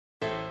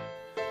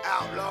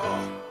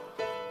outlaw.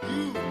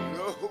 You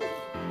know.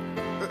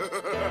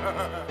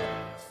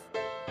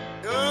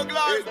 Thug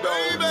life,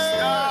 baby.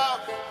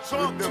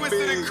 Trump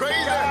twisted and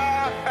crazy.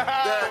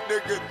 That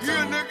nigga, you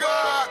nigga.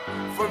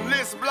 From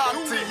this block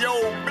to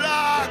your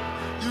block,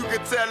 you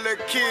can tell the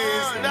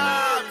kids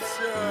now.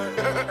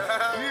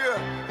 Yeah.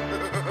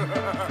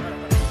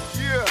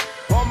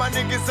 Yeah. All my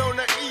niggas on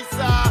the east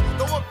side.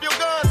 Throw up your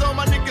guns, all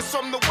my niggas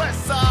from the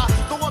west side.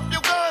 Throw up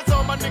your guns,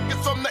 all my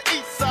niggas from the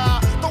east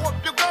side. Throw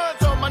up your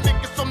guns, all my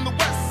niggas from the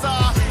west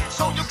side.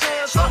 Show your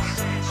hands up.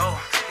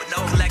 With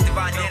no collective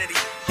identity.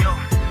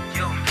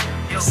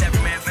 It's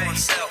every man for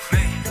himself. Me.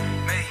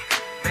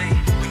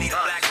 We need a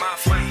black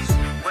mafia.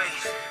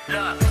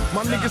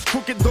 My niggas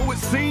crooked though it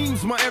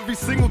seems. My every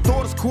single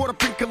thought is caught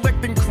up in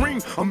collecting cream.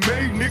 I'm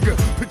made, nigga.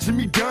 Picture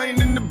me dying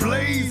in the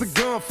blaze of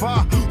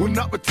gunfire. Will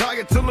not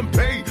retire till I'm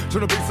paid.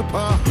 Turn the bass up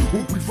high.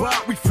 When we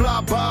ride, we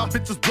fly by.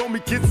 Bitches blow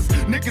me kisses.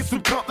 Niggas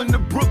from Compton to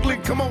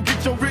Brooklyn, come on,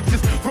 get your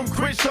riches. From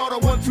Crenshaw to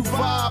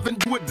 125 and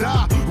do or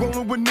die.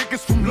 Rolling with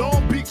niggas from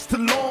Long Beach to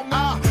Long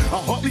Island.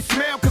 I hardly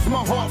smell cause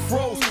my heart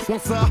froze.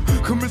 Once I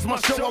commence my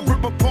show, I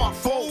rip apart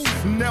foes.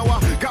 Now I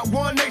got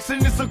one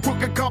nation, it's a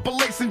crooked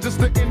compilation just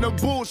to end the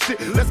bullshit.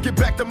 Let's get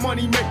back to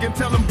money making,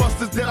 telling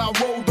busters that I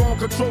rolled on,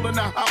 controlling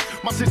the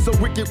house. My shit so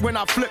wicked when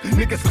I flip,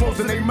 niggas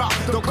closing their mouth.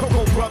 The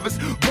Coco Brothers,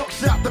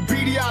 Buckshot, the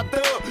BDI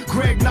Thug,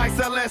 Greg Nice,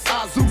 LS,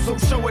 Azu, so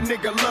show a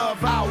nigga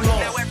love, outlaw.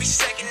 Now every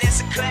second is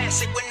a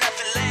classic when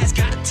nothing lasts.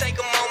 Gotta take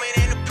a moment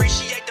and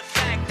appreciate the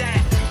fact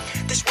that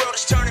this world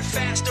is turning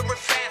faster and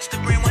faster.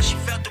 And once you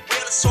felt the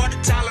real, it's hard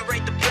to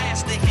tolerate the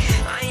plastic.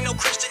 I ain't no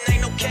Christian,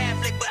 ain't no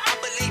Catholic, but I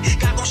believe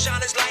God gon'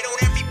 shine his light on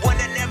everyone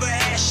that never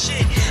had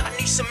shit. I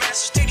need some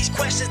answers to these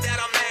questions that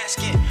I'm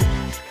asking.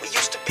 We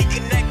used to be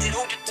connected,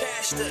 who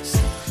detached us?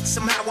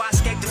 Somehow I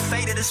escaped the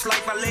fate of this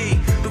life I lead.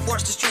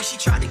 Divorced the street, she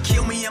tried to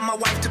kill me and my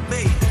wife to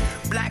be.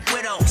 Black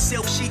widow,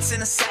 silk sheets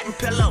and a satin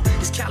pillow.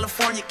 This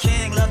California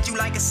king loved you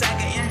like a sack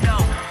of Indo.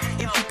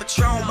 Empty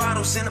Patron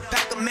bottles and a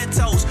pack of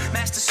Mentos.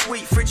 Master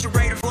Suite,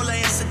 refrigerator full of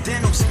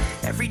incidentals.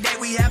 Every day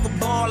we have a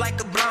ball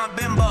like a blonde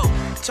bimbo.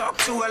 Talk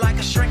to her like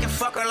a shrink and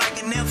fuck her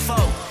like an info.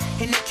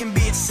 And it can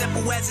be as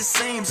simple as it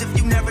seems if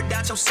you never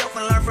doubt yourself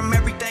and learn from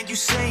everything you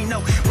seen. No,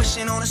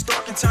 wishing on a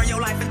star can turn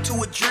your life into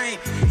a dream.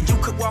 You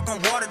could walk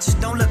on water, just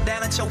don't look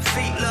down at your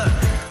feet. Look,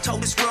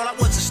 told this world I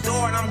was a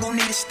star and I'm gonna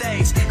need a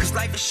stage. Cause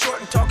life is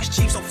short and talk is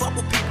cheap, so fuck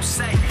what people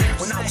say.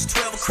 When I was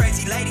 12, a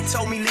crazy lady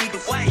told me lead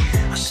the way.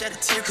 I shed a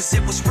tear cause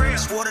it was real,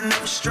 swore to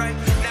never stray.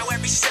 Now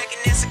every second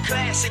is a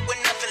classic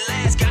when nothing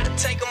lasts. Gotta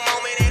take a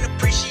moment and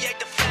appreciate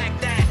the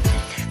fact that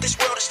this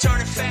world is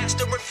turning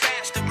faster and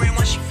faster. And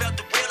once you felt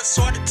the real, it's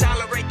hard to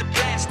tolerate the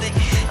plastic.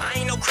 I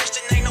ain't no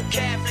Christian, ain't no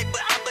Catholic,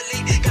 but I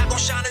believe God gon'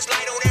 shine his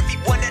light on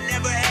everyone that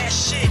never had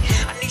shit.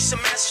 I need some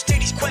answers to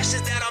these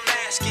questions that I'm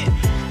asking.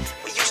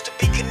 We used to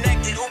be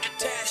connected, who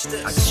detached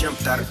us? I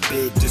jumped out of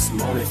bed this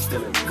morning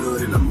feeling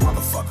good in a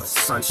motherfucker.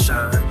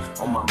 Sunshine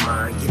on my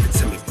mind, give it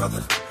to me,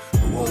 brother.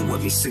 Roll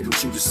with me, see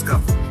what you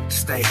discover.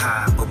 Stay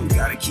high, but we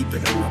gotta keep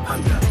it on the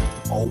under.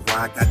 Oh,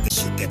 why I got the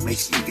shit that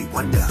makes me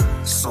wonder.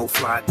 So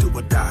fly, do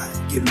or die,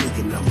 give me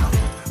your number.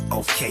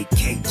 Okay,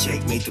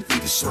 KJ made the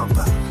beat a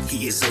slumber.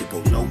 He is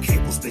able, no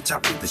cables, bitch, I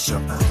beat the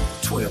jumper.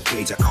 12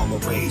 gauge, I call a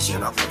rage,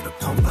 and I love the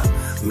pumper.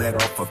 Let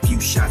off a few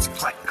shots,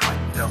 clack, clack,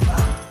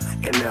 dumper.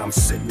 And now I'm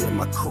sitting in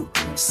my coupe,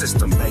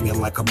 system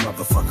banging like a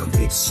motherfucking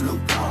big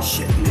Snoop Dogg.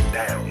 Shitting it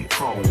down,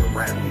 crawling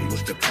around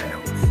with the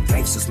pound.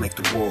 Gangsters make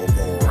the world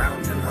go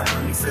round and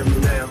round. You feel me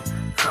now?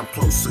 I'm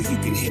close so you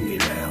can hear me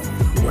now.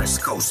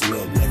 West Coast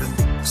little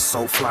nigga,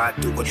 so fly,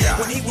 do or die.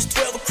 When he was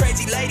 12, a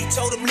crazy lady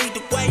told him lead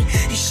the way.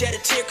 He shed a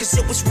tear cause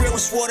it was real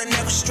and swore to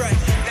never stray.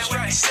 Now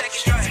every second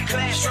is a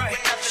clash, when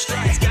nothing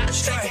lasts. Gotta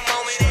take a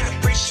moment and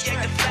appreciate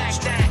the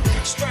fact that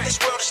this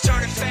world is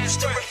turning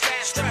faster and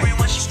faster. And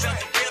once you felt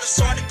the real,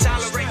 it's hard to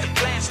tolerate the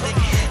plastic.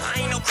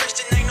 I ain't no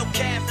Christian, ain't no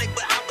Catholic,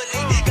 but I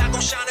believe God gon'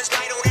 shine his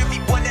light on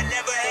everyone that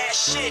never had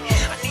shit.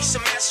 I need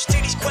some answers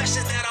to these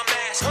questions that I'm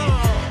asking.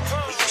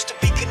 We used to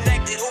be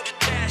connected, who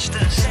detached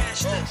us?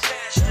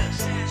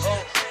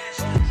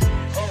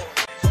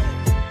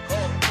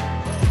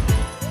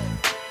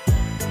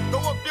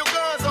 Throw up your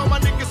guns, all my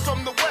niggas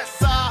from the west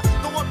side.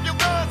 Throw up your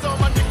guns, all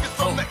my niggas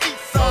from the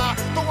east side.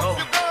 Throw up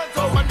your guns,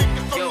 all my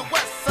niggas from the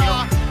west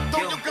side.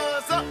 Throw your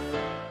guns up.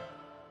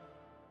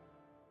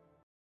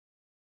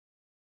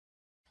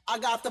 I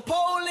got the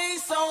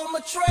police on my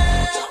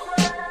trail.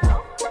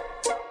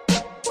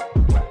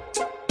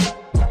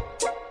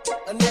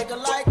 A nigga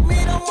like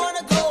me don't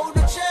wanna go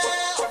to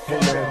jail.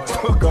 Hey,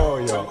 fuck all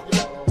y'all.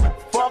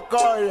 Fuck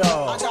all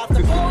y'all. I got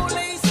the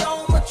police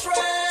on my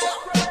trail.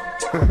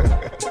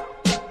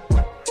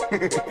 A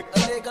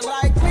nigga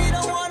like me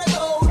don't wanna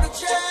go to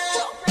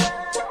jail.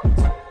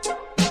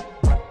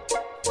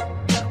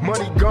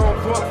 Money gone,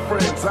 fuck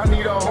friends. I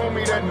need a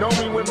homie that know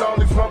me when all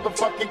these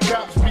motherfucking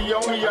cops be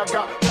on me. I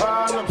got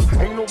problems,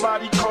 ain't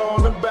nobody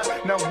calling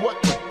back. Now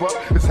what the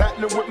fuck is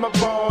happening with my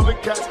ballin'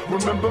 cats?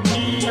 Remember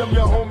me, I'm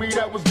your homie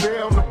that was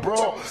there on the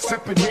brawl,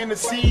 sipping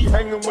Hennessy,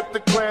 hanging with the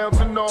clowns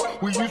and all.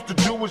 We used to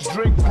do was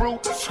drink brew,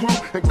 screw,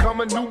 and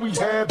come and knew we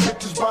had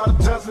bitches by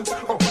the dozens.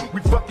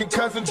 We fucking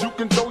cousins, you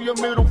can throw your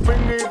middle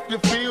finger if you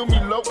feel me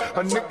low.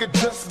 A nigga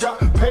just got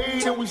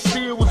paid and we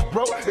still was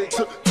broke. It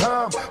took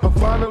time, but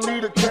finally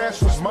the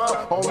cash was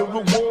mine. All the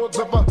rewards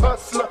of a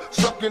hustler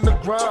stuck in the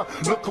ground.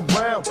 Look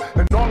around,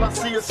 and all I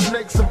see is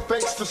snakes and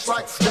fakes, just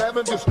like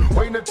scavengers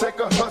waiting to take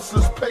a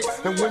hustler's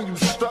pace. And when you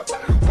stuck,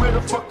 where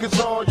the fuck is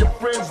all your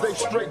friends? They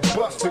straight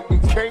busted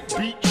and can't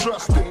be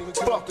trusted.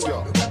 Fuck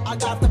y'all. I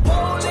got the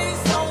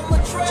police on my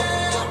trail.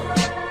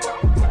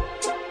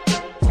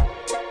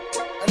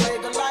 A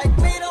nigga like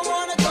me don't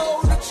wanna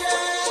go to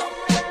jail.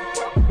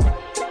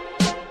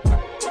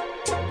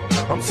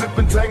 I'm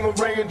sipping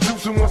Tangeray and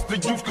juicing what's the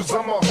use, cause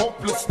I'm a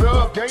hopeless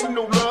thug. Ain't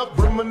no love,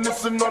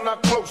 reminiscing on how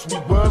close we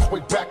was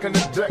way back in the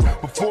day,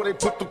 before they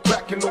put the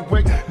crack in the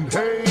way. And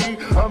hey,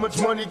 how much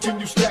money can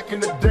you stack in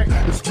the day?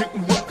 It's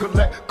getting rough,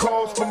 collect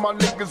calls from my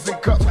niggas in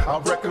cups. I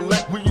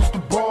recollect we used to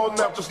ball,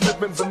 now just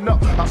living's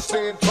enough. I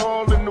stand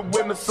tall in the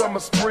winter, summer,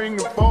 spring,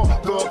 and fall.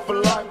 Thug for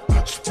life,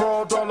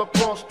 sprawled all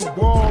across the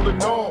wall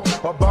and all.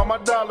 About my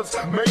dollars,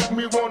 make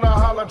me wanna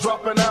holler,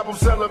 drop an album,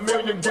 sell $1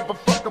 million, give a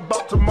fuck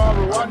about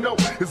tomorrow. I know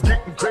it's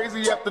getting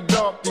crazy after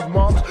dark, these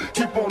moms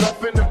keep on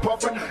huffing and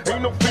puffing.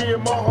 Ain't no fear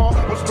in my heart,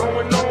 what's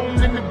going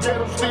on in the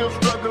ghetto? Still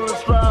struggling,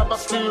 strive, I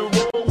still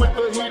roll with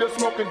the heater,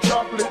 smoking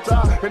chocolate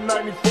tie. In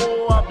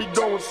 94, I be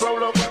going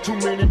solo, too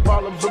many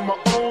problems of my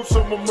own,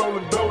 so I'm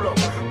rolling dolo.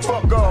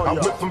 Fuck all I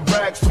went from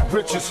rags to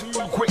riches,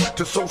 quick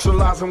to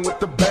socializing with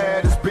the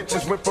baddest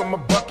bitches. Went from a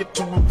bucket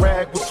to a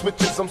rag with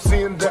switches. I'm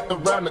seeing that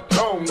around the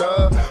corner.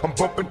 I'm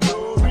bumping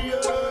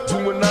Gloria,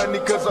 doing 90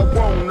 cause I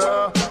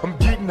wanna. I'm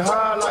getting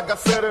high like I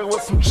said it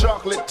was some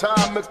chocolate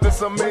time mixed in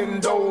some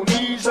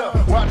Indonesia.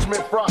 Watch me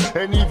fry,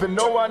 and even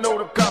though I know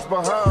the cops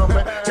behind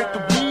me, hit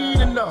the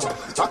weed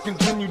enough, I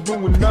continue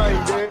doing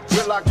 90.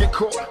 Will I get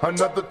caught?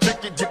 Another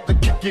ticket, get the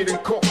kick it in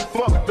court.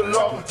 Fuck the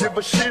law, give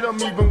a shit,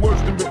 I'm even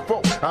worse than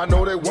before. I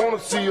know they wanna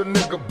see a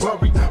nigga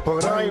buried,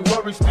 but I ain't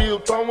worried, still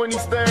throwing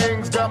these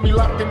things. Got me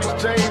locked in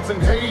these chains,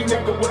 and hey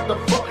nigga, what the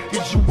fuck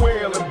is you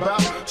wailing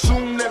about?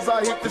 Soon as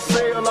I hit the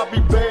sale, I'll be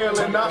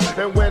bailing out.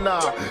 And when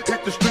I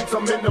hit the streets,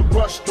 I'm in the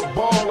rush to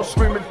ball. I'm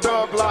screaming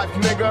thug life,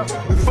 nigga.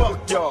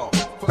 Fuck y'all.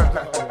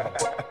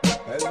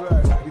 That's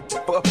right.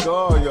 Fuck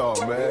all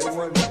y'all, man.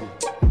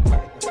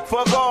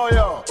 Fuck all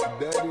y'all.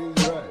 That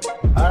is right.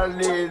 I don't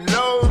need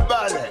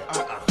nobody.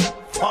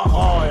 Fuck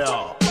all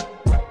y'all.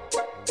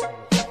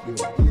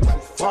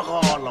 Fuck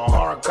all the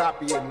hard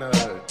copy and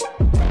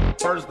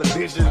first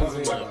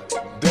editions and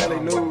Daily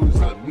News,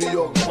 New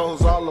York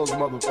Post, all those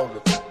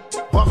motherfuckers.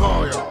 Fuck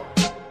all y'all.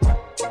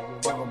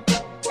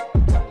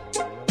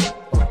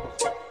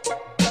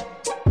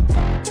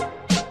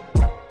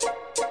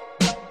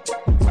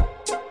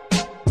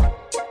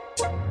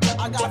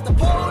 I got the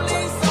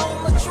police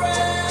on my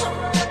trail.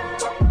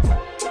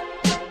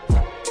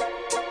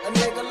 A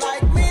nigga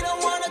like me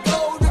don't wanna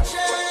go to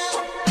jail.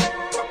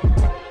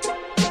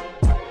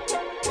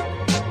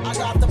 I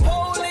got the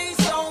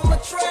police on my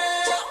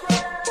trail.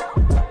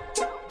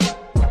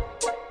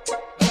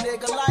 A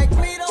nigga like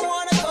me don't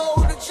wanna go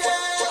to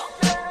jail.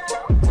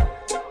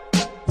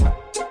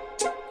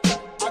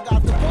 I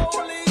got the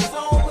police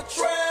on my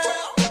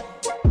trail.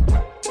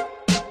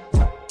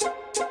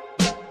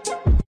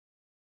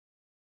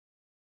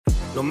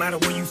 No matter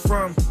where you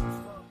from,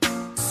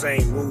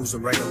 same rules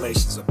and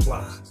regulations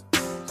apply.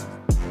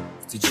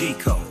 It's the G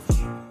code.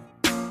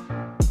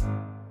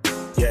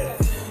 Yeah.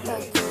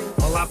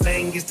 All I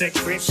bang is that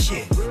trip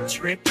shit.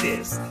 Trip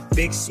this.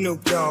 Big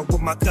Snoop Dogg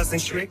with my cousin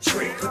Trick.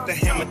 Put the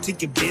hammer to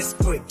your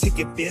biscuit, to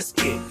your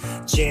biscuit.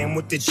 Jam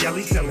with the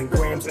jelly, selling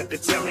grams at the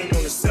telly.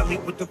 On the celly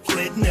with the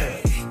flit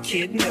nut.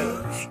 Kid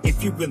nut.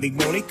 If you really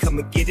want it, come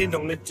and get it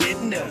on the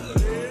dinner.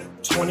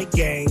 20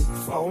 gang,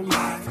 4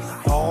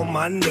 life. All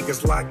my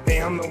niggas locked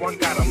down, no I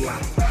got them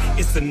locked.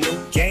 It's a new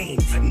game,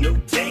 a new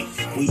day.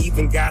 We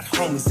even got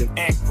homies in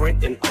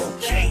Akron and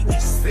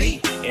OKC.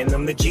 And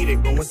I'm the G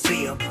that go and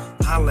see them.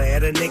 Holla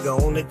at a nigga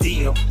on the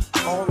deal.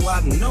 All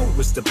I know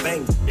is to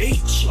bang the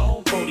beach.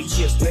 40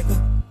 years, nigga.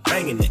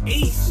 Banging the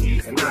east.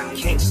 And I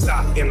can't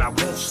stop and I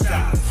won't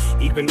stop.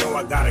 Even though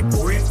I got a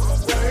grip,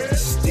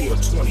 still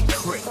 20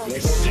 crit,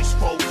 nigga.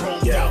 6-4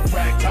 chromed out,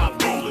 rag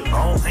top rolling.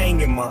 I don't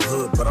hang in my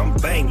hood, but I'm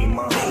banging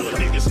my hood.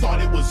 Niggas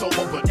thought it was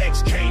over, but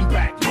X came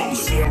back rolling.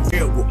 See, I'm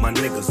real with my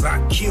niggas, I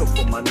kill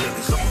for my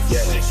niggas. Yeah.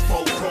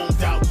 6-4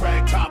 chromed out,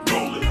 rag top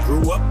rolling.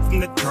 Grew up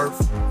from the turf,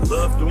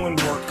 love doing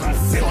work, I'm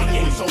Thought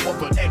it was affiliated. over,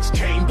 but X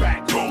came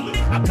back rolling.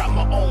 I got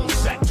my own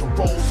sack to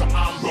roll, so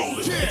I'm rolling.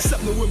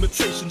 Accept no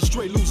imitation,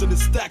 straight losing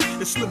his stack.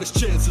 His slimmest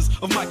chances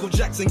of Michael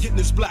Jackson getting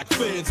his black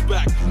fans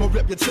back. My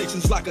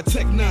reputation's like a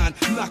Tech 9,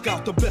 knock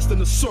out the best in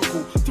the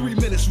circle. 3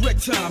 minutes wreck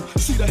time,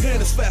 see the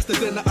hand is faster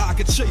than the eye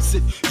can chase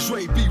it.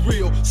 Dre, be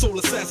real, soul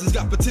assassins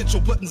got potential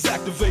buttons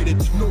activated.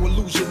 No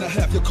illusion to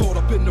have you caught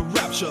up in the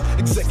rapture.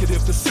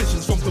 Executive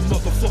decisions from the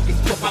motherfucking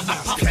puppet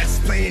master. Cats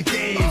playing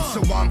games,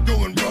 so I'm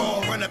doing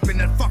raw. Run up in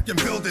that fucking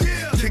building,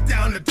 kick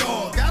down the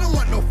dog. I don't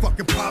want no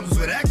fucking problems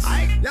with X.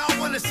 Y'all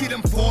wanna see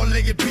them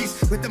four-legged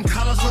beasts with them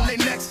collars on their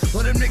necks,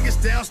 or them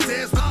niggas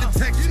downstairs with the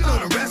text. You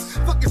know the rest.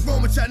 Fuck is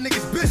wrong with y'all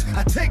niggas, bitch?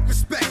 I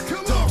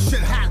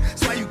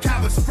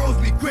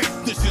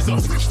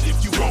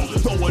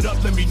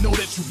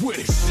you with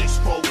it.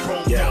 6'4",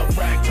 chromed out,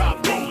 rag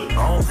top rolling.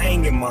 I don't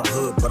hang in my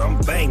hood, but I'm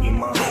banging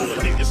my hood.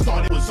 Niggas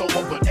thought it was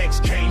over, but X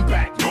came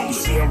back rolling. You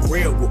see, I'm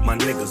real with my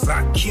niggas,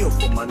 I kill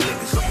for my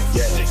niggas.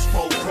 Yeah.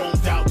 6'4",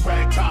 chromed out,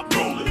 rag top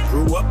rolling.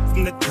 Grew up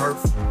from the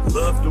turf,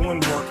 love doing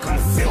work, I'm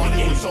Thought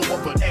it affiliated. was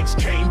over, but X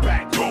came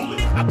back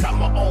rolling. I got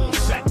my own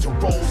set to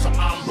roll, so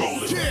I'm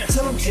rolling. Yeah.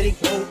 Till I'm hitting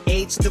old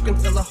age, still can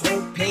fill a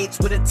whole page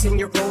with a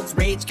 10-year-old's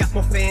rage. Got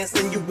more fans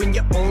than you in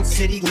your own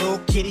city. Little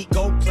kitty,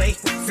 go play.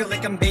 Feel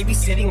like I'm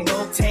babysitting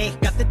Lil Tay.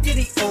 Got the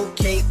ditty,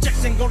 okay.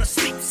 Jackson go to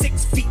sleep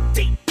 6 feet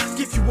deep.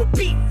 Give you a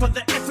beat for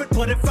the effort,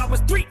 but if I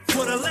was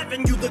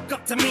 3'11", you look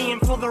up to me,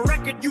 and for the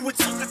record, you would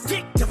suck a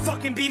dick to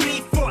fucking be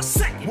me for a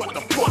second. What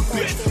the fuck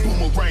this?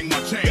 Boomerang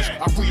my change,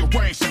 I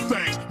rearrange some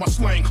things. My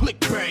slang click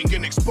bang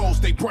and expose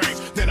they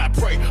brains. Then I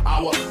pray,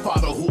 our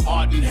Father who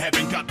art in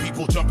heaven. Got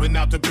people jumping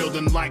out the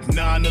building like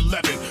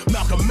 9/11.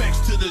 Malcolm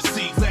X to the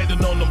Z,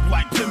 landing on them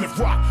like Plymouth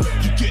Rock.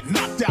 You get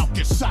knocked out,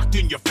 get socked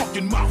in your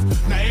fucking mouth.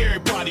 Now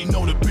everybody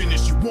know the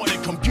business, you want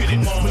it, come get it.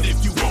 But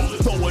if you roll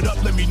it, throw it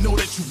up, let me know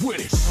that you with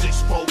it.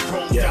 6'4",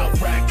 chromed out,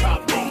 rag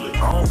top rolling.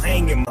 I don't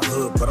hang in my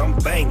hood, but I'm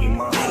banging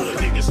my hood.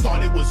 Niggas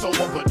thought it was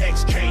over, but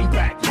X came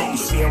back rolling. You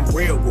see, I'm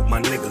real with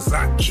my niggas,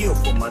 I kill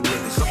for my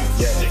niggas.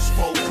 Yeah.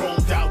 6'4",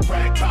 chromed out,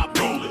 rag top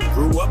rolling.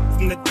 Grew up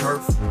from the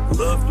turf,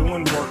 love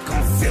doing work,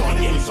 I'm Thought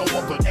it was affiliated.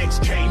 over, but X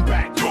came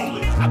back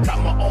rolling. I got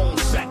my own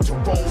set to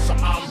roll, so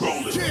I'm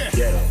rolling.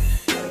 Yeah.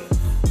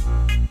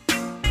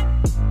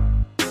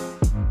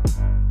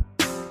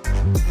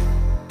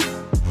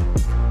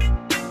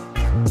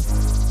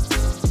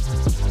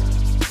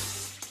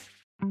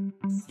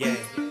 Yeah,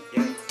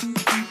 yeah.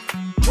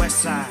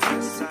 West side.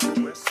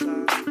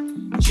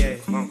 Yeah.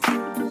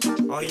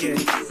 Oh yeah.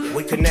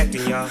 We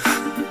connecting, y'all.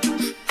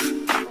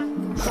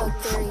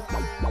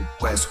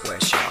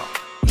 West, y'all.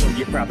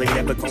 You probably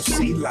never gon'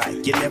 see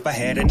like. You never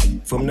had a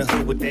from the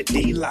hood with that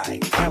D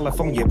like.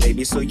 California,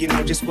 baby, so you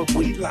know just what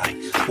we like.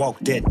 Walk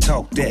that,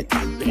 talk that,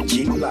 that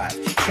G life.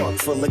 Trunk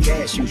full of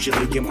gas,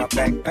 usually in my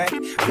backpack.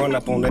 Run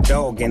up on the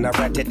dog and I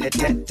rat tat tat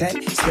tat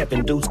tat.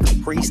 Stepping dudes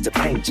caprice to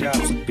paint jobs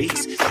with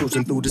beats.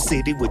 Cruising through the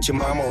city with your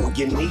mama or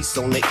your niece.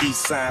 On the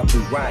east side, we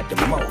ride the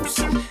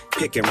most.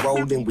 Pick and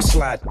roll, then we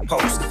slide the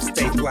post.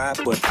 Stay fly,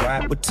 but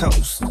ride with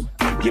toast.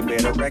 You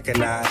better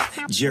recognize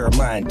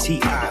Jeremiah and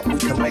T.I. We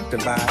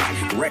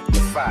collectivize,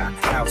 rectify,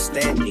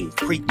 outstanding,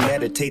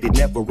 premeditated,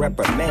 never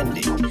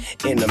reprimanded.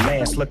 In a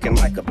mask looking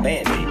like a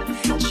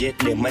bandit.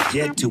 Jet in my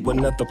jet to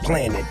another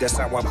planet. That's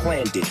how I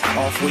planned it.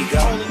 Off we go.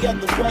 Only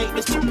other way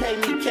is to pay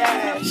me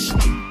cash.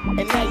 And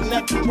ain't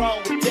nothing wrong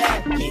with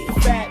that.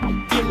 Get fat,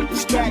 give me the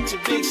scratch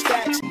and big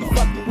stacks.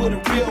 Fucking with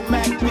a real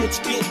Mac,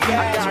 bitch, get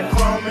back. I got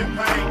chrome and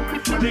pain.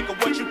 Nigga,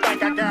 what you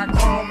think? I got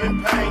chrome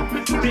and pain.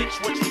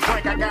 Bitch, what you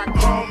think? I got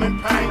chrome and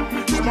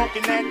pain.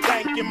 Smoking that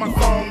dank in my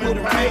chrome With and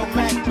a real pain.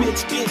 Mac,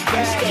 bitch, get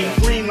back.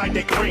 Skin green like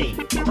that green,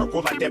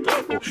 purple like that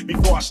purple.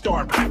 Before I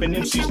start rapping,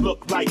 MCs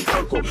look like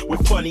Urkel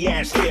with funny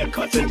ass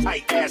haircuts and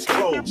tight ass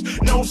clothes.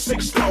 No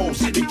 6 toes,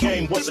 the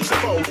game was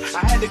exposed.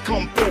 I had to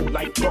come through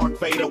like Darth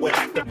Vader with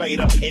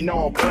activator in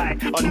all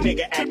black. A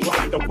nigga act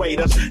like the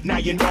waiters. Now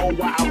you know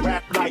why I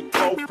rap like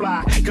Go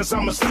Fly. Cause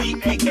I'm a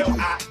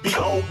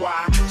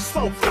C-A-L-I-B-O-Y.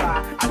 So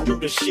fly, I do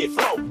the shit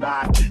flow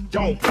by.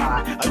 Don't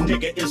lie, a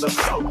nigga is a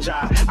soldier.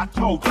 I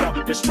told ya,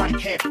 the strike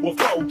hand will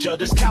fold ya.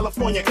 This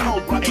California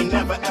Cobra ain't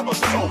never ever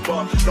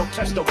sober. No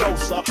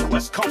Testarossa,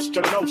 West Coast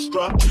or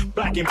Nostra.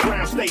 Black and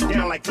brown stay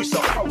down like we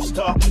supposed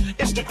to.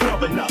 It's the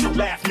grubbing up,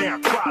 laugh now,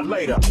 cry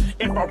later.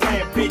 If I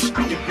ran, bitch,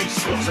 I could be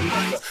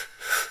Schwarzenegger.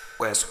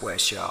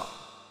 West, y'all.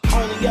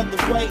 Only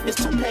other way is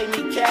to pay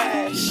me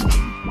cash.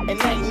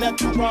 And ain't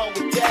nothing wrong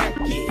with that.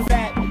 Get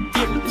fat,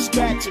 give me the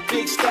scratch and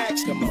big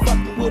stacks.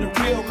 Fucking with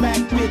a real Mac,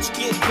 bitch,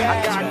 get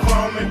back. I got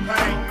chrome and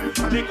pain.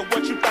 Nigga,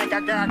 what you think? I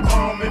got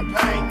chrome and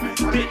pain.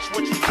 Bitch,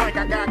 what you think?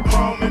 I got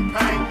chrome and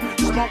pain.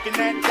 Smoking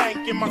that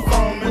dank in my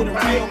chrome With and a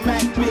pain. real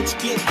Mac,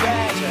 bitch, get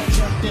back.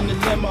 Jumped in the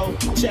limo,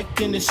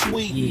 checked in the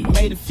suite.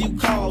 Made a few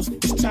calls,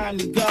 it's time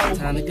to go.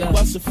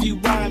 Bust a few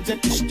rhymes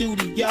at the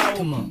studio.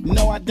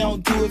 No, I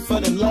don't do it for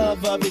the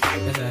love of it.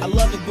 I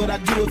love it, but I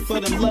do it for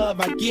the love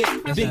I get.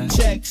 Big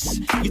checks,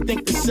 you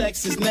think the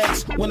sex is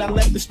next. When I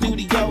left the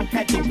studio,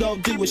 had to go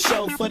do a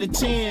show for the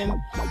 10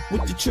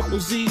 with the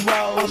 000.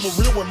 I'm a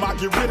real one, ma,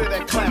 get rid of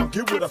that clown,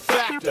 get rid of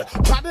factor.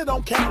 Partner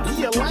don't count,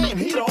 he a lame,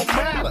 he don't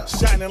matter.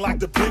 Shining like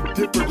the Big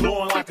Dipper,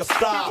 glowing like a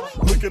star.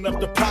 Looking up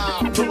the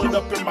pile, pulling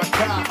up in my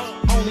car.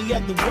 Only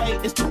other way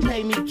is to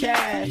pay me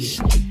cash.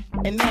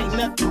 And ain't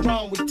nothing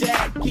wrong with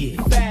that.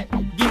 Get fat,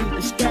 give me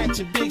the scratch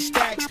and big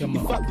stacks. You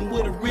fucking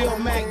with a real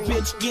Mac,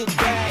 bitch, get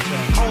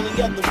back.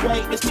 Only other way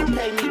is to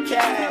pay me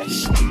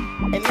cash.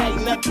 And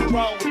ain't nothing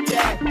wrong with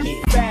that.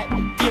 Get fat,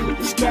 give me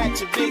the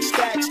scratch and big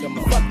stacks. You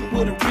fucking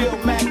with a real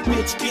Mac,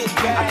 bitch, get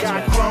back.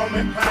 I got chrome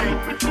and pain.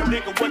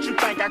 Nigga, what you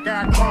think? I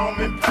got chrome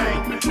and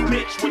pain.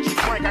 Bitch, what you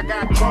think? I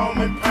got chrome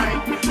and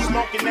pain.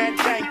 Smoking that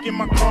dank in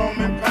my chrome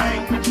and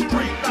pain.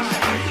 Street life.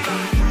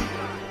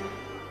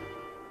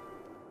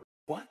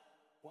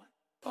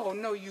 Oh,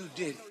 no, you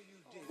didn't.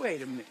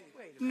 Wait a minute.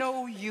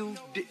 No, you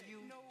didn't.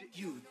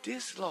 You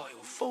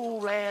disloyal,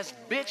 fool-ass,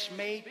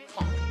 bitch-made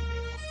punk.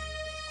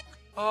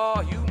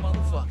 Oh, you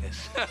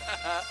motherfuckers.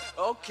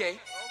 Okay.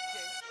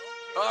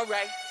 All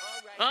right.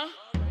 Huh?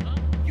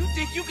 You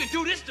think you can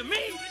do this to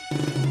me?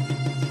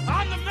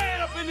 I'm the man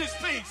up in this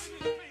piece.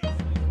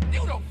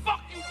 Who the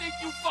fuck you think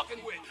you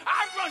fucking with?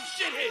 I run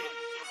shit here.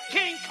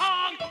 King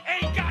Kong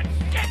ain't got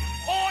shit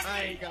on me.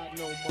 I ain't got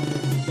no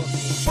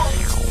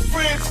motherfucking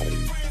Friends.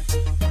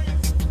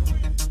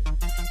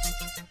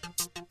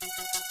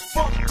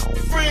 Fuck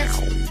friends.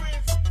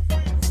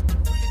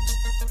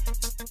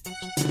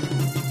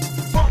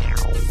 Fuck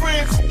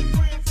friends.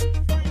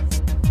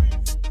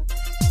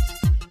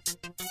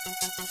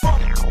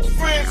 Fuck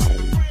friends.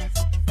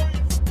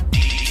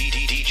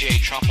 DJ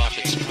Trump Off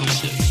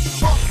exclusive.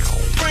 Fuck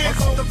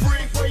friends on the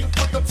freeway,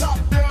 put the top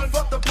down,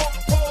 but the bump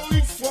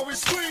police while we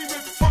screaming.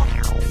 Fuck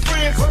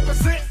friends,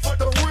 represent for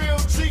the real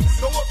cheeks.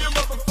 Go up your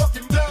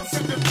motherfucking down, if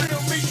you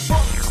feel me.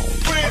 Fuck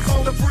friends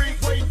on the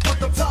freeway, put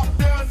the top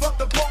down, but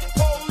the bump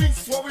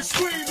police while we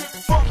screaming.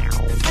 Fuck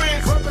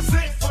friends,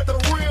 represent for the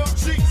real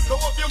cheeks. Go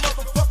up your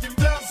motherfucking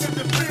down, if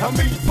you feel me. I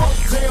mean, fuck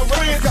damn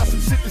friends, got some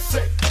shit to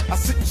say. I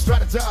sit and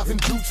strategize in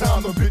due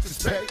time, the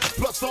bitches pay.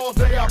 Plus all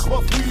day I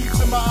puff weeds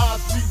and my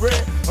eyes be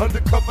red.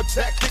 Undercover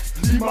tactics,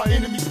 leave my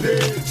enemies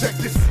dead. Check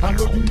this, I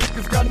know you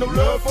niggas got no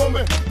love for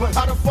me, but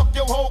how the fuck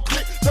your whole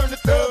clique turn the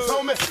thugs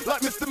on me?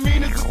 Like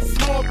misdemeanors is a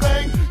small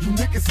thing. You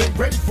niggas ain't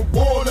ready for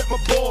war, let my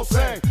balls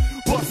hang.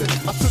 Bust it,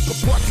 I took a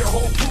bunch of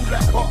whole crew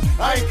that hard.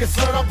 I ain't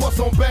concerned, I bust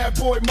on bad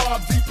boy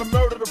Mob Deep and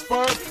murder the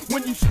firm.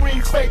 When you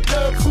scream fake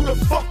thugs, who the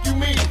fuck you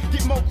mean?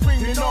 Get more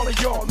cream than all of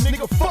y'all,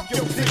 nigga, fuck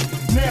your dick.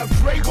 Now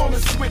Dre wanna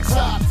switch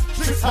sides,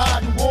 tricks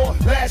hiding war.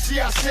 Last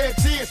year I shed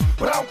tears,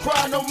 but I don't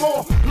cry no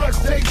more. Plus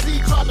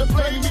Jay-Z tried to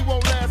blame me,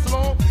 won't last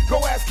long.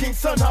 Go ask King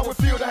Son how it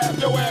feel to have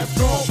your ass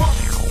gone. Fuck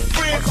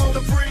friends on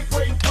the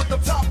freeway, put the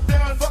top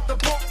down, but the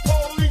bump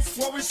police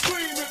while we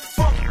screaming.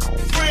 Fuck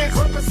friends,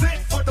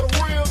 represent for the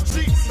real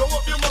cheeks. Go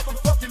up your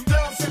motherfucking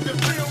down, if you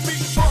feel me.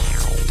 Fuck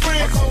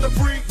friends on the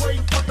freeway,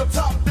 put the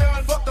top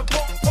down, but the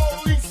bump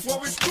police while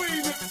we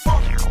screaming.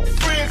 Fuck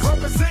friends,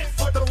 represent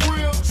for the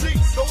real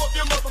cheeks. Go up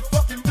your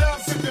motherfucking down,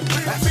 if you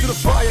feel me. After the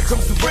fire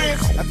comes the rain,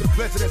 after the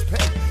pleasure that's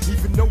paid.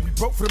 Even though we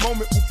broke for the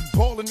moment, we'll be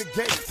balling the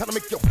game. Time to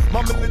make your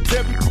mama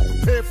military, be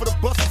prepared for the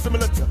bus.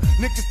 Similar to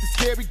niggas that's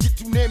scary, get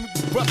you near me,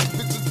 we rust.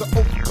 Visions of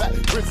open black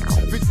prisons,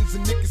 visions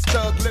of niggas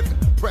thug living.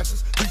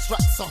 Precious, these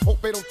shots, I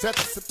hope they don't touch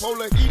us. And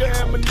polar heater,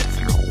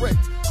 ammunition, and great.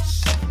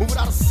 But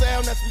without a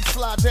sound as we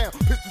slide down,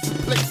 pistols in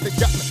place, they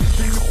got me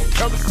feeling for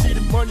currency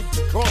and money.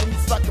 Keep calling me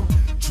like I'm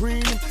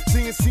dreaming,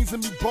 seeing scenes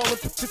of me balling,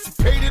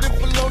 participated in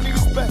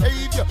felonious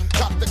behavior.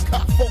 Got the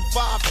cop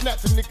 4-5,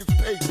 snatching niggas'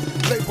 page.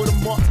 Label the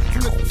marks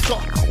from the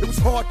start. It was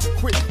hard to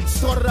quit.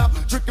 Started out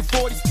drinking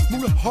 40s,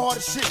 moving hard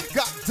as shit.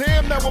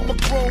 Goddamn, now I'm a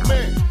grown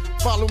man.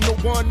 Follow no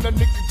one, a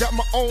nigga got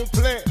my own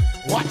plan.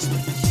 Watch me.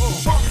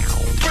 Fuck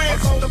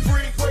friends on the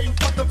freeway,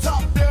 put the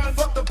top down,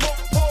 but the bump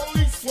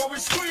police while we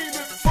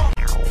screaming. Fuck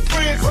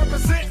friends,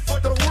 represent for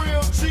the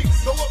real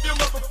cheeks. Go up your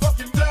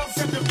motherfucking down,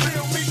 if you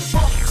feel me.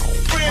 Fuck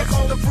friends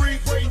on the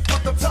freeway,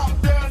 put the top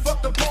down,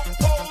 but the bump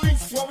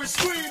police while we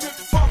screaming.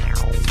 Fuck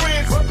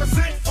friends,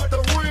 represent for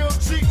the real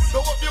cheeks. Go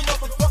up your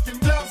motherfucking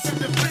down,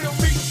 if you feel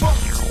me. Fuck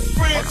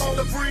friends on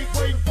the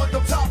freeway, put the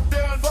top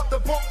down, but the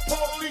bump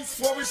police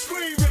while we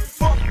screaming.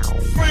 Fuck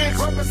friends,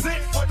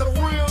 represent for the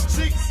real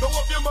cheeks. Go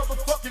up your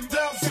motherfucking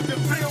down, if you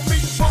feel me.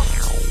 Fuck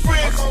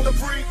friends on the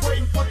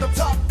freeway, put the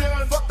top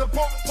down, but the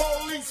bump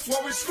police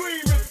while we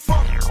screaming.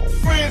 Fuck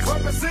friends,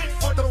 represent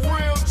for the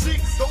real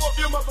cheeks. Go up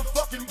your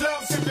motherfucking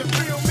down, if you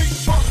feel me.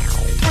 Fuck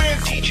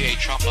friends. DJ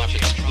Trump Off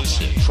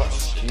exclusive.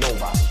 Trust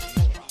nobody.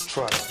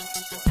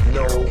 Trust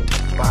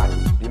nobody.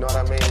 You know what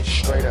I mean?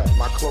 Straight up.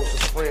 My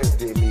closest friends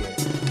did me in.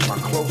 My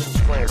closest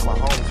friends, my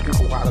homies,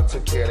 people who I done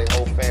took care of their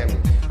whole family.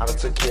 I done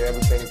took care of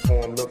everything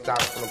for them, looked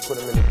out for them, put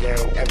them in the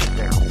game,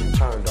 everything.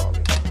 Turned on me.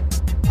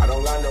 I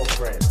don't got no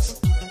friends.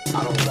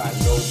 I don't got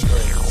no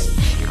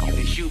friends. You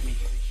can shoot me,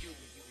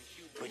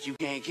 but you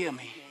can't kill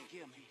me.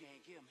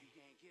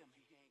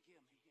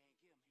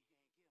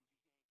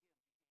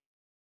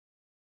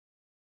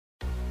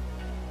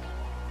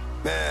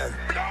 Man,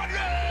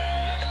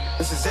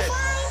 this is it.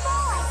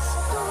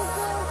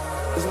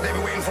 This is what they've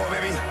been waiting for,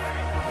 baby.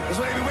 This is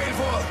what they've been waiting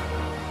for.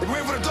 They've been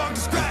waiting for the dog to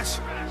scratch.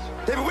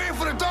 They've been waiting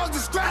for the dog to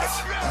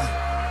scratch.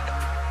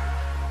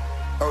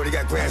 Already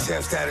got grand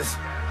champ status.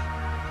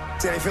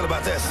 See how you feel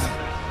about this?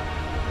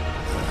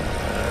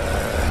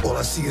 All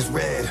I see is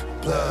red,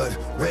 blood,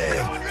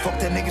 red. Fuck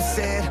that nigga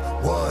said,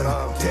 what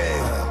I'm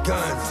dead.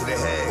 Gun to the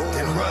head,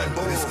 then run,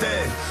 but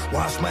instead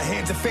wash my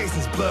hands and face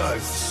in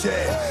blood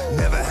shed.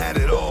 Never had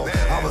it all,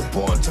 I was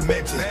born to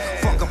mention.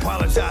 Fuck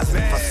apologizing,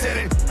 if I said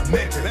it, I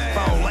meant it. If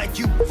I don't like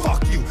you,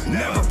 fuck you,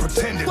 never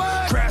pretended.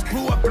 Grass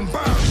blew up and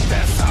burned,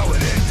 that's how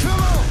it ends.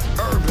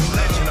 Urban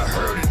legend, I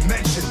heard it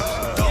mentioned.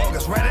 Dog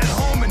is right at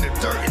home in the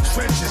dirt and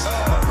trenches.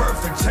 My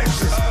birth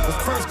intentions was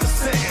first a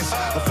sentence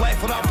of life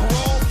without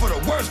parole for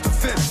the worst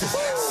offenses.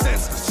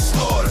 Senseless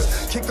slaughters,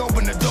 kick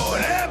open the door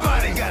and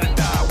everybody gotta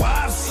die.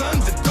 Wives,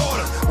 sons, and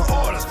daughters. My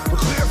orders were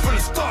clear from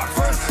the start.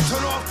 First,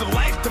 turn off the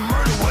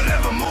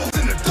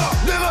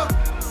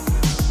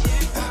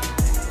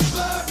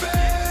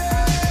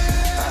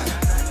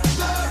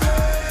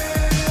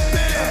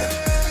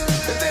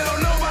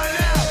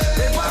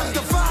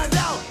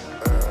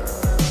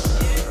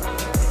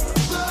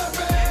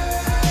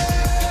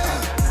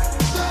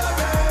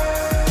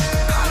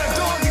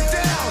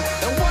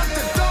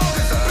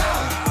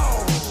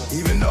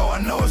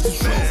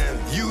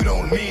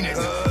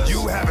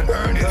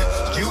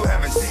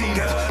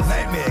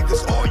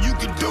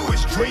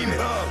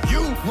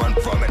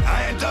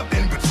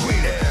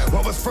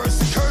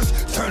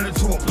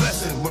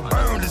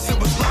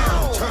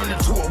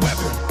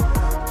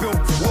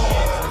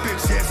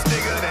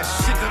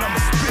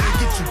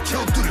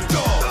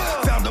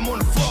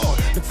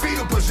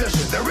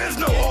position. There is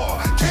no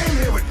or. Came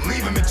here with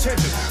leaving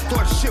intentions.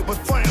 Thought shit was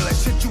funny, like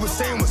shit you was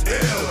saying was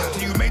ill.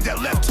 Till you made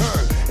that left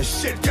turn and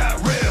shit got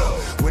real.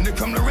 When it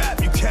come to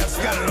rap, you cats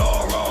got it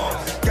all wrong.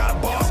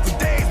 Got bars for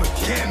days, but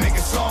can't make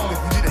a song. If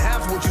you didn't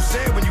have what you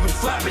said when you was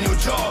flapping your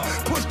jaw.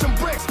 Push them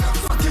bricks,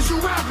 fuck is you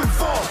rapping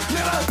for,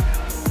 nigga?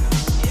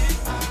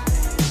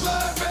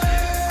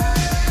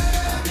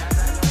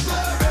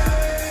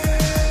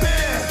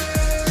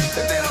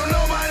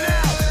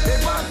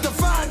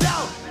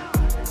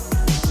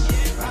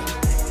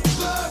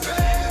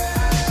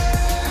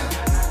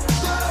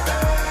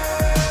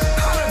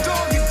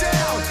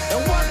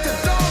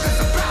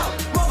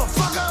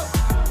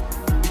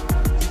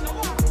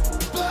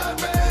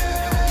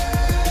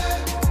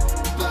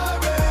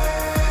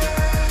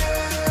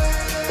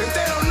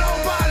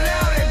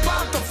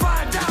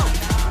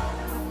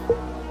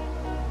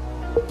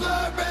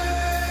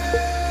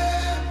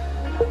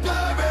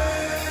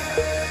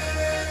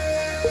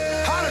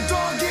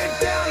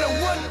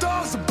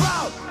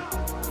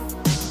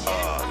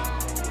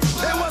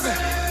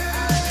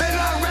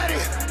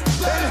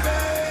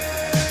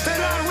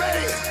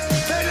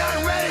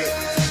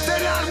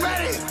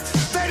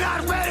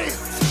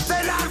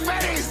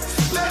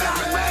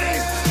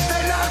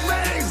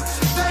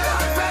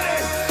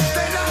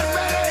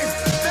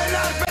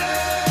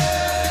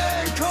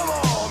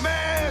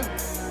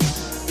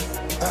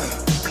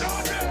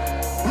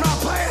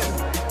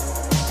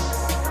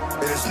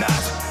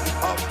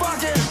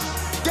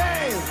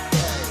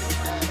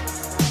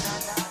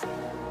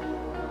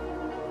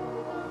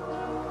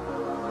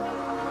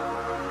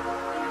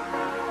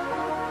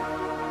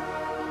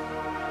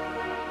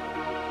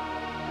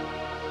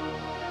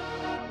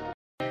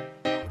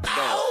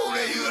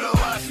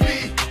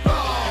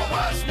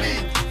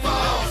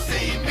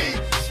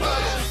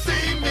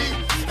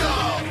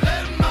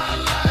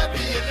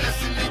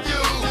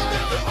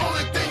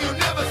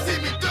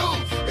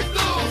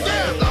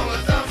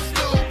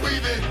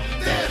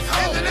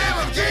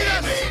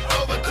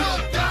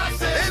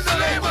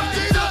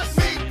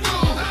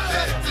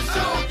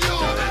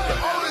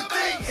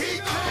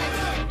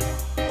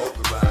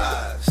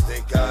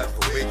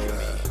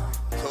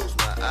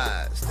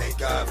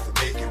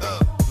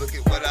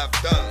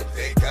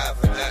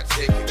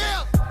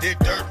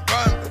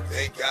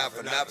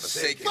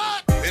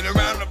 Been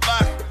around the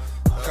block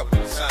a couple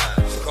of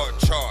times, caught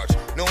charge.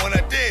 Knowing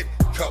I did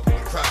a couple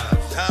of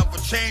crimes. Time for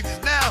changes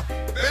now.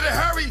 Better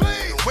hurry.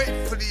 Don't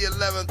wait for the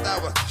 11th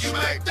hour. You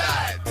might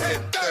die at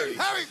 10:30.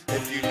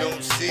 If you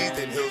don't see,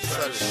 then he'll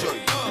try to show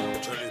you.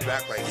 Turn his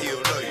back like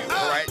he'll know you.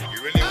 Alright,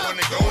 you really want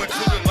to go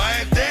into the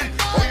lion's den?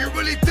 Or you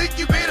really think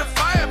you made a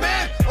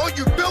fireman? Or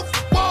you built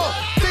the wall?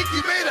 Think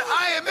you made an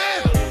Iron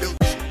Man? Built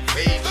you,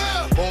 made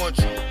you, born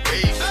you,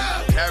 raised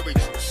you, carried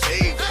you,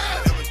 saved you.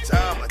 Every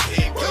time I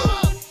came go,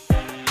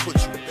 put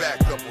you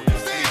back up on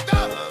your feet.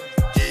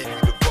 Gave you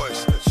the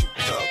voice that you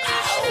talk.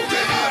 You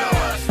gotta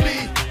watch me,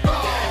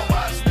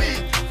 watch me,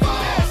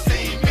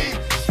 see me,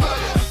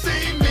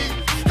 see me.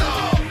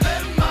 Don't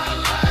let my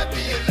life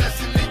be a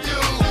lesson to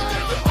you.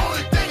 The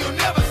only thing you'll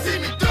never see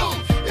me do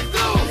is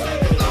lose.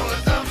 As long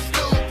as I'm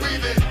still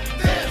breathing,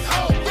 there's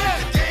hope. The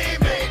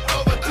game ain't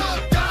over till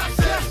God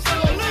says so.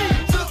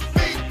 Took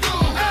me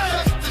through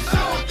just to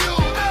show you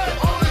the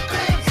only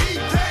thing he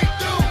can't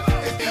do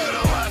is you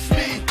to watch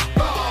me,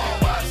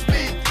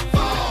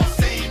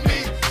 see me,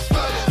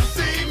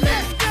 see me.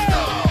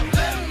 Don't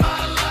let my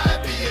life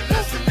be a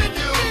lesson to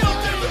you.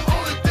 The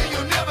only thing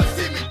you'll never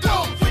see me do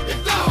is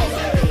lose.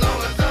 As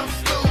long as I'm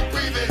still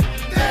breathing,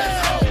 there's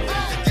hope.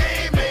 The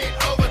game ain't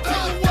over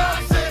till God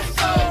says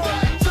so.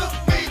 Took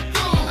me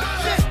through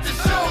just to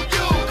show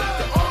you the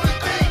only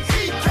thing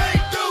he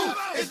can't do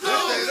is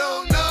lose. They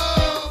don't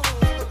know.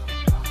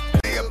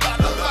 They about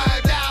to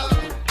find out.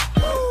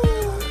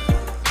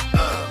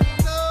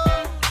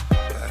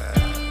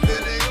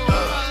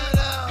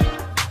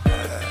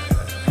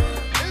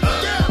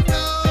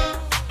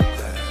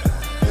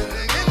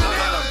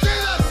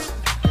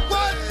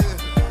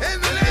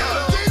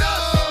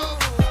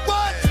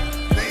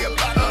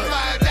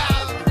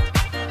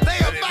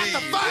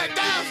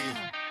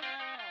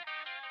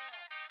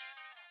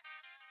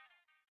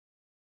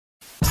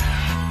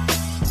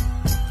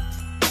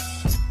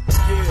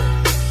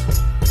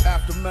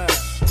 Aftermath.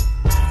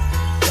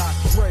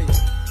 Dr. Dre.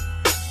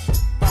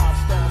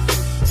 5-star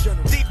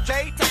general. DJ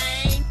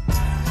Tang.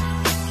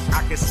 I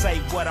can say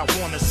what I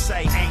wanna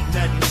say, ain't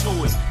nothing to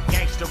it.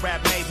 Gangsta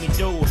rap made me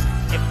do it.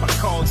 If I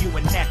call you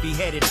a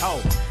nappy-headed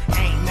hoe,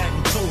 ain't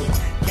nothing to it.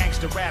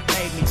 Gangsta rap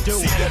made me do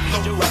it. See that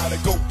low rider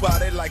go by,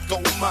 they like,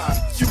 oh my.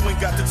 You ain't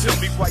got to tell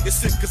me why you're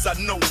sick, cause I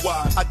know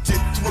why. I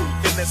did through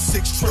in that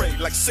 6 tray,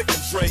 like sick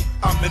and Dre.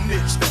 I'm an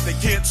itch that they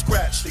can't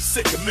scratch, they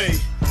sick of me.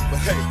 But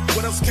hey,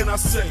 what else can I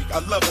say? I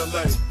love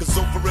LA, cause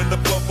over and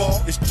above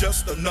all, it's just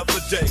just another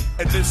day,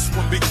 and this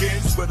one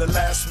begins where the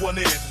last one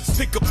ends.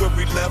 Pick up where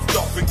we left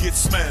off and get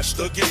smashed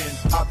again.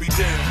 I'll be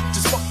damned,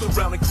 just fucked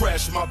around and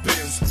crashed my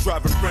Benz,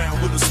 driving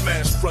around with a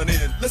smashed front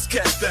end. Let's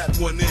catch that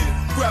one in.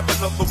 Grab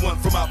another one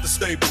from out the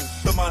stable.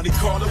 The Monte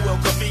Carlo, El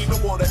Camino,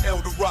 or the El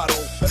Dorado.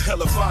 The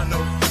hell if I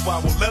know. If I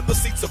will leather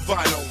seats of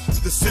vinyl.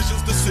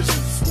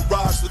 Decisions.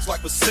 Garage looks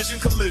like precision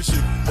collision.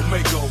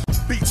 Omega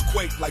beats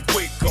quake like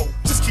Waco.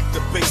 Just keep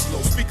the bass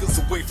low. Speakers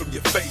away from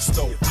your face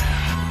though.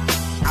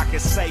 I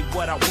can say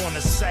what I wanna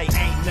say,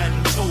 ain't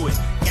nothing to it.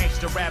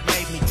 Gangsta rap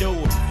made me do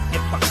it.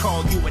 If I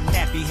call you a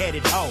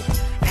nappy-headed hoe,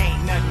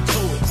 ain't nothing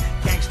to it.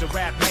 Gangsta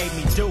rap made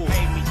me do it.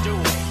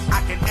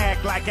 I can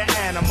act like an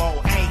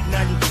animal, ain't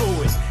nothing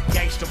to it.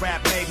 Gangsta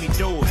rap made me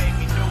do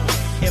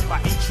it. If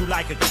I eat you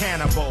like a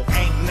cannibal,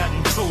 ain't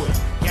nothing to it.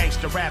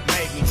 Gangsta rap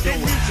made me do it. That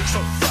music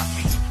so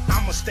fluffy,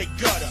 I'ma stay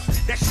gutter.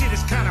 That shit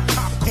is kinda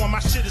popcorn, my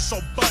shit is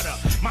so butter.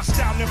 My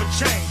style never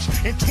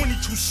changed in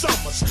 22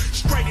 summers.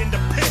 Straight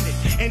independent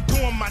and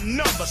doing my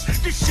numbers.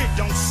 This shit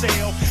don't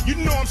sell, you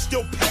know I'm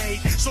still paid.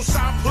 So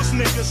side puss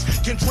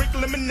niggas can drink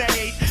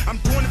lemonade. I'm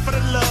doing it for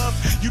the love,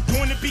 you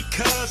doing it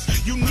because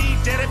you need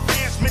that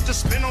advancement to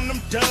spend on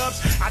them dubs.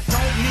 I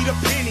don't need a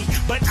penny,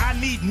 but I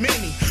need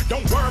many.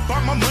 Don't worry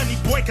about my money,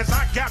 boy, cause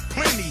I got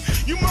plenty.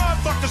 You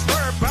motherfuckers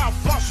worry about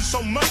flossing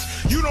so much.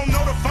 You don't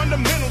know the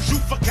fundamentals, you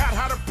forgot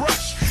how to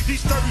brush.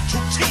 These 32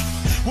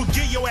 teeth will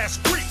give your ass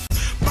grief.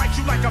 Bite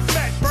you like a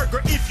fat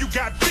burger if you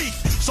got beef.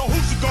 So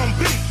who's it gonna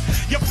be?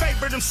 Your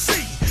favorite MC.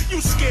 You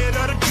scared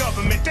of the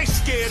government, they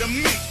scared of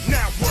me.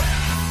 Now what?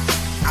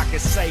 I can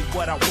say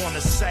what I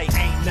wanna say,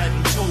 ain't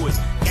nothing to it.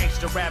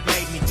 Gangsta rap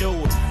made me do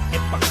it.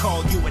 If I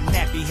call you a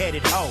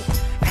nappy-headed hoe,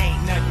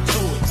 ain't nothing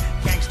to it.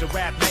 Gangsta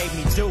rap made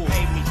me do it.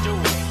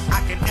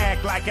 I can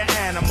act like an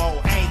animal,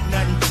 ain't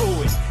nothing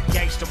to it.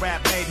 Gangsta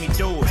rap made me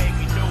do it.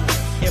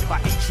 If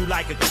I eat you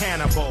like a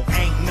cannibal,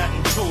 ain't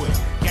nothing to it.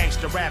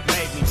 Gangsta rap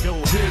made me do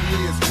it. 10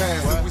 years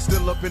past and we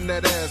still up in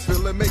that ass.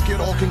 Feel it, make it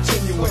all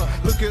continuing.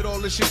 Look at all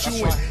the shit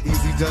you in.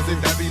 Easy does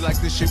it, that be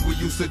like the shit we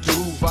used to do.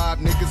 5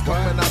 niggas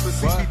coming out of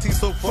CPT,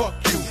 so fuck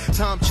you.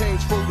 Time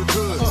change for the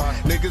good.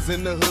 Niggas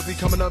in the hood be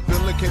coming up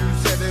villain. Can you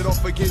set it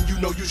off again? You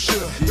know you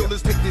should. Yo,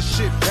 let's take this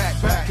shit back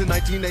to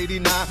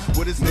 1989.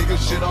 With this nigga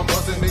shit I'm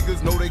buzzing.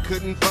 Niggas know they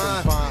couldn't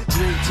find.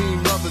 Dream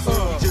team lovers,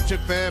 Egyptian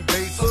fan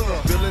base.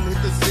 Villain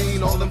hit the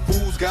scene, all them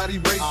fools got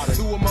erased.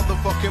 To a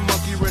motherfucking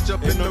monkey wrench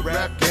up in the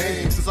rap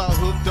game. Since I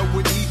hooked up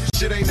with E,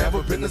 shit ain't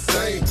never been the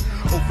same.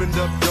 Opened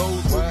up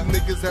doors where you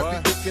niggas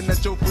have been looking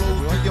at your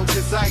flows. Be on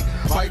his sight,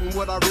 fighting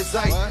what I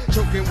recite,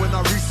 choking when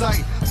I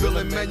recite,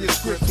 filling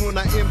manuscripts when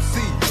I MC.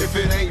 If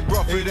it ain't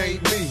rough, it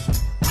ain't me.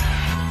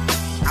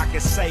 I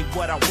can say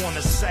what I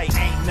wanna say,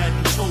 ain't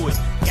nothing to it.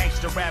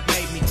 Gangsta rap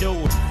made me do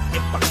it.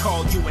 If I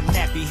call you a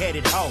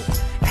nappy-headed hoe,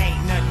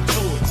 ain't nothing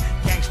to it.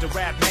 Gangsta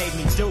rap made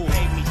me do it.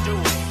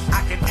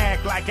 I can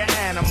act like an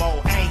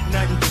animal, ain't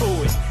nothing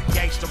to it.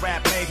 Gangsta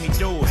rap made me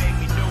do it.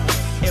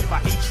 If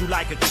I eat you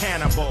like a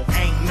cannibal,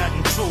 ain't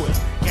nothing to it.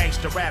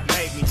 Gangsta rap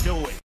made me do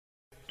it.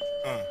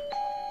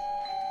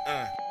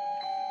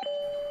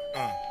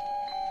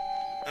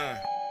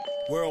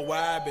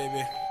 Worldwide,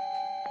 baby.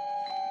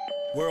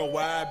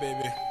 Worldwide,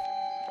 baby.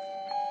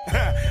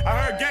 I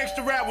heard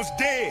gangsta rap was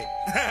dead.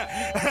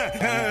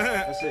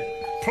 That's it.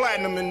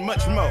 Platinum and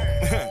much more.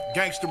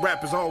 Gangsta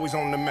rap is always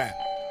on the map.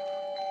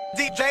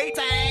 DJ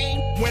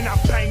Tang. When I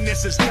bang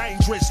this, it's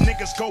dangerous.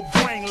 Niggas go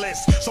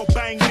brainless. So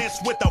bang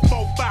this with a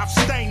 4-5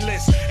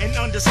 stainless. And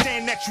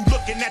understand that you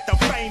looking at the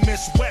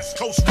famous West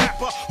Coast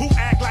rapper who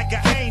act like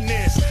a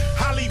anus.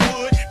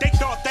 Hollywood, they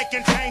thought they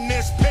can tame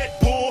this pit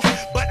bull.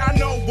 But I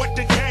know what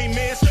the game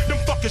is. Them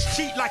fuckers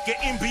cheat like an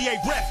NBA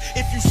rep.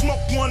 If you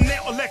smoke one,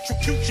 they'll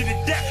electrocute you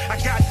to death.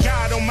 I got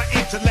God on my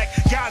intellect.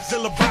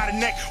 Godzilla by the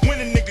neck. When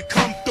a nigga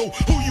come through,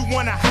 who you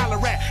wanna holler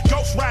at?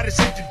 Ghost Riders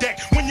hit the deck.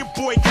 When your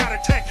boy got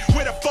attacked.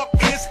 Where the fuck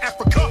is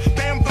Africa?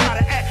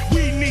 Bambada at.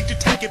 We need to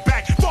take it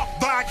back. Fuck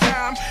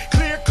Viacom,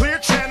 Clear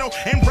Channel,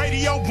 and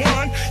Radio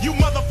 1. You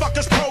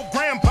motherfuckers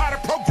programmed by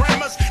the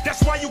programmers.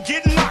 That's why you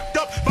getting locked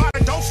up by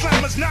the dope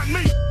slammers, not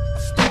me. I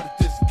started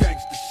this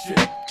gangsta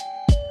shit.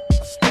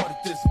 I started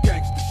this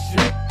gangsta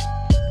shit.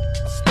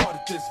 I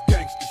started this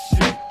gangsta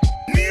shit.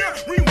 Nia,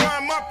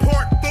 rewind my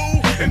part,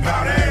 fool, and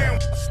bow down.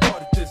 I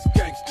started this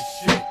gangsta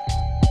shit.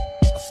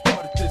 I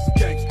started this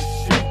gangsta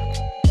shit.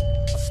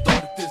 I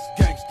started this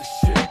gangsta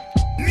shit.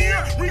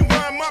 Nia,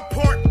 rewind my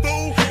part,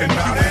 fool, and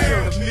bow down.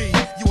 Heard of me,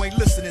 you ain't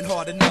listening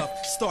hard enough.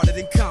 Started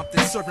in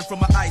Compton, serving from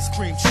an ice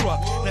cream truck.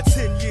 Now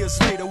 10 years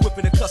later,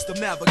 whipping a custom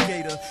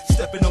navigator.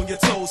 Stepping on your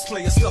toes,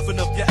 player, stuffing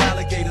up your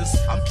alligators.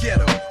 I'm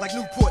ghetto, like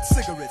Newport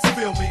cigarettes,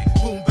 feel me?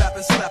 Boom, bap,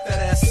 and slap that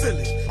ass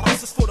silly.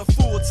 This is for the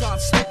full-time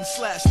student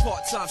 /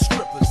 part-time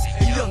strippers.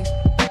 And young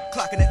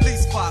clocking at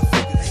least 5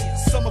 figures.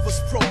 Some of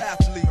us pro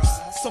athletes,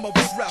 some of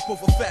us rap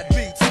over fat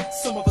beats.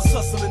 Some of us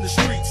hustle in the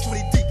streets,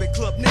 20 deep at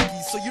Club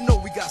Nicky, so you know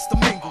we got to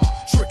mingle.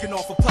 Tricking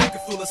off a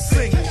pocket full of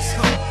singles,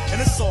 and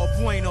it's all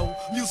bueno,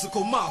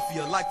 musical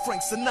mafia like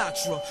Frank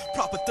Sinatra.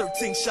 Proper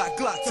 13-shot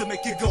Glock to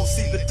make you go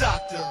see the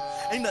doctor.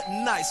 Ain't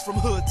nothing nice from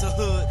hood to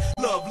hood,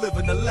 love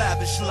living a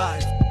lavish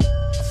life.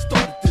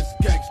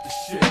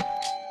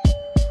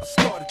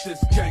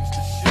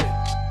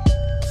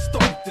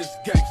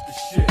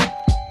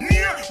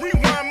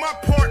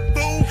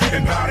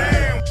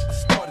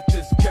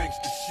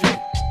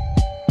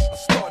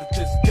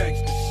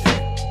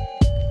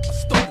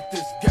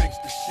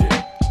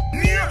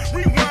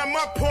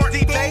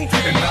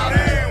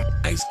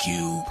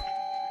 Cube,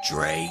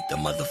 Dre, the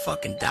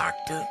motherfucking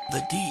doctor, the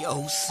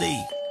DOC.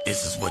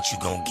 This is what you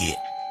gon' get.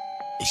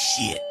 The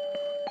shit.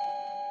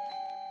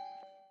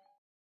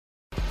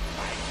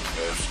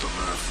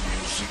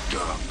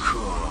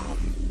 AftermathMusic.com.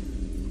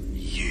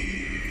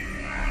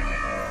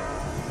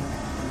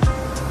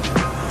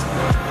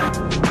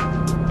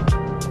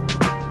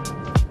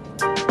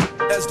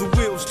 As the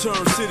wheels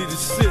turn city to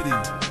city,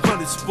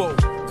 hundred spoke,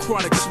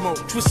 chronic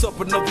smoke, twist up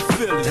another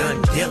Philly.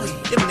 Done dilly,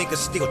 them niggas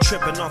still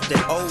tripping off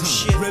that old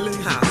shit. Really?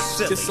 How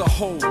silly. It's a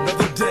whole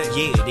nother day.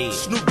 Yeah, it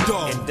is. Snoop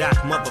Dogg and Doc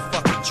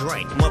motherfucking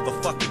Drake,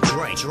 motherfucking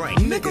Drake.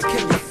 Nigga,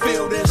 can you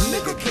feel this?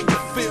 Nigga, can you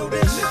feel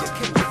this? Nigga,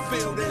 can you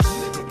feel this?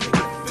 Nigga, can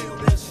you feel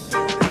this?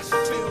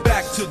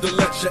 Back to the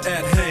lecture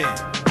at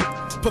hand.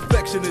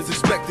 Perfection is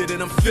expected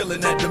and I'm feeling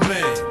that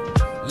demand.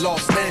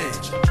 Los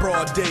Angeles,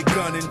 broad day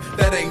gunning.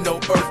 That ain't no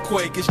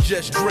earthquake, it's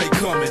just Dre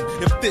coming.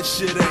 If this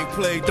shit ain't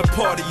played, the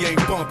party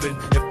ain't bumping.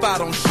 If I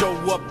don't show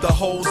up, the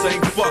hoes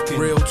ain't fucking.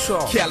 Real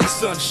talk. Cali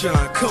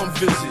sunshine, come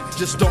visit.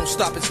 Just don't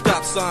stop at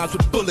stop signs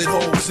with bullet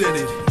holes in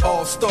it.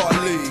 All-Star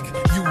League,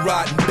 you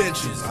riding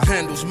benches.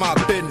 Handles my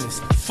business.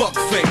 Fuck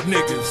fake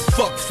niggas.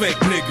 Fuck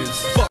fake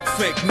niggas. Fuck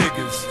fake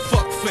niggas.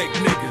 Fuck fake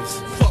niggas.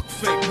 Fuck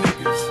fake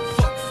niggas.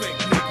 Fuck fake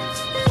niggas.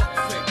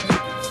 Fuck fake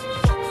niggas.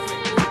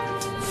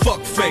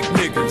 Fuck fake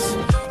niggas.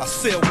 I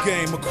sell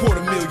game,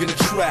 $250,000 a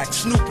track.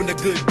 Snoop and a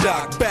good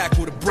doc, back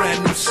with a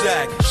brand new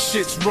sack.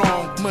 Shit's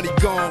wrong, money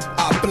gone,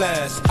 I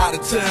blast. Out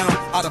of town,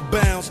 out of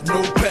bounds,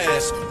 no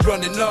pass.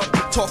 Running up,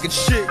 talking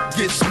shit,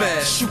 get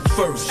smashed. Shoot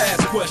first,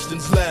 ask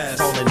questions last.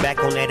 Falling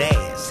back on that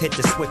ass, hit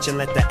the switch and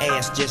let the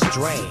ass just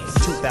drag.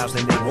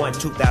 2001,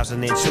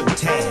 2002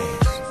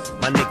 tags.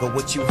 My nigga,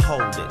 what you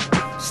holding?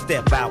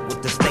 Step out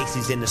with the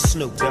Stacy's in the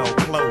Snoop Dogg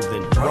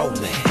clothing.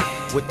 Rolling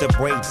with the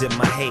braids in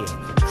my hair.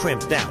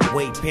 Crimped out,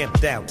 way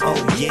pimped out, oh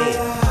yeah.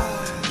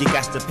 You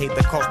got to pay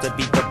the cost to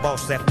be the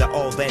boss. After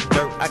all that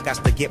dirt, I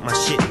got to get my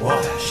shit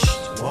washed.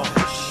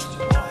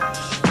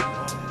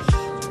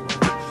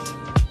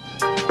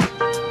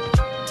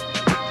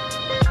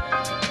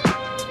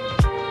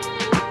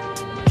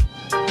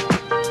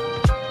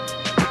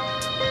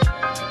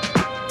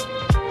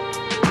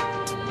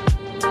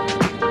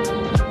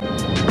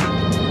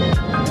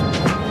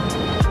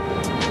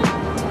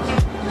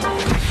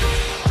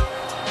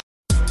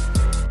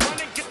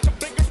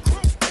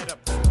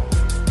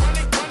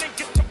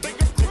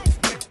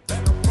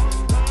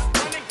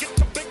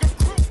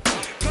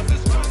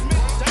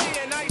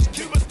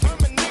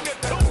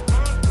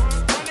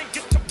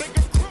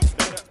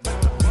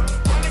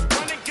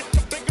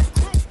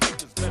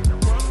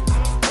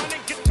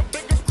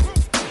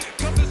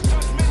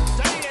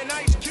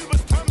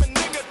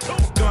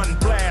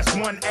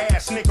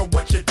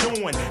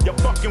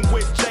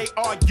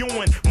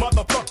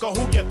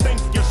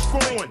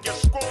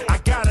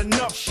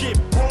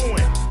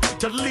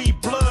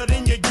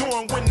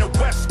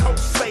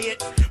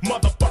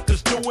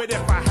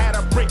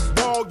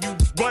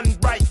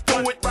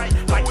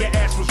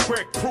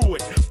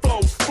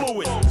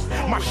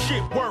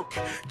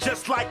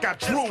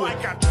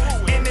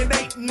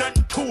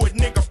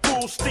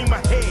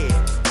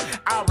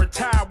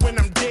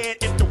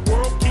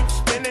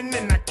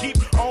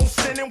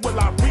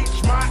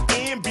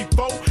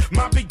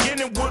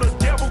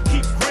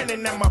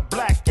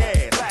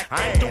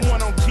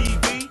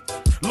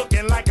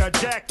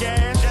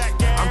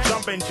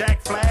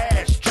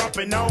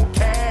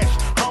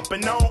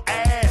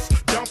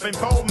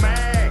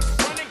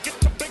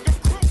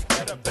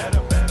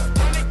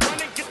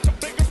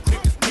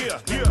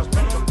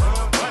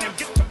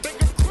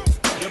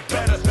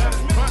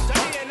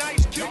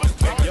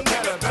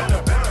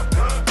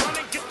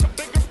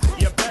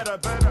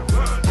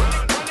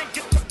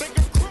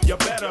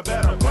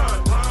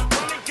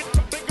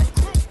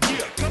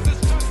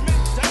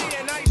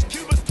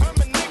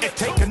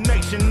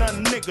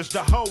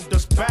 To hold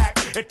us back.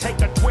 It take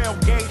a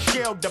 12-gauge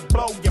shell to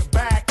blow your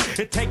back.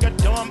 It take a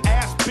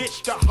dumb-ass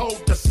bitch to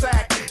hold the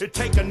sack. It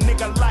take a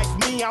nigga like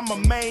me, I'm a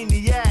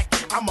maniac.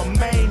 I'm a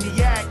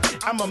maniac.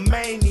 I'm a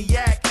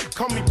maniac.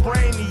 Call me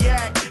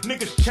brainiac.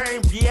 Niggas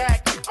chain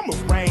react. I'm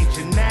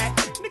arranging that.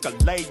 Nigga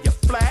lay you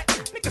flat.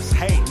 Niggas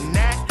hating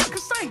that.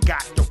 Cause I ain't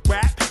got the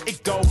rap.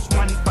 It goes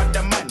 1 for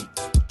the money,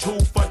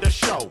 2 for the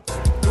show,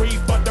 3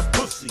 for the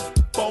pussy,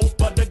 4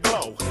 for the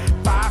glow,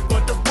 5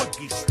 for the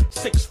rookies,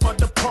 6 for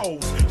the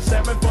pros,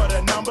 7 for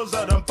the numbers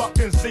of them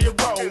fucking zeros,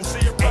 8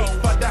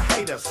 for the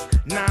haters,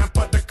 9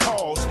 for the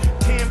cause,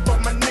 10 for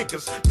my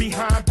niggas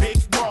behind big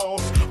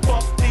walls.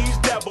 Fuck these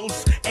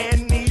devils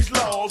and these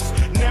laws.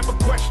 Never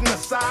question the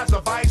size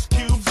of Ice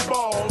Cube's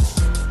balls.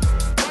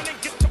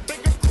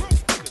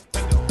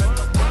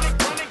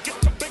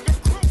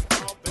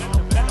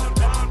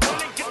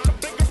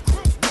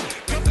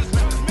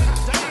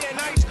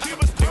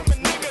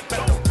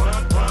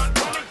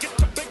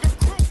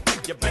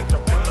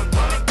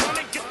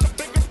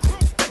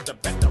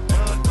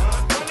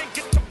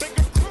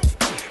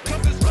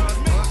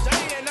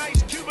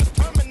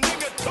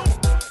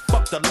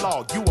 The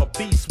law, you a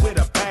beast with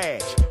a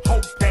badge.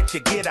 Hope that you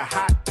get a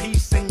hot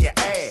piece in your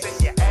ass.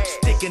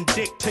 Stick sucking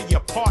dick to your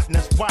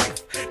partner's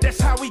wife. That's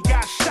how he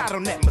got shot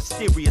on that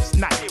mysterious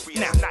night.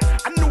 Now,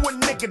 I knew a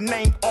nigga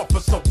named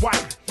Officer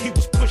White. He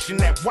was pushing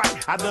that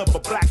white out of a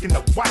black and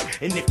a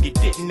white. And if you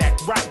didn't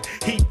act right,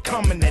 he'd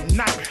come in at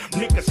night.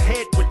 Niggas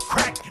head would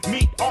crack,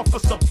 meet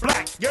Officer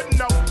Black. You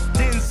know,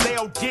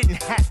 Denzel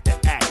didn't have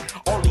to act.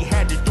 All he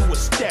had to do was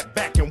step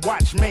back and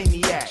watch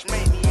Maniac.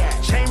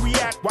 Chain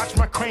react, watch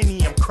my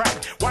cranium crack.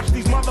 Watch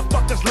these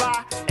motherfuckers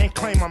lie and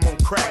claim I'm on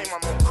crack.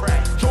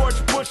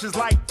 George Bush is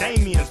like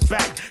Damien's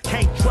back.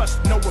 Can't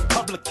trust no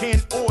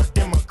Republican or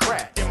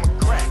Democrat.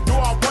 Do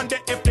I wonder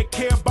if they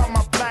care about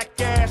my black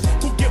ass?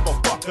 Who give a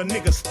fuck? A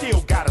nigga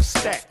still got a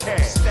stack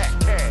cash. Run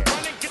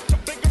and get the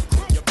bigger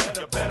crew. You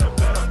better. Run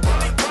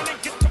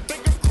and get the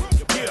bigger crew.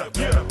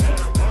 Yeah.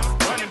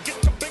 Run and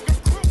get the bigger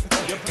crew.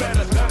 You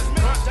better.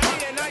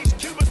 And Ice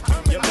Cube is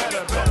coming. You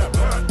better. Run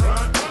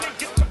and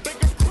get the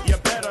bigger crew. You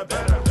better.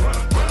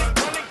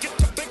 Run and get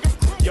the bigger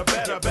crew. You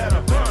better.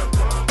 Run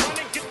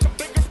and get the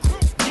bigger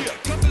crew. Yeah.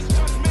 'Cause it's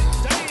Judgment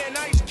Day and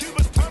Ice Cube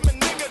is coming,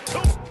 nigga,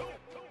 too.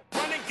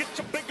 Run and get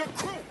your bigger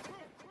crew.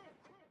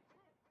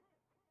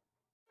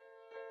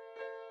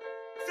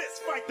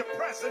 Fist fight the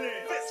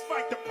president. Fist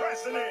fight the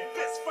president.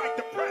 Fist fight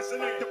the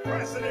president. The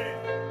president.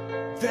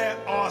 There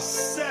are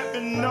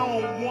 7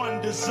 known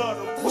wonders of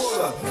the world. What's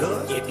up,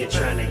 good? If you're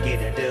trying to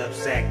get a dub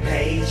sack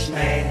page,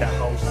 man, the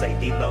whole say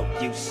D-Lo,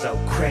 you so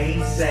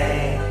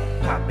crazy.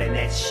 Poppin'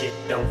 that shit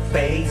don't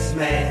phase,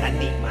 man. I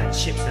need my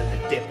chips and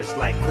the dip is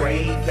like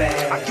gravy.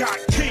 I got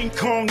King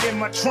Kong in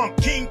my trunk,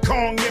 King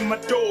Kong in my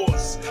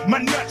doors. My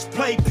nuts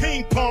play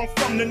ping pong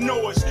from the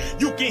noise.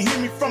 You can hear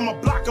me from a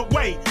block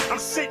away. I'm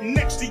sitting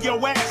next to your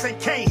ass and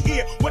can't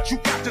hear what you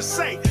got to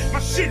say. My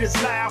shit is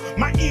loud,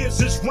 my ears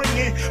is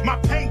ringing. My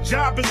paint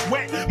job is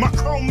wet, my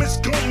chrome is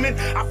gleaming.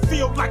 I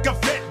feel like a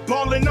vet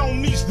balling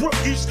on these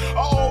rookies.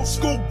 A old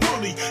school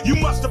bully, you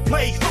must have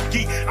played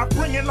hooky. I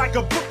bring it like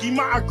a bookie,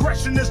 my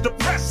aggression is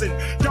depressing.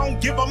 Don't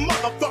give a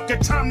motherfucker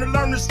time to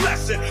learn this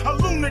lesson. A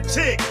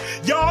lunatic,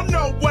 y'all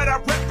know what I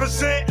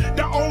represent.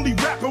 The only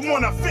rapper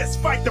wanna fist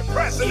fight the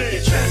president.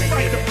 If you're trying to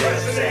get a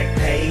dub sack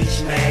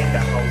page, man, the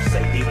whole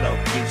say D-Lo,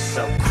 you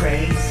so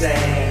crazy.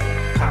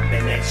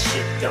 Poppin' that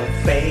shit don't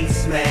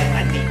phase, man.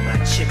 I need my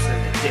chips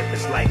and the dip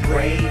is like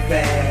gravy.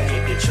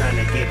 If you're trying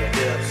to get a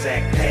dub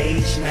sack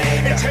page,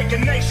 man, and take a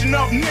nation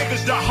of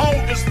niggas to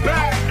hold us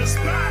back.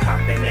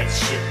 Poppin' that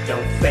shit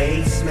don't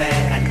phase,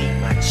 man. I need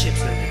my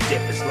chips and the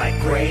dip is like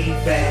gravy.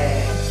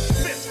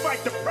 Fist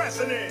fight the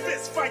president.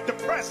 Fist fight the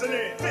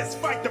president. Fist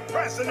fight the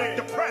president.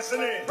 The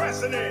president.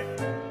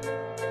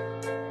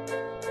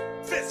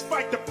 Fist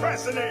fight the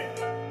president.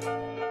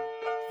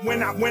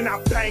 When I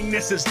bang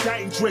this, it's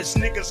dangerous.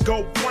 Niggas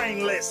go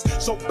brainless.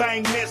 So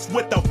bang this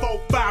with the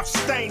 4-5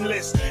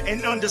 stainless.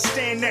 And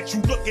understand that you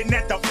looking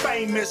at the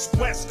famous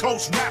West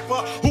Coast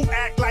rapper who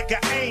act like a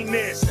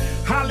anus.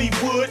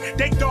 Hollywood,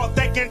 they thought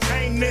they can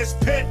tame this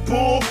pit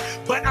bull.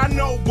 But I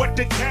know what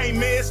the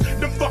game is.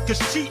 Them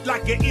fuckers cheat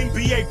like an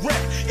NBA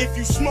rep. If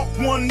you smoke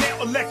one,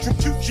 they'll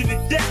electrocute you to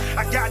death.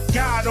 I got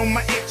God on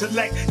my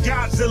intellect.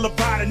 Godzilla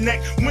by the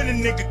neck. When a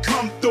nigga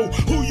come through,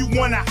 who you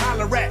wanna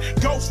holler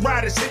at? Ghost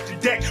Riders hit the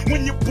deck.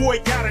 When your boy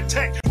got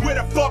attacked, where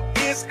the fuck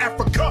is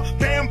Africa?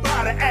 Bam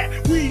by the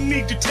act, we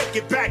need to take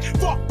it back.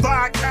 Fuck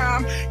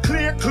Viacom,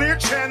 clear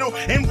channel,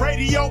 and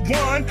Radio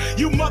 1.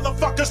 You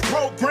motherfuckers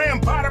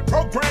programmed by the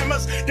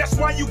programmers. That's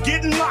why you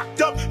getting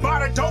locked up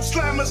by the dope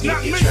slammers,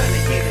 not me. If you're trying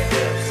to get a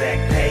dub sack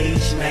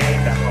page,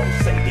 man, the whole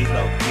say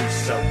D-Lo, you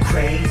so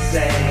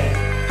crazy.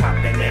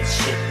 Poppin' that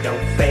shit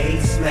don't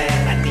phase,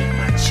 man. I need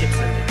my chips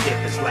and the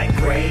dip is like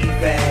gravy.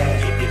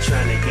 If you're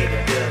trying to get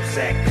a dub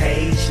sack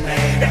page,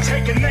 man, and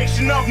take a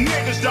nation of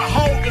niggas to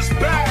hold us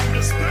back.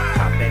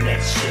 Poppin'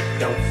 that shit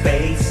don't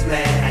phase,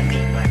 man. I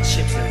need my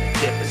chips and the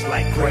dip is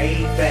like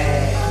gravy.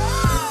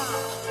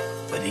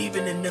 But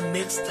even in the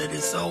midst of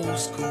this old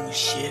school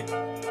shit,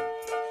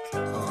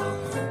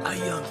 our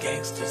young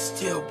gangsters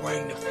still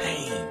bring the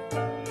pain.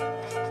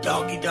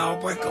 Doggy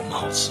dog, break 'em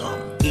off some.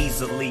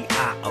 Easily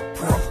I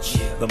approach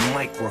the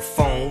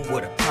microphone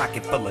with a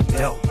pocket full of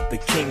dope. The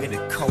king of the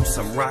coast,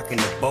 I'm rocking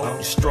the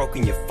boat,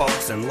 stroking your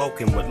folks and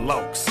loking with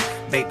lokes.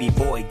 Baby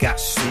boy got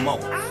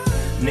smoke.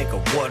 Nigga,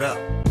 what up?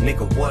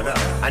 Nigga, what up?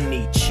 I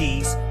need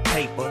cheese,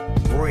 paper,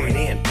 bread,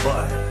 and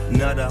butter.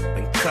 Nut up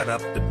and cut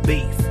up the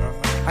beef.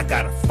 I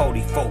got a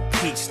 44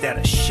 piece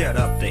that'll shut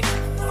up the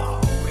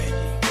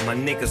My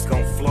niggas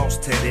gon' floss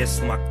to this.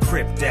 My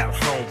cripped out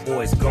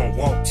homeboys gon'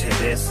 walk to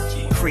this.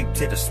 Creep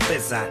to the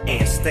spizzot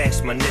and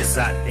stash my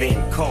nizzot.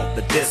 Then call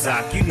the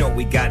dizzot. You know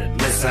we got it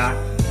lizzot.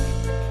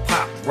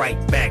 Pop right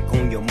back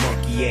on your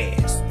monkey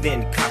ass.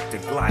 Then cock the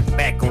Glock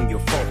back on your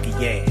funky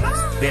ass.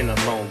 Been a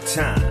long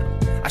time,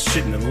 I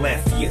shouldn't have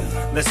left you.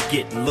 Let's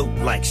get loot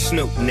like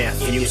Snoop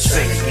nephew. If you're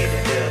trying to get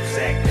a dub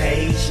sack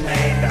page,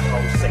 man, the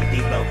whole say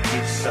D-Lo,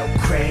 you so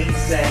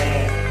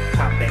crazy.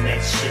 Poppin'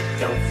 that shit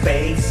don't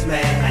phase,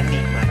 man. I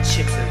need my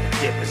chips and the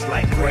dip is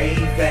like gravy.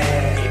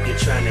 If you're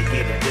trying to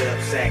get a dub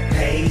sack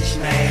page,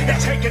 man,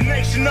 and take a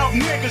nation of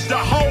niggas to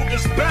hold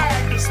us back.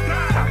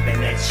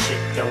 Poppin' that shit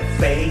don't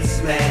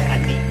phase, man.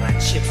 I need my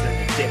chips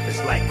in the dip,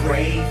 it's like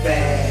gravy.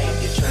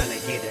 If you're trying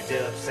to get a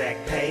dub sack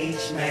page,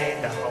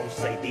 man, the hoes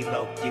say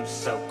D-Lo, you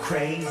so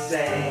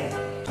crazy.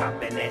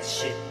 Poppin' that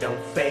shit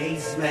don't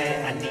faze,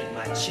 man. I need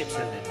my chips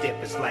in the dip,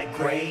 it's like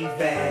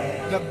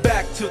gravy. Now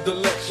back to the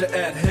lecture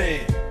at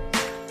hand.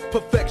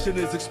 Perfection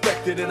is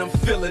expected and I'm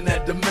feeling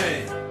that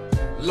demand.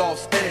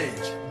 Los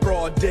Angeles,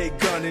 broad day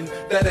gunning,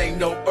 that ain't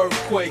no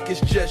earthquake,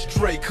 it's just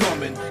Dre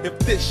coming. If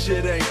this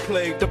shit ain't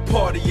played, the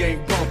party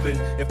ain't bumping.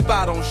 If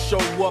I don't show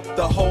up,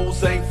 the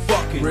hoes ain't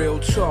fucking. Real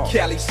talk.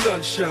 Cali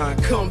sunshine,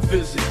 come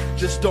visit.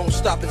 Just don't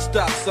stop at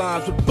stop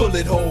signs with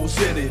bullet holes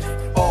in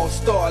it.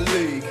 All-Star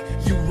League,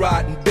 you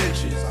riding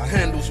benches. I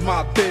handles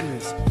my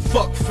business,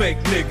 fuck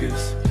fake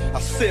niggas. I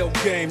sell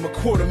game,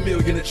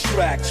 $250,000 a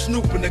track.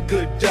 Snoop in a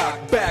good doc,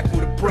 back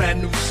with a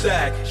brand new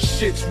sack.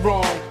 Shit's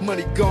wrong,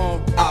 money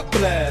gone, I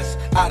blast.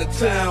 Out of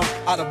town,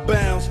 out of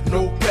bounds,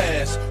 no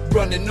pass.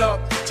 Running up,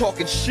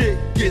 talking shit,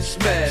 get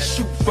smashed.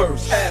 Shoot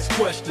first, ask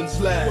questions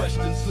last.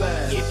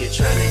 If you're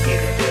trying to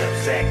get a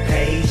dub sack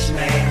page,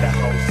 man, the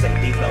whole say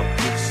D-Lo,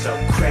 you so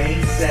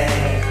crazy.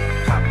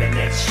 Poppin'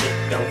 that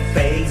shit don't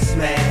faze,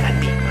 man. I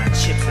need my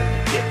chips in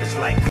the dip, it's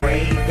like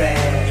gravy.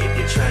 If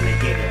you're trying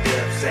to get a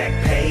dub sack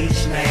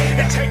page, man,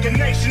 it take a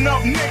nation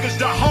of niggas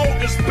to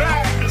hold us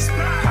back.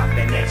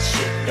 Poppin' that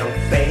shit don't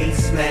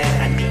faze,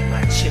 man. I need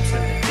my chips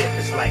in the dip,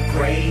 it's like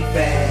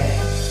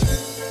gravy.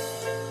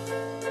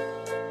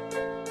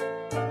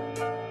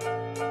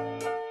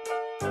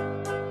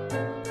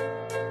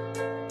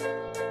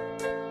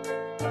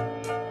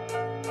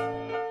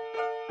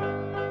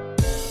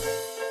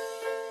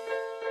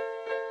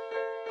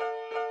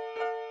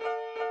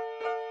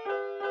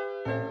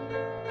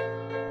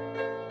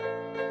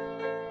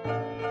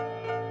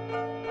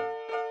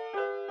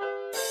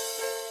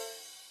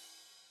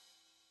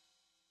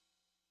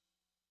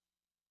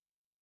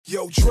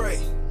 Yo, Dre.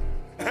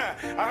 I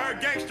heard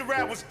gangsta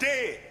rap was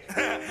dead.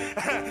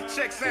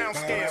 Check sound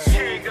scale.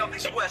 King of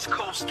these West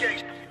Coast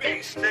gangsta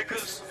beats,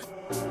 niggas.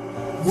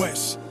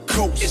 West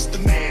Coast. It's the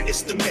man,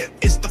 it's the myth,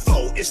 it's the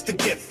flow, it's the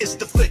gift, it's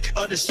the flick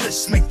of the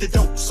switch. Make the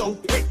dope so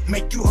quick,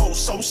 make you hold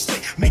so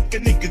slick. Make a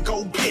nigga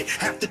go get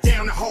half the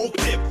down the whole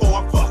clip. Or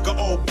I fuck a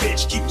old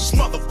bitch, keep this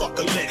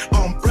motherfucker lit.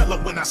 Umbrella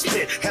when I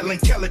spit, Helen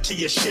Keller to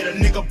your shit. A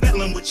nigga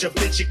bellin' with your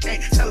bitch, you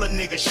can't tell a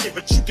nigga shit,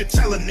 but you can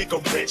tell a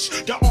nigga rich.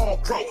 The all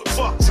pro,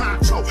 fuck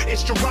Tonto,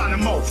 it's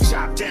Geronimo.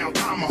 Chop down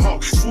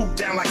tomahawk, swoop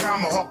down like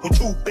I'm a hawk with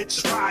two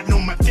bitches riding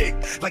on my dick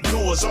like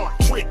Noah's Ark.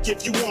 Trick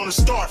if you wanna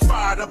start,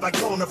 fired up like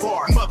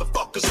Bonavar.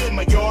 Motherfuckers in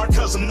my yard,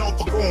 cause I'm known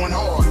for going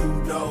hard.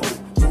 You know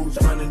who's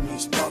running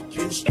these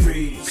fucking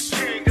streets. The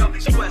king of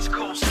these West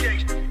Coast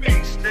gangsta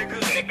beats, niggas.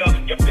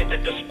 Nigga, you fit the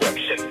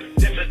description.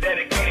 This is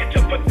dedicated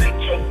to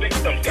potential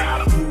victims.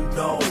 Got 'em. You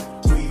know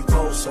we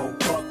go so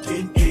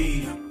fucking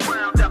deep.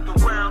 Round after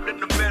round in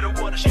the middle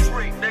of the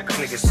street, niggas.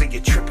 Niggas see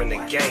you tripping the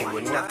game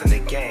with nothing to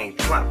gain.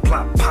 Plop,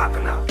 plop,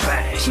 popping out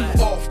bang. Too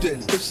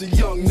often, it's a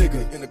young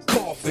nigga in a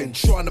coffin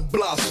trying to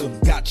blossom.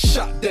 Got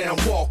shot down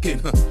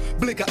walking.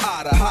 Blink an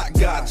eye, the hot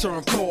guy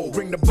turn cold.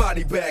 Bring the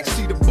body back,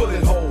 see the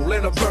bullet hole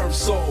and a burned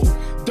soul.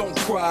 Don't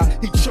cry,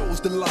 he chose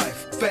the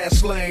life.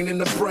 Fast lane in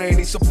the brain,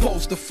 he's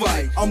supposed to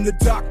fight. I'm the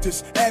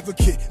doctor's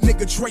advocate.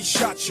 Nigga Dre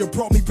shot you,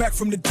 brought me back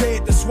from the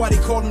dead. That's why they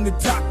call him the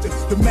doctor.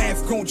 The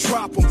math gon'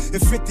 drop him.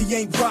 If 50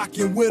 ain't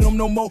rockin' with him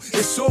no more,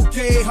 it's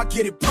okay, I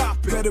get it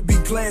poppin'. Better be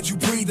glad you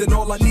breathin'.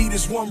 All I need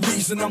is one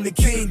reason, I'm the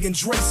king. And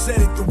Dre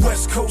said it, the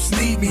West Coast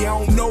need me. I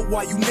don't know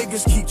why you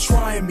niggas keep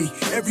trying me.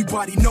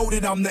 Everybody know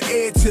that I'm the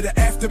heir to the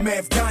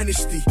Aftermath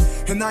dynasty.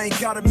 And I ain't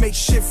gotta make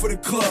shit for the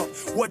club.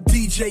 What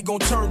DJ gon'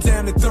 turn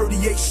down the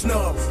 38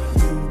 snub?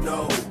 You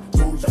know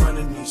who's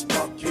running these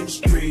fucking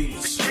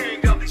streets. The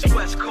king of these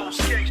West Coast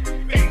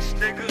gangsta beats,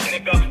 niggas.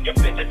 Nigga, you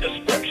fit the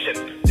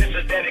description. This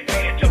is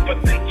dedicated to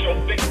potential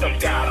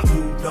victims. Got 'em.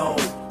 You know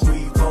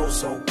we go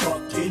so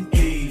fucking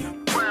deep.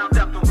 Round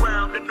after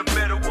round in the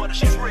middle of the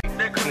street,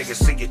 niggas.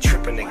 Niggas see you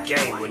tripping the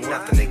game with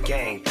nothing to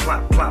gain.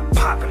 Plop, plop,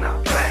 popping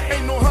out bang.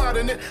 Ain't no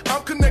hiding it.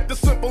 I'm connected,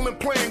 simple and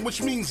plain,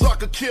 which means I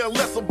could care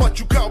less about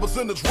you cowards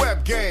in this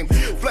rap game.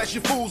 Flashy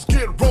fools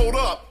get rolled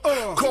up,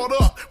 caught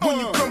up. When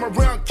you come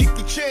around, keep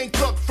your chain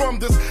tucked from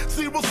this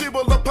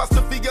 00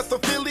 apostrophe S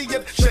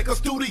affiliate. Check a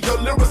studio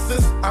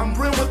lyricist. I'm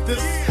real with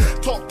this.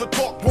 Talk the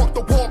talk, walk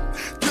the walk.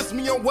 Kiss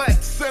me on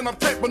wax, and I'm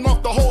taping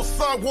off the whole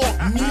sidewalk.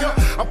 Mia,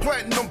 I'm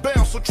platinum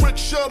bound, so trick,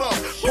 shut up.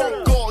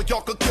 Punk all,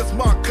 y'all could kiss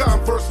my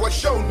Converse like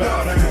show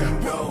now. You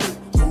know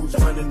who's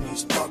running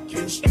these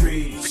fucking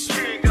streets. The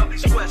king of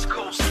these West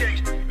Coast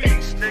gangsta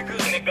beats, niggas.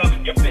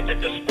 Nigga, you fit the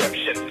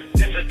description.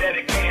 This is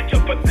dedicated to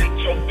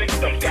potential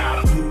victims.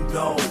 Got 'em. You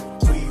know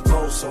we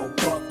go so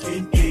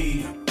fucking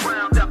deep.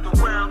 Round after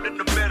round in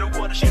the middle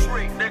of the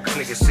street, niggas.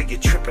 Niggas see you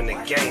tripping the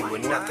game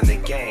with nothing to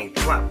gain.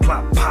 Plop,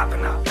 plop,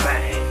 popping out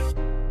bang.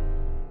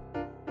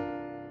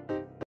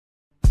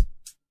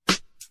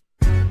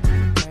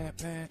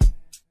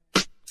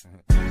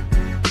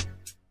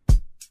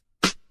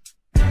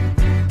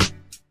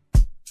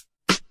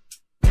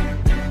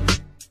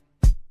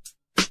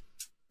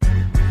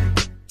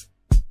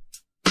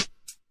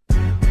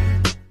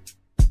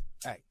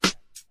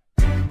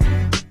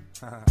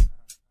 He's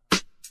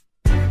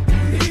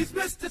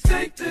Mr.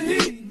 Take the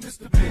Heat,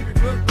 Mr. Baby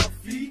Rub My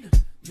Feet,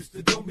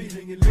 Mr. Don't Be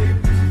Hanging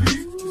Late,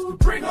 Mr.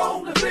 Bring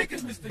on the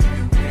bacon, Mr.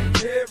 You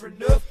ain't there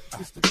enough,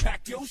 Mr.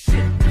 Pack your shit,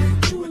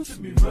 Mr. Do it to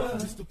me, bruh,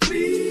 Mr.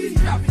 Please,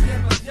 drop me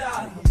in my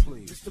job,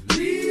 Mr.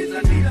 Please,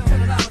 I need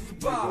 $100 to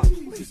buy,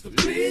 Mr.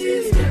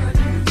 Please, can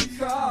I use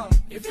your car?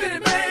 If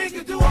any man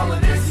can do all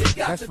of this, he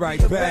got That's to right,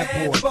 be a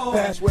bad boy. boy.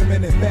 Fast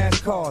women and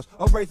fast cars.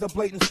 A razor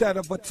blade instead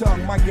of a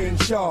tongue. My game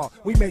sharp.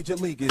 We major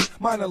leaguers,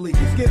 minor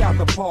leaguers. Get out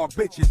the park,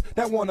 bitches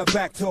that wanna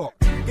back talk.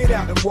 Get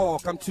out and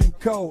walk. I'm too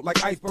cold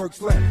like iceberg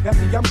slim. That's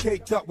see, I'm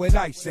caked up with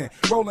ice and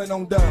rolling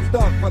on dubs,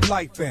 thug for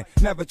life and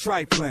never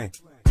trifling.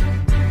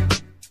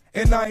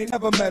 And I ain't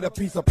never met a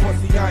piece of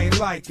pussy I ain't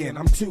liking.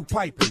 I'm too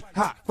piping,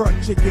 hot,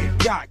 front chick get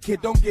got.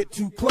 Kid, don't get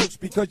too close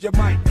because you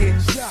might get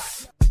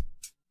shot.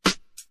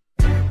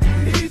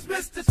 He's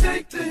Mr.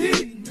 Take the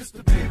Heat,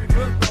 Mr. Baby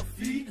Rub My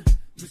Feet,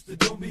 Mr.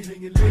 Don't Be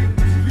Hanging Late,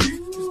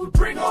 Mr.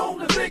 Bring on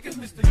the bacon,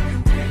 Mr.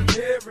 You ain't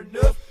there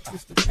enough,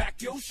 Mr.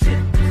 Pack your shit,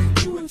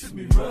 Mr. Do it to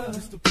me, bruh,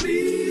 Mr.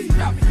 Please,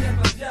 drop me in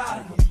my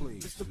job,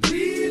 Mr.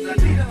 Please, I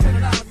need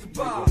 $100 to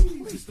buy,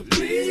 Mr.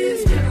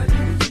 Please, can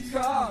I use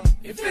your car?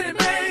 If any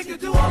man can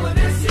do all of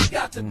this, he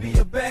got to be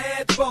a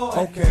bad boy.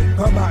 Okay,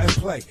 come out and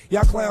play.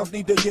 Y'all clowns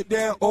need to get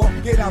down or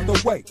get out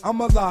the way.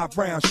 I'm a live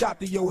round, shot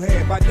to your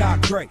head by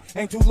Doc Dre.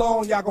 Ain't too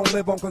long, y'all gon'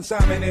 live on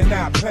consignment and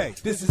not pay.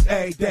 This is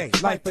a day,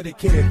 life of the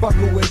kid. Fuck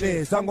who it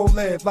is, I'm gon'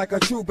 live like a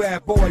true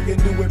bad boy in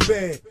new in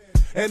bed.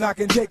 And I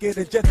can take it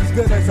just as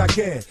good as I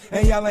can.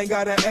 And y'all ain't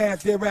gotta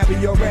ask, they're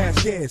rapping your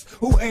ass kids.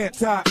 Who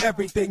anti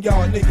everything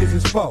y'all niggas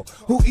is for?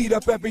 Who eat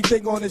up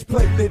everything on his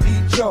plate that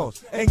eat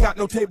yours? Ain't got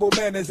no table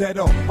manners at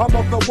all. I'm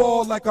off the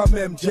wall like I'm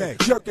MJ,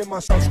 jerking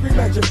myself, scream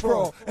at your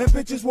fraud. And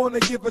bitches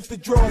wanna give us the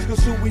draws, cause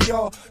who we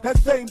are. That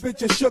same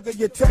bitch is sugar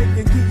you take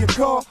and give your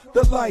car.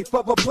 The life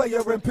of a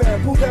player in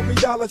pen. Who's every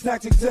dollar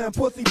tax exempt,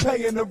 pussy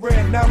paying the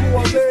rent. Now who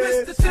I'm He's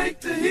Mr.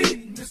 Take the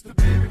Heat, Mr.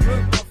 Baby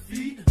Rub My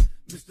Feet,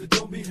 Mr.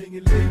 Don't Be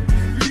Hanging Late,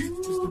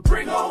 Mr.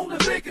 Bring on the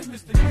bacon,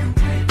 Mr.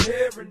 You ain't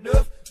there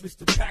enough,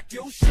 Mr. Pack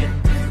your shit,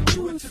 Mr.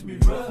 Do it to me,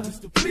 bruh,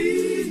 Mr.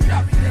 Please,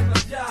 drop me in my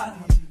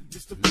job,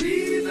 Mr.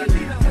 Please, I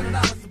need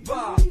 $100 to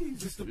buy,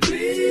 Mr.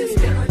 Please,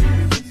 can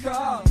I use your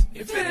car?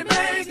 If any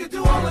man can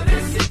do all of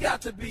this, he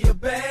got to be a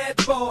bad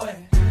boy.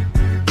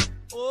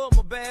 Oh, I'm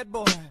a bad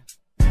boy.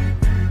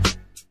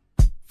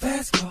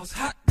 Fast cars,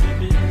 hot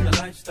women, a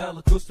lifestyle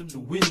accustomed to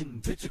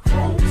winning. Picture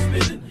chrome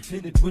spinning,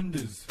 tinted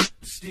windows.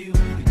 Still, you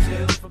can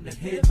tell from the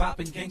head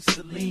bopping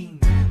gangster lean.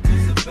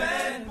 He's a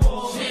bad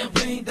boy.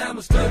 Champagne,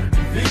 diamond studded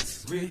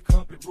events. Red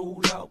carpet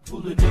rolled out,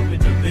 pulling up in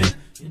the vent.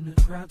 In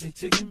the crowd, they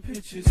taking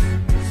pictures.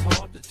 It's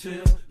hard to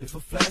tell if a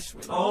flash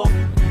went off.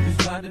 He was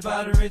blinded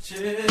by the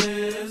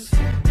riches.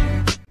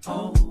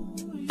 Oh,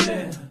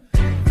 yeah.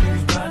 He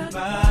was blinded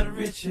by the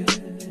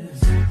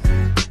riches.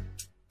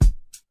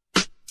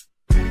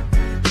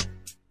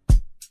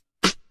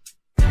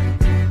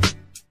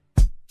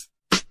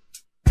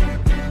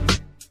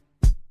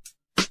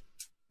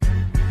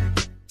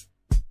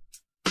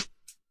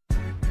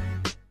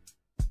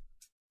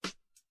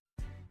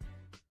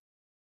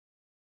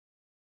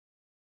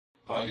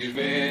 Are you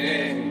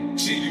ready?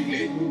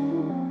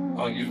 G-Unit.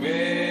 Are you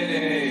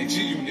ready?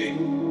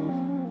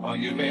 G-Unit. Are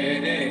you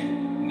ready?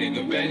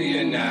 Nigga, ready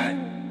or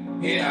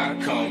not? Here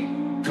I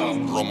come.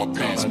 Roll my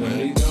pants, man. I don't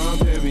need Dom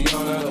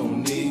Perignon, I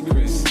don't need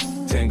Chris.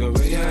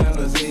 Tangeray,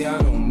 Alizé,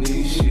 I don't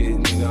need shit.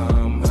 Nigga,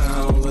 I'm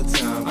high all the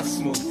time. I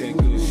smoke that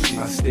good shit.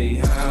 I stay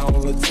high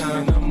all the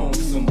time. I'm on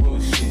some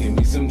bullshit. Give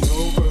me some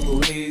Joe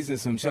Purple Haze and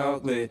some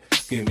chocolate.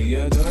 Give me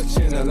a Dutch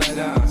and a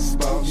lighter. I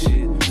spark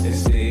shit. And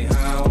stay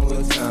high all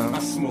the time. I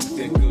smoke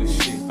that good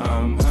shit.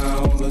 I'm high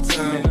all the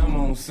time. And I'm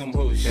on some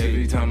bullshit.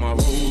 Every time I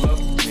roll up,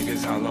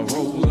 niggas holla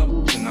roll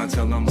up. And I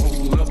tell them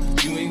hold up.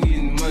 You ain't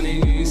getting money,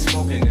 you ain't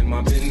smoking in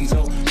my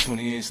Benzo.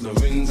 20-inch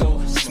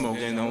Lorenzo,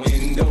 smoking on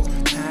window.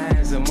 High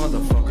as a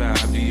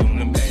motherfucker, I be on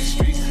the back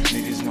streets.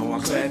 Niggas know I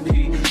clap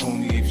heat.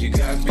 Only if you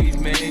got beef,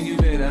 man, you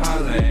better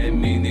holla at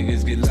me.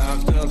 Niggas get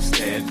locked up,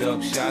 stabbed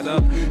up, shot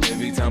up.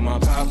 Every time I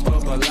pop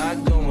up, a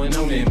lot going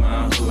on in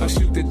my hood. I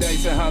shoot the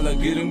dice, I holla,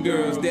 get them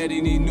girls.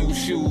 Daddy need new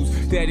shoes.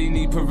 Daddy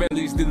need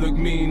Pirellis that look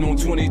mean on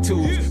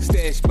 22s.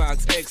 Stash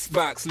box,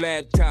 Xbox,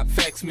 laptop,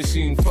 fax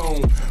machine,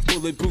 phone.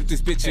 Bulletproof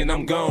this bitch and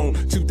I'm gone.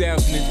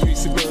 2003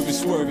 Suburban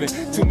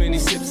swerving. Too many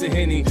sips of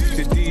Henny.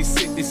 The D's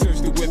sick, they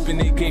searched the whip and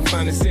they can't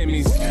find the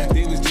semis.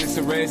 They was just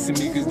harassing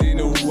me cause they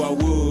know who I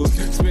was.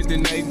 Spent the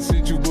night in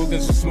Central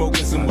Bookings for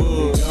smoking some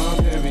wood. Dom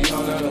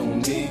Perignon, I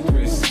don't need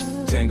Chris.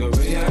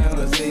 Tangeray,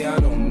 Alizé, I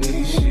don't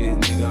need shit.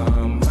 Nigga,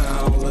 I'm high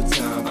all the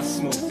time. I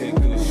smoke that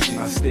good shit.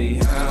 I stay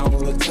high all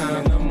the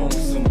time. I'm on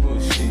some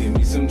bullshit. Give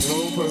me some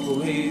Joe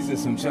Purple Haze and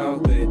some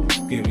chocolate.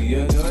 Give me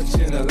a Dutch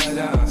and a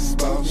lighter. I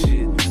spark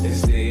shit. And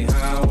stay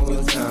high all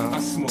the time. I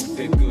smoke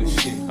that good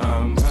shit.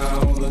 I'm high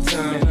all the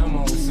time. And I'm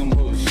on some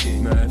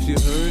bullshit. Now if you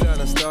heard I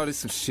done started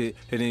some shit,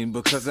 it ain't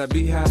because I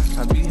be high.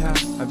 I be high.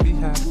 I be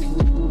high.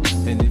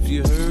 And if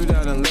you heard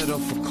I done let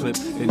off a clip,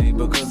 it ain't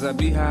because I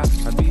be high.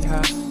 I be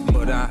high.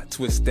 but I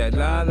twist that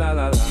la la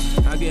la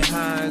la. I get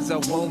high as I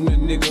want a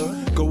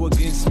nigga. Go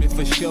against me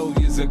for show,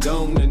 years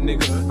ago,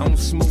 nigga. I don't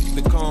smoke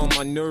to calm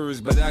my nerves,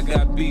 but I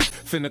got beef.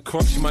 Finna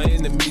crush my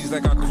enemies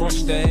like I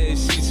crushed the ass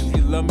sheets. If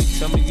you love me,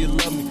 tell me you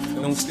love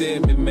me. Don't stare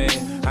at me,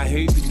 man. I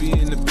hate to be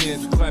in the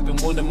pins clapping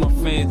one of my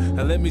fans.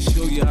 Now let me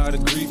show you how to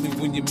greet me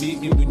when you meet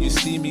me, when you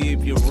see me.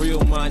 If you're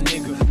real, my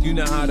nigga, you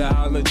know how to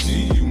holler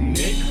G, you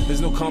nick. There's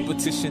no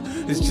competition,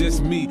 it's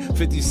just me.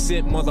 50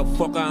 Cent,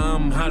 motherfucker,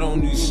 I'm hot on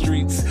these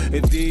streets.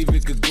 If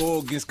David could go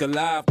against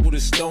Goliath with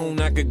a stone,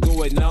 I could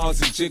go at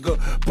Nas and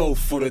Jigga, both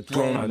for the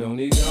throne. I don't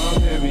need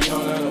Dom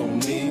Perignon, I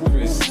don't need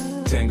Chris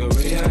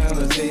Tangeray,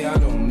 Alizé, I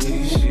don't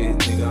need shit,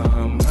 nigga.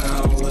 I'm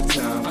high all the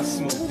time. I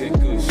smoke that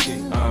good shit.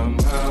 I'm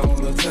high all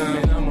the time,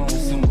 and I'm on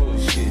some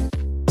bullshit.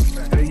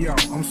 Hey yo,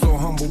 I'm so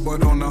humble,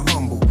 but on the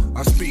humble.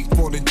 I speak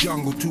for the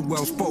jungle, too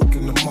well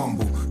spoken to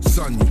mumble.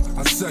 Son you,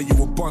 I sell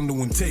you a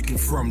bundle and take it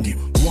from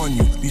you. Won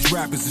you, these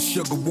rappers are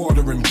sugar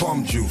water and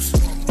bum juice.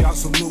 Y'all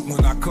salute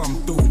when I come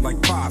through like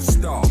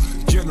 5-star.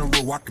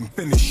 General, I can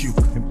finish you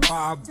in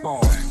 5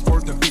 bars.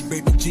 Worth a big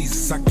baby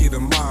Jesus, I get a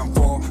mind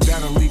ball.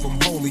 That'll leave them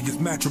holy as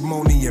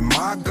matrimony and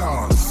my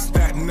God.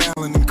 Staten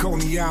Island and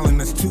Coney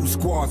Island, that's 2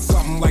 squads.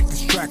 Something like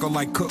this track or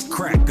like cook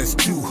crack, that's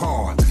too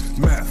hard.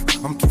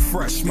 Meth, I'm too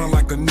fresh, smell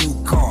like a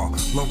new car.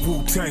 Love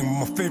Wu-Tang,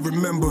 my favorite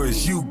member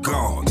is you,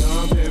 God.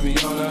 Dom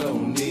Perignon, I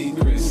don't need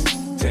Chris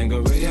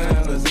Tangeray,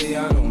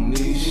 Alizé, I don't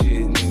need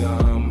shit,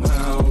 nigga. I'm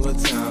high all the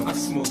time. I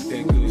smoke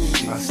that good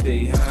shit. I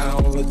stay high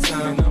all the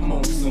time. I'm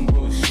on some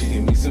bullshit.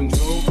 Give me some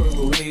Joe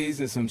Purple Haze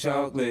and some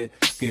chocolate.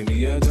 Give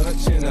me a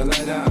Dutch and a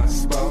lighter. I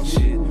spark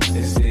shit.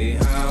 They stay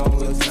high all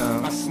the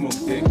time. I smoke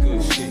that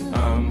good shit.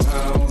 I'm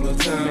high all the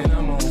time, and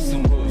I'm on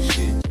some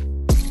bullshit.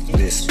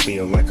 This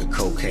feel like a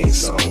cocaine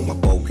song. My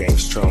bow game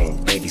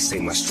strong. Baby say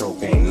my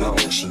stroke ain't long.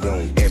 She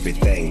on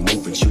everything.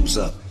 Move and choose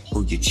up.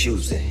 Who you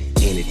choosing?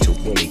 In it to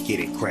win it, get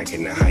it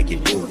crackin', now how you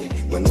do it?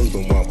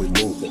 Maneuvering while we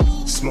moving,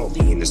 smoky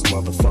in this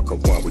motherfucker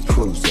while we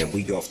cruising.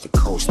 We off the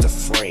coast of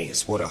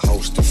France, what a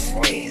host of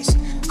friends.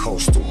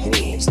 Coastal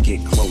winds,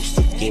 get close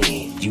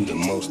again. You the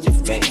most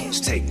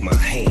advanced, take my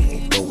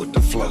hand, go with the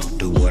flow.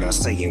 Do what I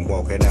say and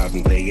walk it out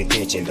and pay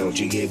attention, don't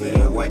you give it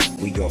away.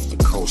 We off the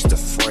coast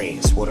of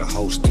France, what a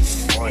host of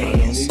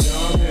friends.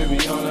 I don't need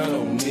Dom Perignon, I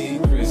don't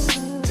need Chris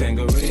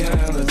Tangeray,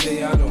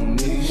 Alizé, I don't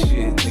need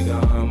shit,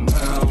 nigga. I'm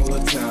high all the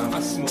time. I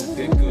smoke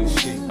that good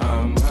shit.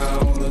 I'm high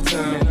all the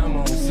time, and I'm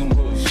on some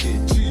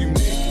bullshit.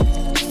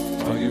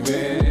 G-Unit, are you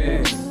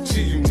ready?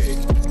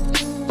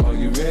 G-Unit, are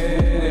you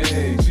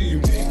ready?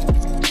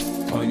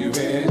 G-Unit, are you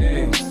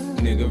ready?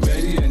 Nigga,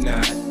 ready or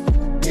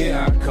not? Here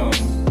I come.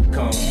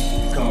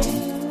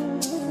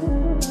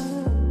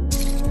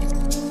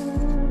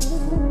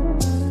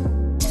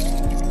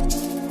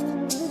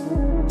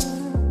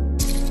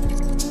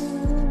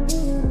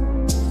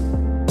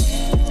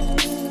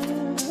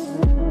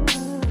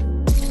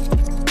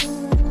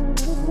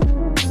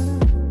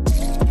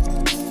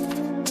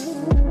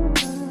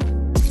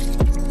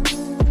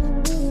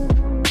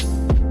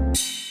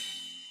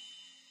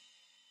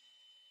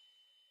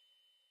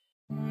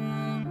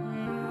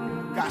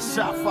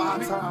 Shot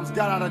 5 times,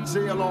 got out of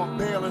jail on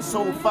bail and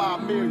sold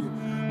 5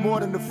 million. More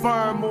than the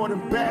firm, more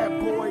than Bad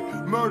Boy,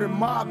 murder,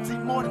 mob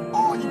team, more than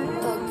all you.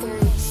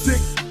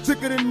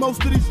 Sicker than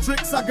most of these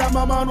tricks. I got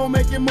my mind on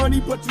making money,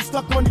 but you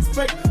stuck on these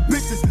fake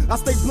bitches. I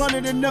stay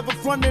blunted and never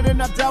fronted,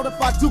 and I doubt if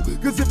I do.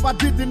 Cause if I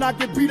did, then I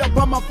get beat up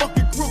by my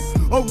fucking crew.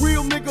 A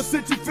real nigga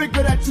since you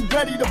figure that you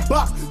ready to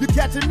box. You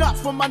catching knots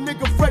from my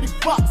nigga Freddie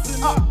Fox.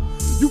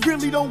 You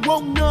really don't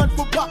want none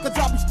for block, cause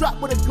I'll be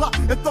strapped with a Glock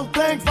and throw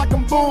things like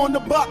I'm born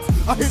to box.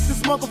 I hit this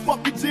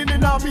motherfucking gin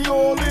and I'll be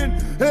all in.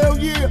 Hell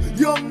yeah,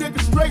 young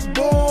nigga straight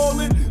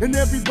ballin'. And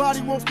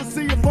everybody wants to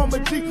see if I'm a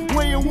G,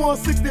 weighing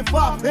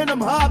 165, and I'm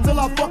high till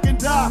I fucking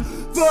die.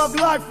 Thug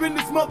life in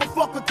this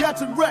motherfucker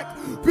catching wreck.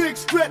 Big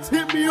stretch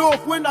hit me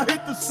off when I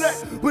hit the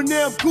set. But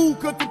now I'm cool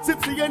cause I'm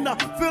tipsy and I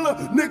feel a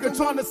nigga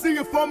trying to see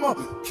if I'm a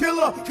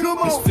killer. Come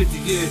on. It's 50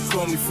 years,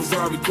 call me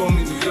Ferrari, call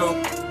me New York.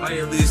 I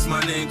at least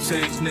my name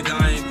changed, nigga,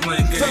 I ain't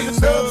playing games. Turn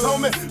the dubs,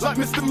 homie, like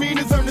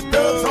misdemeanors, earn the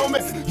dubs,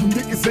 homie. You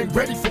niggas ain't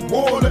ready for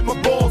war, let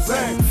my balls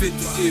hang.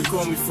 50 years,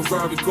 call me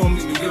Ferrari, call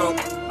me New York.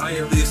 I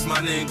at least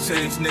my name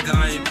changed, nigga,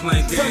 I ain't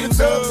playing games. Turn the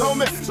dubs,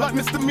 homie, like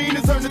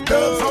misdemeanors, earn the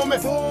dubs,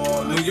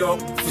 homie. New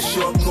York, for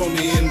sure, call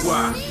me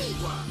NY.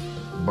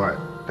 But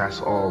that's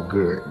all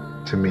good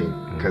to me,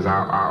 because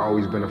I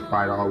always been a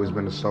fighter, always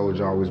been a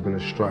soldier, always been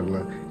a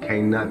struggler.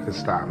 Can't nothing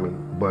stop me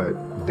but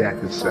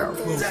death itself.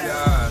 Close your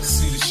eyes,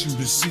 see the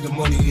shooters, see the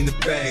money in the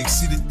bag,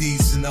 see the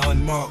D's in the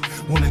unmarked.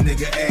 Want a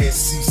nigga ass,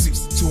 see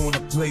 62 on the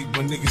plate,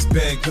 when niggas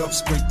bag up,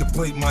 scrape the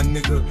plate, my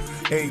nigga.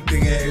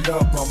 Everything add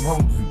up, I'm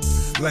hungry.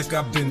 Like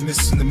I've been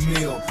missing the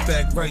meal.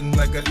 Fact writing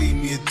like I need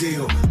me a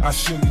deal. I'll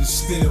show you the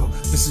steel.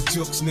 Mr.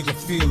 Jokes, nigga,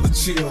 feel the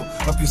chill.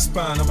 Up your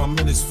spine, I'm a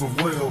menace for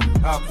real.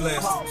 I'll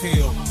blast the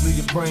pill. Leave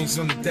your brains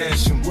on the dash.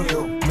 cash and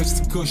will. Mix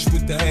the kush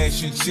with the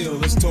hash and chill.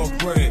 Let's talk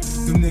bread.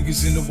 Them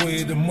niggas in the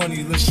way of the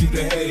money, let's shoot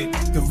ahead.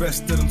 The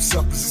rest of them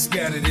suckers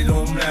scattered, it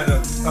don't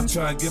matter. I'm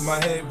trying to get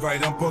my head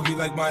right, I'm buggy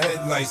like my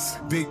headlights.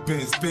 Big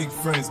biz, big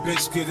friends,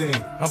 bitch get in.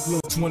 I blew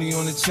 20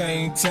 on the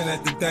chain, 10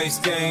 at the dice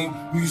game.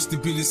 We used to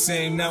be the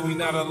same, now we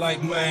not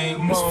alike,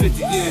 man. It's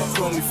 50 years,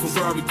 call me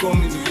Ferrari, call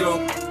me New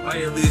York.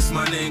 I at least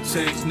my name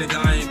changed, nigga,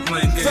 I ain't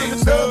playing games. Turn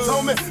the dubs,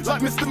 homie,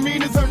 like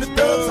misdemeanors, turn the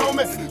dubs,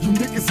 homie. You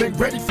niggas ain't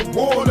ready for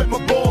war, let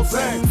my balls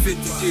hang.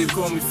 50 years,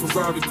 call me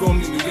Ferrari, call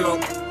me New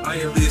York. I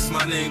at least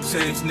my name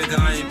changed, nigga,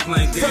 I ain't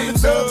playing games. Turn the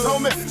dubs,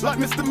 homie, like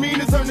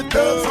misdemeanors, turn the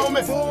dubs,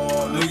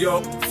 homie. New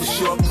York, for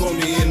sure, call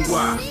me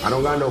NY. I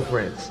don't got no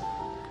friends.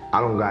 I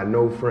don't got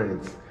no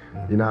friends.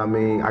 You know what I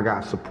mean? I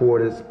got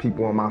supporters,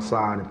 people on my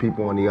side and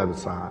people on the other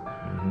side.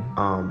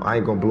 I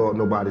ain't gonna blow up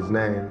nobody's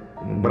name,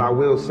 but I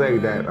will say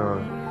that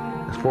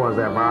as far as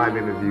that Vibe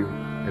interview,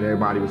 and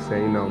everybody was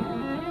saying, you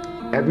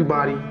know,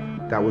 everybody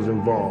that was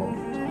involved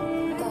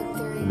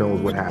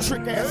knows what happened.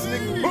 Trick ass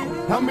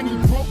nigga. How many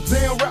broke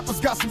down rappers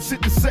got some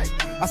shit to say?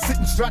 I sit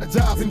and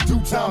strategize in due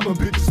time when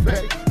bitches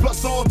pay.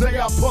 Plus all day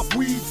I puff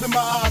weed till my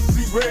eyes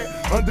see red.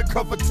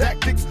 Undercover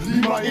tactics,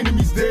 leave my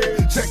enemies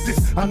dead. Check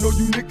this, I know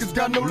you niggas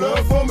got no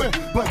love for me,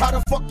 but how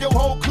the fuck your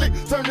whole clique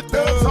turn to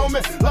thugs,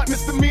 homie? Like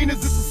misdemeanors,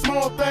 it's a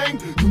small thing.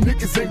 You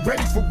niggas ain't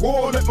ready for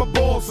war, let my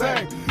balls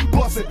hang.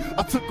 Bust it,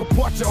 I took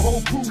apart your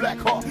whole crew like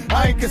heart.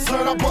 I ain't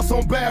concerned, I bust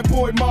on bad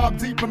boy, mob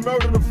deep and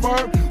murder the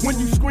firm. When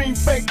you scream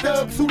fake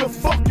thugs, who the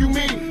fuck you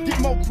mean? Get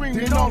more cream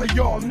than all of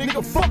y'all,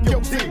 nigga, fuck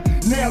your kid.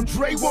 Now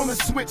Dre wanna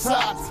switch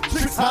sides,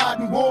 tricks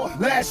hiding war.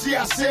 Last year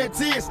I shed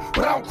tears,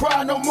 but I don't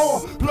cry no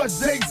more.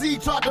 Plus Jay-Z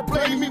tried to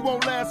play me,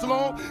 won't last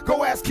long.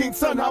 Go ask King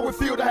Son how it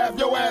feel to have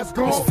your ass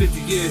gone. It's 50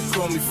 years,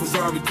 call me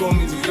Ferrari, call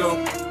me New York.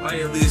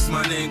 I at least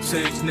my name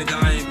changed,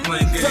 nigga, I ain't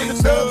playing games. Turn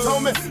the dubs,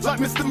 homie, like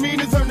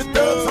misdemeanors, turn the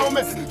dubs,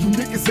 homie. You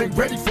niggas ain't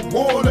ready for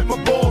war, let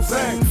my balls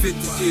hang.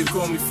 50 years,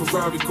 call me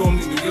Ferrari, call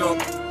me New York.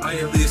 I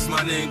at least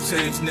my name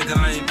changed, nigga,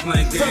 I ain't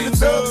playing games. Turn the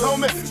dubs,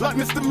 homie, like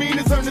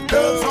misdemeanors, turn the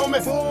dubs,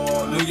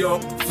 homie. New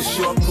York, for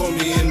sure, call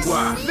me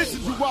NY.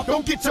 Listen, you up,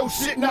 don't get your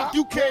shit knocked,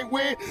 you can't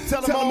win.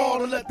 Tell them all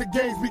to let the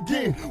games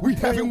begin. We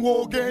having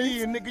war games.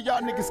 Yeah, nigga,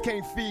 y'all niggas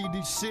can't feed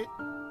this shit.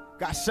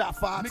 Got shot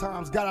 5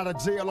 times, got out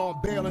of jail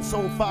on bail and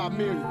sold 5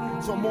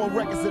 million. So more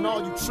records than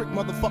all you trick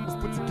motherfuckers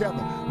put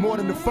together. More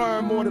than the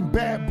firm, more than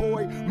Bad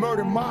Boy,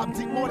 Murder Mob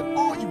Deep, more than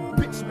all you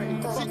bitch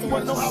made. You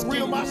wanna know how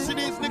real my shit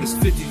is, nigga? It's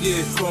 50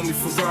 years, call me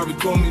Ferrari,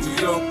 call me New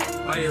York.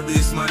 I at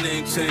least my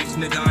name changed,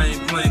 nigga, I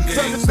ain't playing games.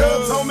 Turn the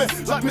dubs,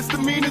 homie, like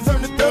misdemeanors,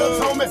 turn the dubs,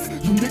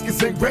 homie. You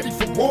niggas ain't ready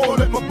for war,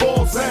 let my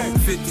balls hang.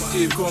 50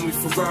 years, call me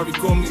Ferrari,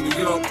 call me New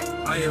York.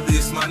 I at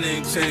least my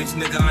name changed,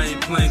 nigga, I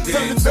ain't playing games.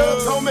 Turn the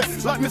dubs,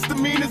 homie, like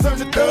misdemeanors, turn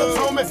the dubs,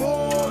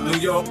 homie. New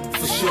York,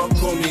 for sure,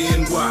 call me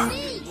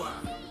NY.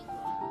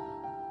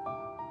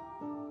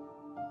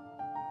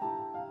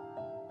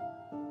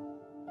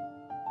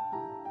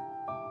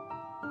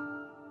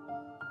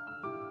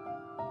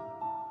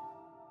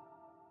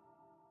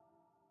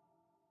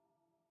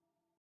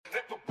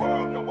 Let the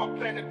world know I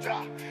plan to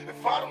die.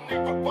 If I don't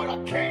live up what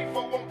I came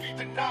for, won't be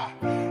denied.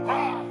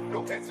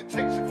 No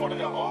hesitation for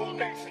the whole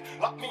nation.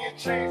 Lock me in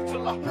chains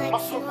till my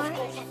circle's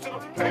closer to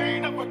the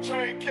pain of a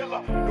train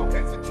killer. No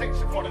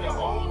hesitation for the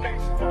whole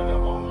nation. For the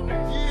whole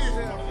nation.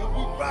 Yeah,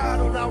 we ride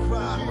on our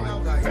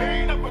ride.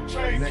 Pain of a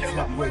train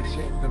killer.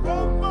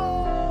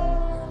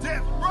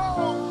 Death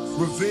row.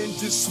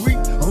 Revenge is sweet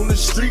on the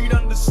street,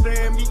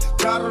 understand me.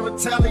 Gotta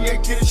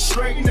retaliate, get it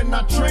straight, and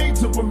I train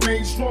to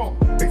remain strong.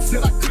 They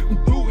said I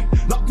couldn't do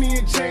it, lock me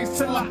in chains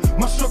till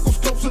my struggle's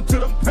closer to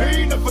the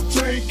pain of a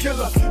train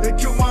killer. They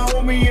kill my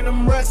homie and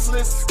I'm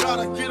restless,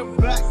 gotta get him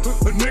back.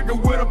 A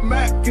nigga with a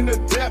Mac and a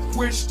death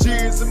wish,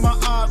 tears in my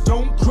eyes,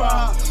 don't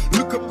cry.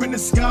 Look up in the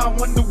sky,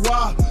 wonder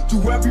why.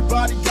 Do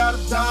everybody gotta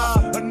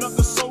die?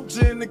 Another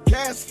soldier in the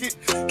casket,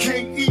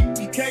 can't eat,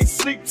 he can't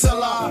sleep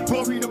till I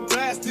bury the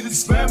bastard.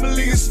 His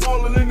family is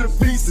falling into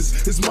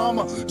pieces. His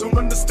mama don't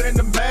understand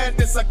the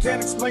madness. I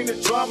can't explain the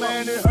drama,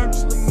 and it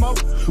hurts the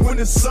most when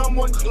it's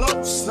someone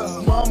close.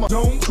 Mama,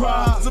 don't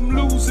cry, I'm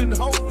losing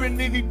hope, and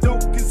any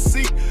dope can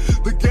see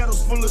the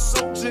ghetto's full of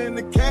soldier in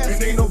the casket.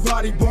 And ain't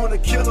nobody born a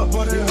killer,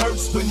 but it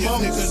hurts the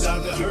most.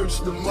 It hurts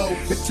the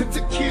most. Attempt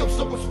to kill,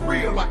 so it's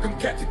real, like I'm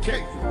catching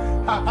cases.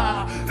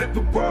 Let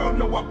the world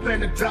know I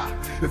plan to die.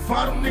 If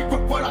I don't live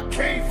with what I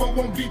came for,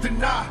 won't be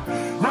denied.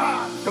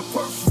 The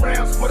first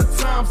round's for the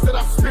times that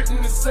I spit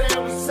in the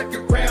cell. The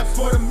second round's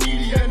for the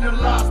media and the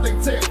lies they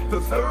tell. The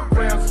third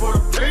round's for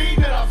the pain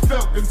that I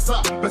felt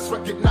inside. Let's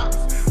recognize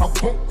I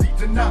won't be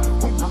denied.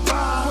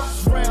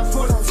 First round's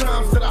for the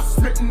times that I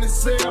spit in the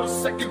cell. The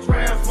second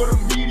round's for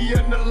the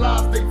media and the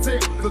lies they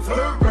tell. The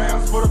third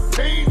round's for the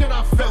pain that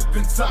I felt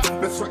inside.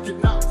 Let's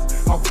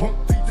recognize I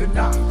won't be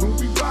denied. When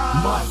we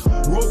ride,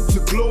 my road to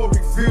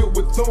glory filled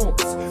with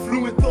thorns.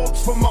 Fluid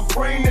thoughts from my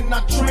brain and I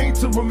trained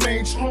to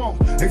remain strong.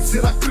 They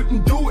said I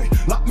couldn't do it,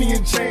 lock me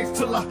in chains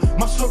till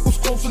my struggle's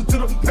closer to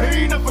the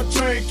pain of a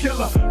train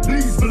killer.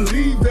 Please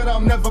believe that I'll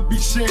never be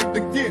shamed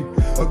again.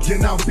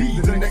 Again, I'll be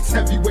the next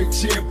heavyweight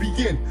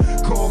champion.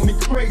 Call me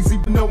crazy,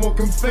 but no one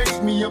can face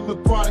me. I'm the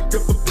product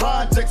of the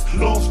projects,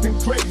 lost and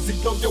crazy.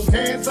 Throw your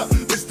hands up,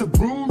 Mr.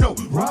 Bruno.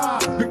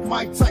 Ride, Big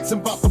Mike Tyson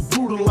about to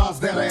brutalize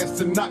that ass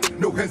tonight.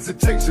 No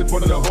hesitation for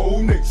the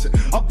whole nation.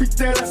 I'll beat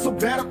that ass so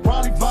bad I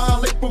probably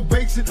violate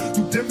probation.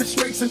 Do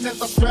demonstrations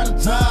as I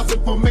strategize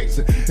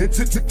information.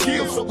 Intent to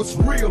kill, so it's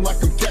real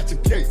like I'm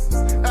catching cases.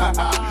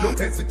 No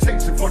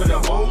hesitation for the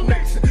whole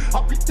nation.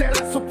 I'll beat that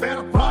ass so bad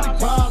I probably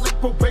violate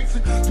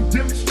probation. Do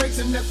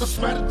demonstration as I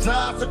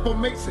strategize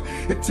information.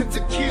 Intent to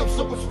kill,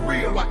 so it's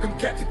real like I'm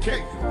catching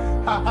cases.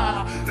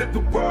 Let the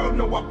world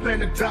know I plan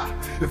to die.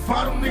 If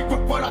I don't leave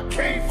with what I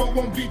came for,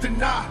 won't be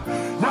denied.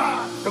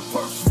 Nah, the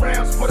first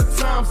round's for the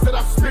times that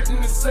I spit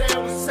in the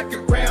cell. The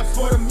second round's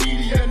for the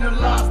media and the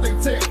lies they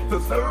tell. The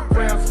third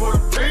round's for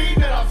the pain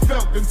that I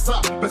felt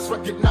inside. Let's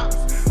recognize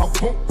I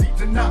won't be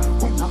denied.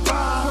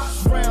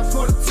 First round's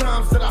for the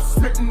times that I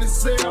spit in the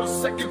cell. The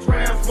second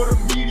round's for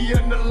the media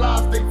and the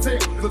lies they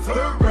tell. The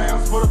third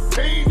round's for the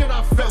pain that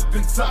I felt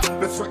inside.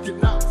 Let's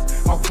recognize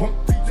I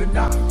won't be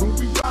denied when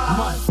we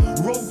ride. My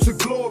road to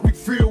glory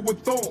filled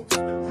with thorns.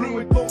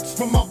 Fluid thoughts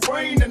from my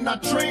brain and I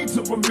trained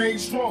to remain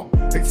strong.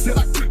 They said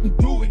I couldn't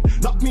do it.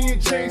 Locked me in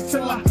chains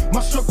till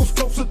my struggle's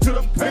closer to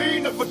the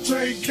pain of a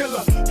trained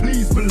killer.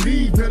 Please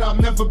believe that I'll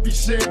never be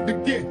shared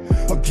again.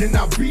 Again,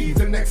 I'll be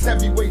the next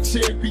heavyweight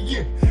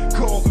champion.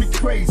 Call me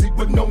crazy,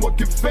 but no one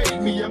can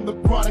fade me. I'm the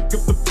product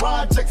of the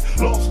projects,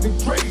 lost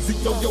and crazy.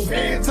 Throw your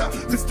hands up,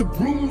 Mr.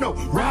 Bruno.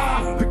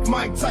 Ride, Big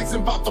Mike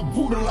Tyson about to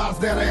brutalize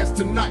that ass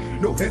tonight.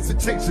 No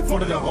hesitation for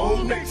the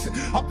whole nation.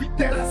 I'll beat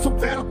that ass so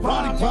bad I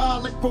probably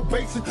violate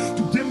probation.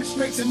 Do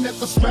demonstration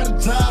as I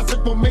strategize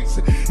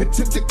information.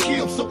 Intent to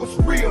kill, so it's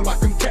real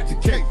like I'm catching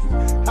cases.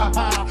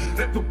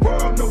 Let the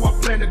world know I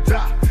plan to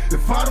die.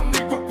 If I don't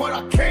leave with what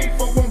I came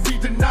for, won't be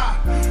denied.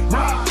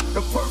 Nah,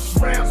 the first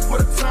round's for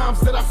the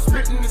times that I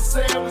spit in the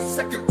cell. The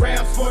second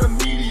round's for the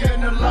media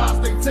and the lies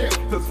they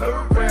tell. The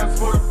third round's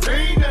for the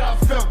pain that I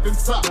felt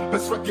inside.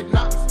 Let's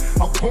recognize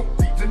I won't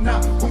be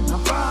denied.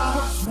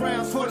 First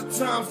round's for the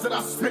times that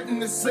I spit in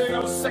the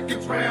cell. The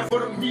second round for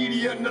the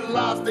media and the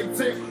lies they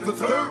tell. The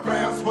third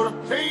round's for the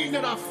pain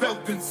that I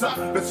felt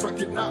inside. Let's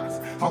recognize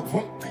I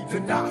won't be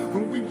denied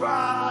when we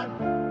ride.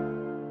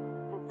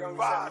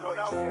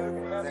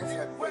 Next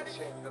heavyweight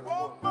champion of the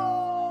world.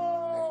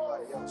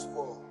 Everybody else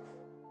spoiled.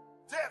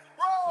 Death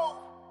Row!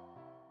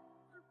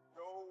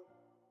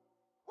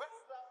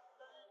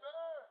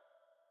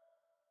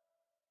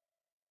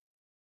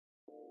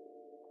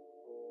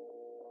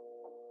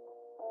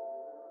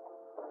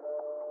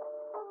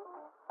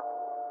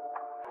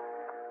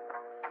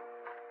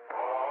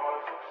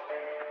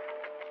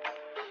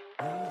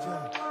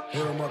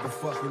 Hell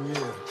motherfucking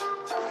yeah.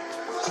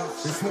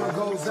 This one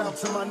goes out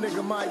to my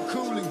nigga Mike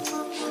Cooley.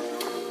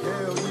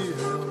 Hell yeah.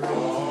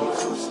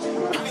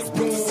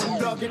 Boom,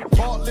 dugging,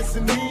 heartless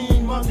and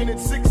mean. Mugging at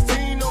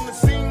 16 on the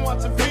scene,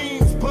 watching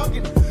fiends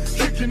bugging.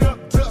 Kicking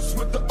up dust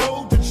with the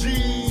older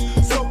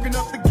G's. Soaking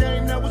up the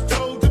game that was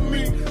told to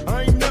me.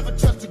 I ain't never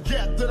touched a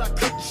gap that I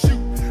couldn't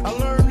shoot. I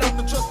learned not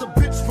to trust a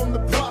bitch from the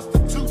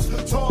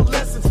prostitutes. Taught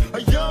lessons,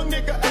 a young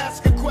nigga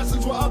asking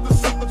questions while other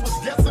suckers was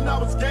guessing I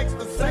was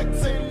gangster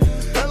sexing.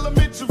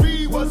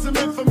 Elementary wasn't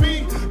meant for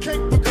me.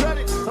 Cake for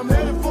credit, I'm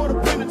headed for the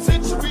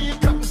penitentiary.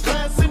 And cutting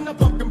class in the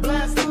fucking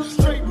blasting.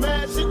 Straight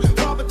mashing,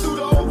 robbing through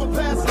the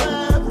overpass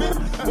laughing.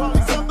 While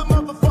these other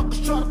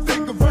motherfuckers try to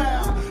figure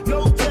out.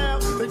 No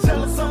doubt, they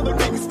jealous other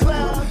niggas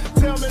clown.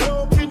 Tell me,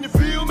 oh, can you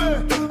feel me?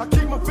 I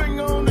keep my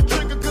finger on the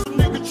trigger cause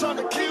niggas trying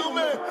to kill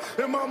me.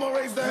 And mama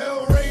raised the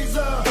hell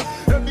razor.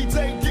 Every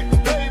day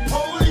getting paid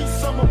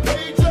police, I'm a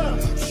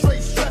pager.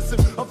 Straight stressing,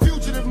 a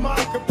fugitive, my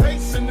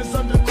occupation is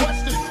under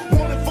question.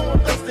 Wanted for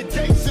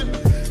investigation.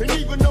 And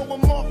even though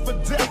I'm off for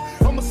death,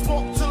 I'ma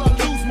smoke till I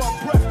lose my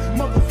breath.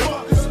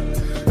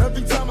 Motherfuckers,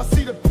 every time I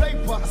see the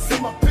paper, I see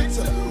my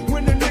picture.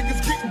 When the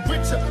niggas getting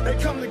richer, they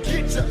come to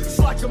get ya. It's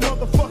like a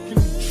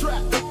motherfucking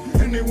trap.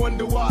 And they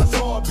wonder why it's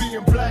hard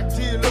being black.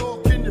 Dear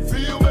Lord, can you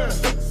feel me?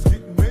 It's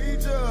getting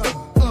major.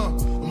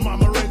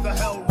 Mama raised the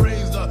hell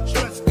razor.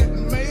 Stress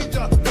getting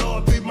major.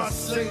 Lord be my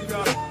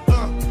savior.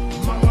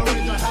 Mama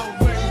raised the hell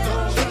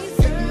razor. Stress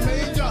getting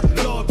major.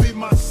 Lord be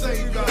my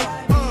savior.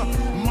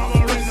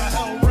 Mama raised the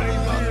hell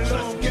razor.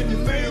 Stress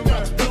getting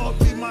major. Lord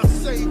be my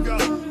savior.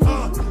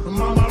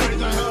 Mama raised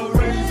the hell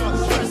razor.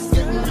 Stress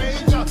getting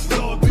major.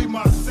 Lord be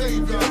my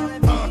savior.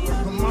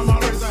 Mama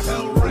raised the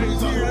hell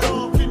razor.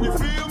 Can you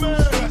feel me?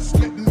 Stress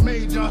getting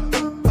major.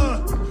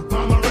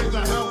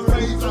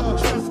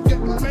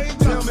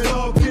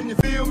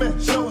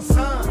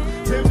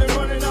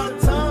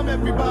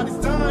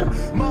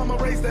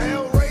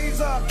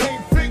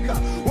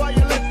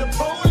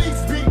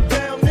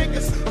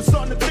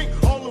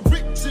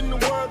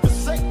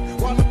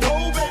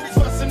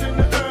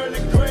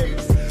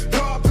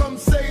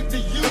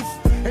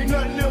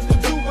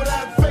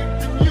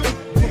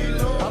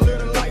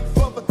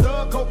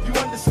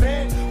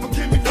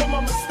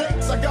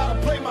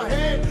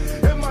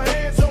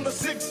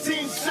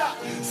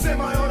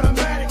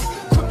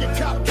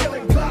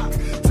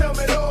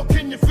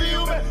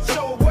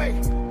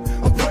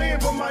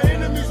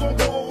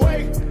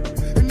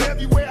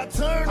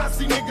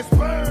 see niggas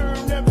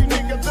burn. Every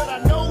nigga that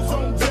I know's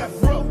on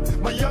death row.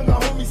 My younger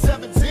homie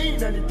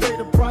 17 and he paid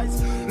the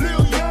price.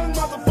 Lil young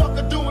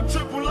motherfucker doing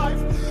triple life.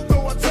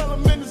 Though I tell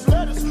him in his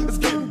letters, it's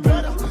getting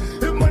better.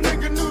 If my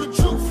nigga knew the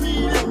truth,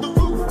 he'd hit the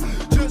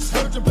roof. Just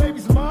heard your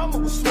baby's mama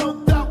was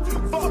smoked out.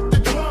 Fuck the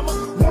drama,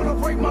 wanna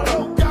break my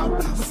loc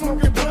out. So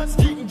smoking blunts,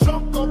 getting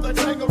drunk off that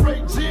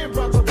Tanqueray gin.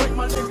 About to break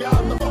my nigga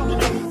out the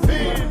fucking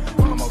bin.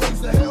 Mama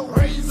raised the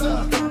Hellraiser.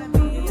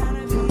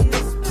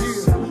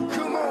 Yeah,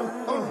 come on,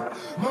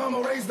 Mama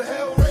raised the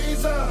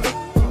Hellraiser.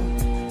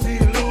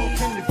 Dear Lord,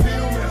 can you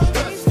feel me?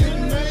 That's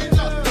getting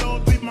major.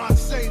 Lord, be my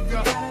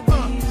savior.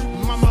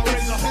 Mama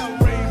raised the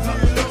Hellraiser.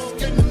 That's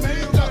getting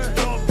major.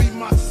 Lord, be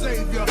my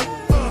savior.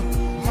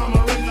 Mama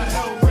raised the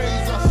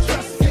Hellraiser.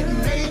 Stress getting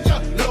major.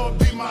 Lord,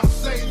 be my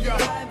savior.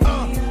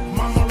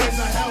 Mama raised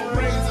the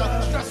Hellraiser.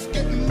 Stress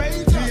getting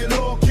major. Dear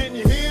Lord, can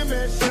you hear me?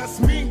 It's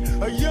just me,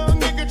 a young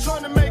nigga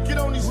trying to make it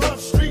on these rough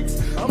streets.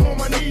 I'm on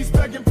my knees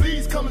begging,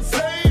 please come and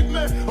save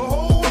me. A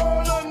whole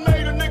world done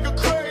made a nigga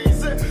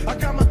crazy. I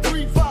got my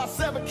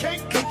 357,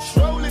 can't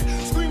control it.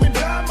 Screaming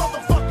down,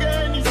 motherfucker,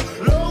 and he's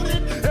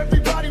loaded.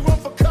 Everybody run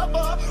for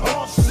cover.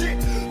 Oh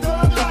shit,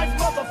 thug life,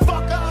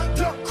 motherfucker.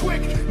 Duck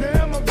quick.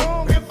 Now am I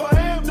wrong? If I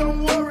am,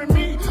 don't worry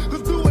me.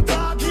 Cause do or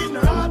die, getting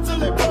high till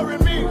they bury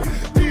me.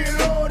 Dear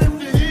Lord, if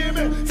you hear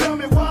me, tell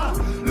me why.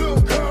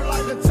 Little girl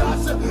like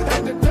Natasha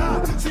had to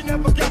die. She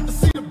never got to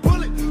see the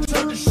bullet,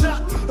 turned the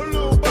shot. Her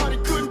little body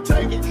couldn't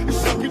take it, it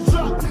shook and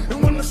dropped.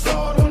 And when I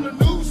saw it on the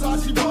news, how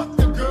she bucked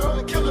the girl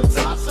and killed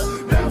Natasha.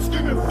 Now I'm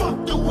screaming,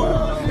 fuck the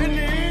world. In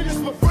the end, it's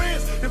my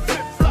friends that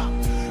flip flop.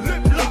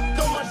 Lip locked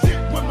on my dick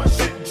when my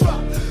shit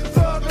drop.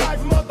 Thug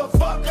life,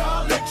 motherfucker,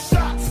 I lick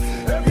shots.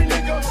 Every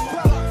nigga on the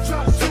block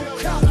try to shoot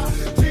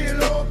cops. Dear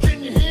Lord,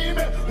 can you hear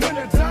me? When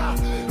I die,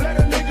 let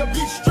a nigga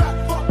be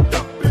strapped, fucked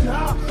up and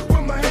high.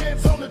 With my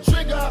hands on the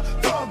trigger,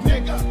 thug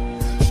nigga.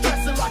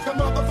 Stressing like a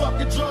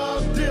motherfucking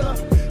drug dealer.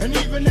 And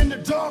even in the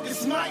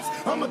darkest nights,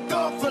 I'm a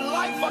thug for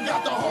life. I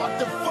got the heart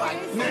to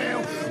fight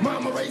now.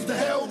 Mama raised the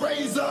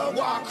Hellraiser,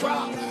 why I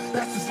cry?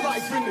 That's his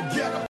life in the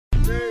ghetto.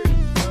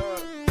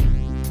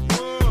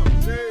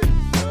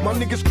 My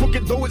niggas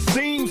crooked though it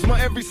seems. My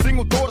every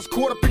single thought is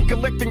caught up in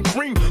collecting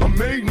cream. A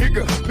made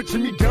nigga, picture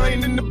me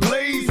dying in the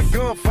blaze.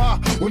 Gunfire,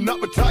 will not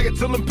retire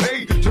till I'm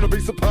paid. Turn the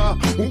base up high,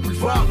 when we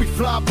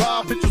fly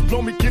by. Bitches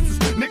blow me kisses,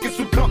 niggas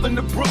from Compton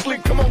to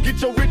Brooklyn. Come on, get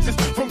your riches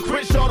from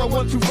Crenshaw to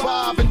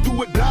 125 and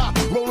do or die.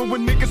 Rolling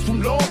with niggas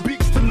from Long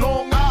Beach to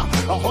Long Island.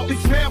 I hardly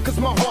smile cause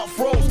my heart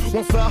froze.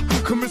 Once I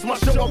commence my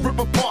show, I rip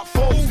apart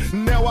foes.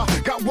 Now I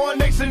got one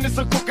nation, it's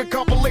a crooked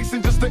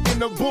compilation just to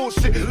end the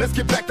bullshit. Let's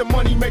get back to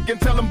money making,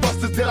 tell them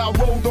busters that I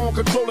rolled on,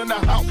 controlling the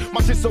house.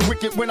 My shit so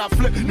wicked when I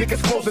flip,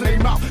 niggas closing their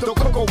mouth. The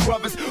Coco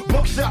Brothers,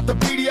 Buckshot, the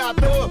BDI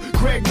Thug,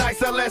 Craig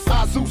Nice, LS,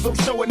 Zeus, I'm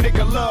showing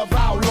nigga love,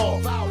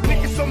 outlaw.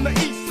 Niggas on the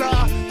east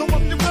side, throw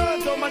up your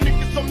guns on my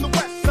niggas on the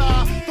west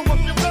side. Throw up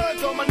your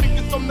guns on my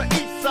niggas on the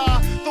east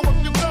side. Throw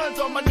up your guns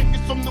on my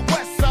niggas from the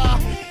west side.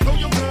 Throw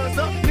your guns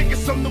up,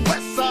 niggas from the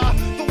west side.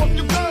 Throw up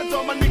your guns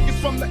on my niggas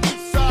from the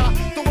east side.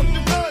 Throw up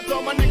your guns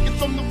on my niggas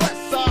from the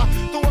west side.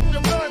 Throw up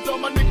your guns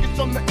on my niggas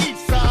from the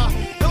east side.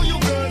 Throw your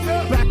guns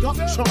up. Back up,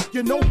 chump,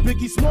 you know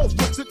Biggie Smalls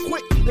rips it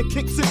quick and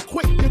kicks it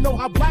quick. You know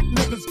how black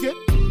niggas get.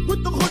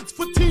 With the hoods,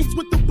 fatigues,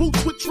 with the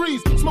boots, with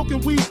trees.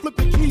 Smoking weed,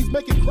 flipping keys,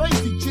 making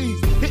crazy cheese.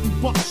 Hitting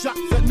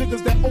buckshots at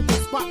niggas that open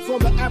spots on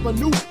the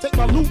avenue. Take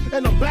my loot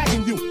and I'm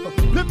bagging you.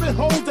 Pimping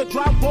hoes that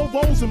drive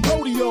Volvos and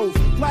rodeos.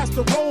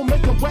 Plaster roll,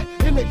 make them wet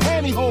in their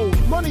pantyhose.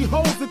 Money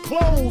hoes and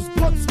clothes.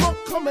 Blood smoke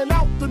coming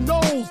out the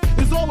nose.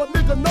 Is all a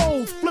nigga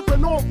knows.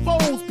 Flipping on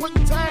foes,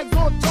 putting tags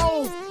on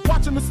toes.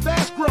 Watching the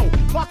stash grow,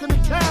 clocking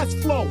the cash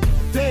flow.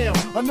 Damn,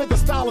 a nigga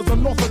style is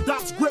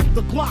unorthodox. Grip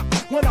the Glock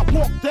when I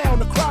walk down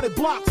the crowded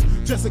blocks.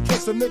 Just in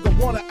case a nigga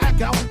wanna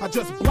act out, I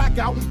just black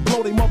out,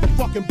 blow they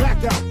motherfucking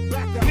back out.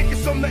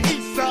 Niggas on the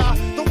east side,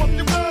 throw up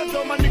your guns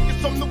on my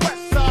niggas on the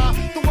west side.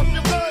 Throw up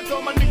your guns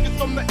on my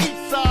niggas on the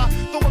east side.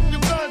 Throw up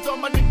your guns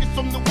on my niggas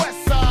from the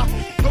west side.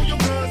 Throw your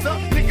guns up,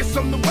 niggas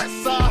from the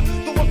west side.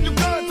 Throw up your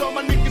guns on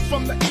my niggas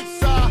from the east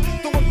side.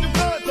 Throw up your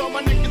guns on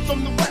my niggas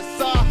from the west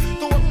side.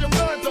 Throw up your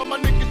guns on my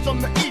niggas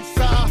from the east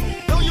side.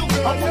 Throw your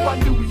guns up. I'm on my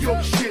New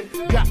York shit,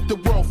 got the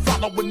world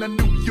following the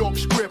New York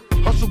script.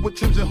 Hustle with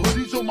Timbs and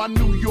hoodies on my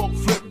New York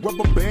flip.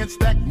 Rubber band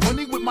stack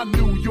money with my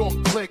New York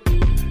click.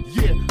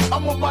 Yeah,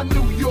 I'm on my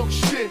New York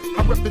shit.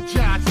 I rep the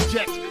Giants,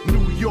 Jets,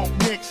 New York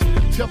Knicks.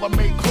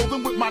 Tailor-made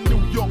clothing with my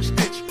New York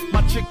stitch.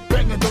 My chick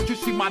banging, don't you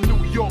see my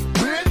New York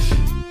bitch?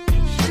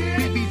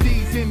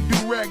 BBDs in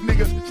do-rag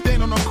niggas,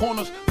 stand on the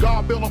corners.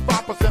 God bill on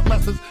 5%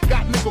 lessons.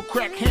 Got nickel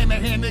crack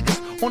hand-to-hand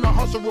niggas on the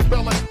hustle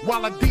rebelling.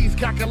 While the D's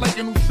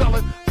calculating who's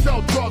selling.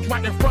 Sell drugs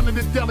right in front of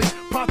the deli.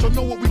 Poncho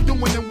know what we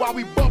doing and while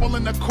we bubble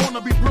in the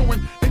corner be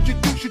brewing.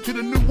 Introduce you to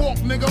the new walk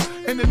nigga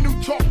and the new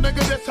talk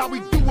nigga. That's how we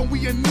do when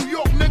we in New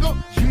York nigga.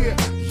 Yeah,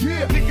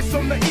 yeah. Niggas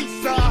on the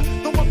east side,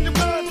 throw up your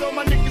guns on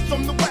my niggas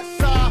from the west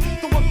side.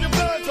 Throw up your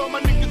guns on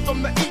my niggas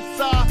from the east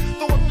side.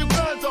 Throw up your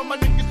guns on my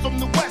niggas from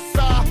the west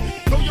side.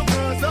 Throw your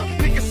guns up,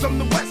 niggas from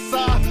the west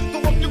side.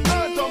 Throw up your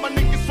guns on my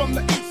niggas from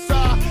the east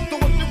side. Throw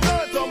up your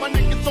guns on my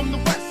niggas from the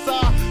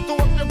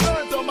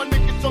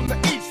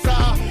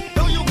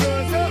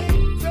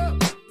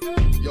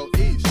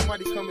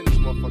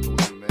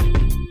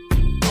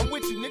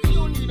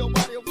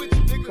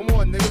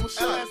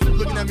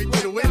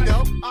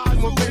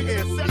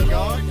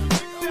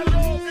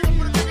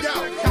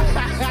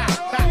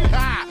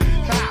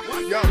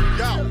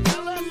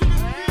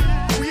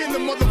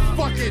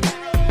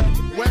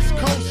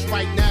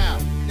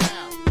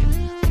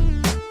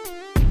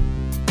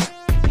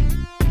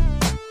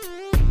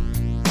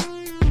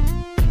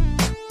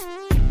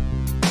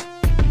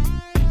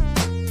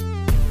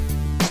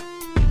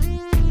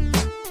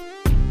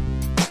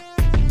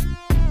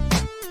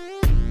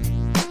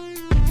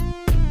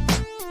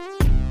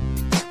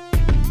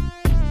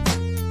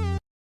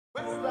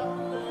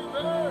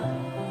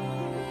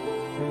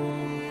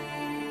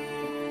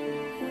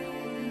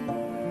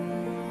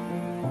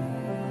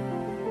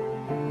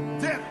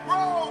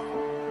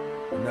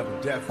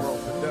Death Row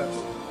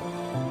Production.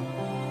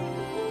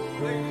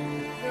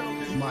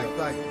 Mike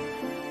Dyke.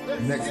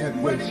 Next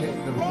heavyweight champion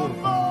of the world.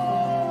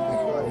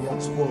 Everybody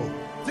else will.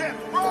 Death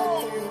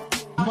Row!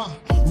 My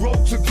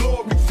road to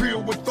glory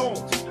filled with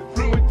thorns.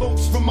 Fluid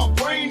thoughts from my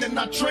brain and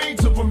I trained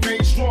to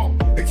remain strong.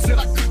 They said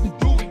I couldn't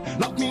do it.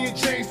 Locked me in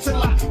chains till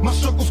my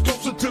struggle's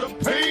closer to the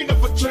pain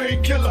of a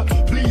train killer.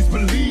 Please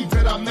believe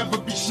that I'll never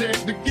be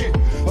shared again.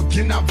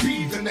 Again, I'll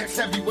be the next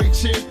heavyweight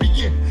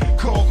champion.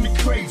 Call me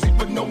crazy,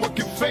 but no one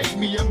can fade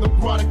me. I'm the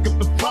product of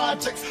the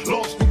projects,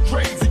 lost and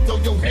crazy. Throw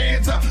your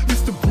hands up,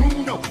 Mr.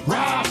 Bruno.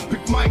 Ride,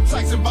 Big Mike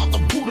Tyson about to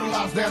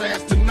brutalize that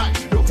ass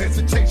tonight. No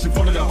hesitation in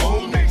front of the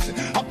whole nation.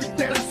 I'll beat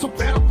that ass so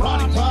bad, I'll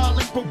body pile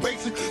like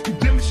probation. You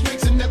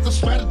demonstration as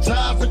I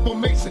strategize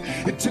information.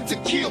 Intent to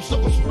kill, so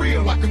it's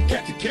real, I can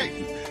catch a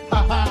case.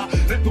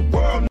 Let the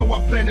world know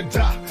I plan to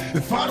die.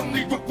 If I don't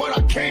leave with what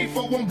I came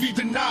for, won't be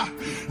denied.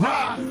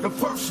 Nah, the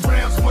first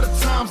round's for the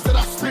times that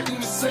I spent in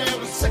the cell.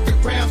 The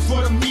second round's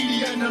for the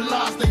media and the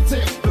lies they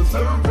tell. The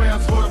third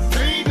round's for the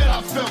pain that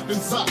I felt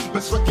inside.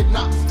 Let's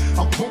recognize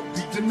I won't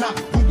be denied.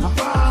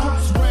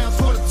 First round's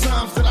for the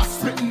times that I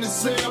spent in the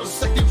cell. The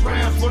second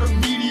round's for the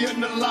media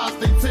and the lies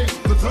they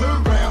tell. The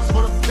third round's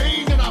for the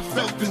pain that I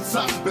felt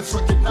inside. Let's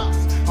recognize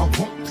I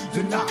won't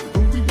be denied.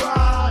 When we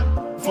ride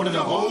in front of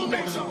the whole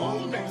nation.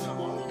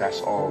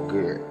 That's all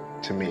good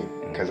to me,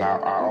 because I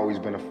always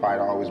been a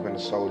fighter, always been a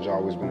soldier,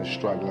 always been a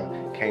struggler.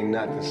 Can't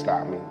nothing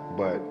stop me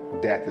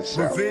but death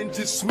itself. Revenge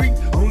is sweet,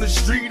 on the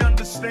street,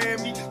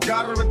 understand me.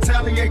 Gotta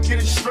retaliate, get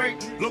it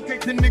straight.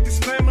 Locate the nigga's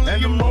family,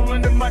 and I'm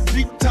rolling in my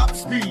deep top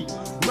speed.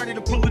 Ready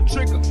to pull the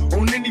trigger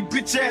on any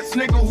bitch ass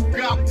nigga who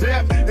got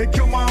death. They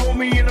kill my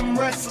homie and I'm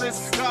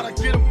restless. Gotta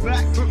get him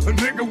back. A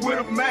nigga with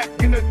a Mac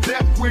and a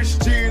death wish.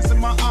 Tears in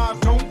my eyes,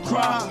 don't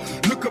cry.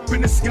 Look up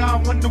in the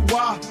sky, wonder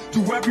why.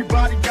 Do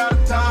everybody gotta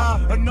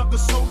die? Another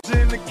soldier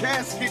in the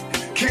casket.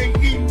 Can't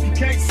eat,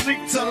 can't sleep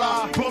till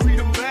I bury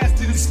the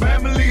bastard. His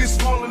family is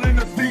falling in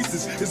the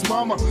pieces. His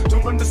mama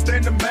don't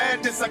understand the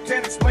madness. I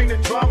can't explain the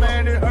drama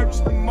and it hurts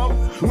the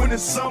most when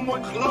it's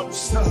someone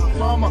close.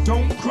 Mama,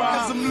 don't cry,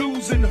 'cause I'm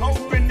losing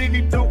hope and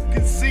any dope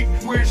can see.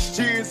 Wish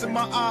tears in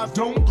my eyes,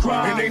 don't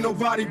cry. And ain't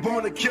nobody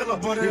born a killer,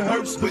 but it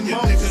hurts the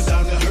most.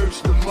 It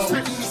hurts the most.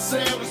 Spit in the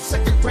cell, the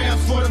second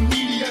round's for the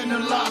media and the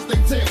lies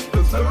they tell.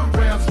 The third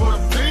round's for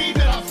the pain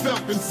that I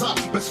felt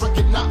inside. Let's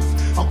recognize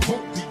I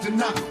won't be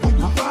denied.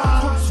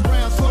 First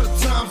round's for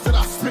the times that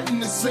I spit in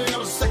the cell.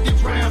 The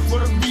second round for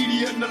the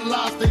media and the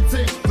lies they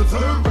tell. The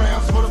third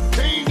round's for the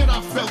pain that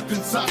I felt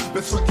inside.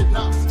 Let's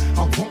recognize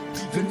I won't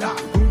be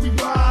denied. When we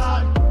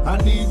ride, I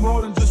need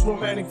more than just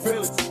romantic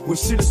feelings. When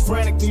shit is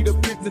frantic, need a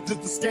business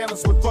just the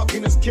scandalous with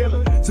fucking is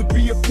killing. To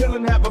be a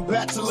villain, have a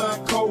bachelor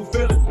and cold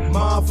feeling.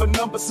 Mine for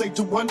numbers, say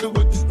to wonder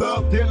what this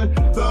thug dealing.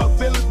 Thug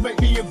feelings make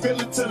me a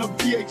villain to the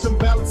PH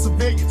imbalance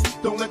civilians.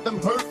 Don't let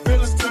them hurt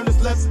feelings turn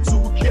this lesson to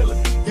a killer.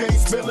 Gay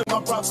spilling,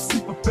 my prophecy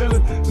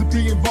fulfilling. To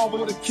be involved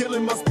with a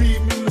killing must be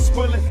immune to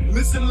spilling.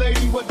 Listen,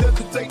 lady, what does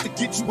it take to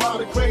get you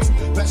out of crazy?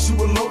 Pass you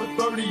a load of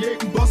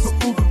 38 and bust a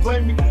food and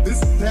blame me.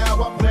 This is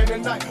how I play the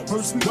night.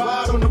 First we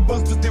ride on the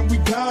bus, but then we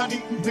dine,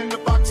 eating dinner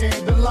by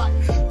candlelight.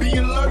 Be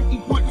alert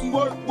and putting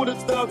work with a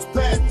thug's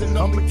past. And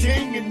I'm the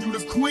king and you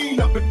the queen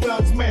up in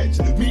Thug's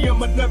mansion. Me,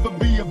 I'ma never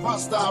be a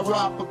hostile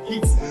ride for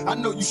keeps. I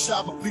know you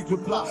shy, but please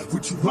reply.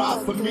 Would you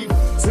ride for me?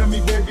 Tell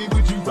me, baby,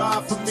 would you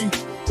ride for me?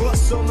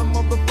 Bust on the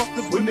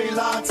motherfuckers when they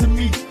lie to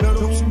me. Now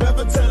don't you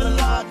ever tell a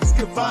lie, just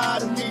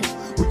confide in me.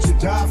 Would you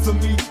die for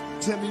me?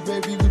 Tell me,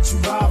 baby, would you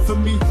ride for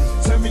me?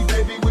 Tell me,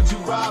 baby, would you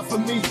ride for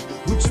me?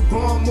 Would you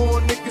bomb more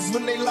niggas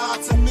when they lie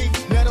to me?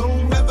 Now don't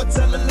you ever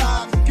tell a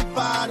lie, just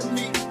confide in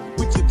me.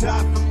 Would you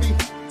die for me?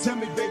 Tell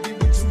me, baby,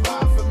 would you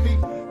ride for me?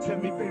 Tell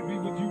me, baby,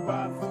 would you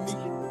ride for me?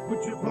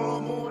 Would you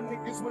bomb more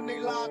niggas when they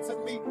lie to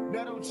me?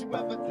 Now don't you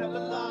ever tell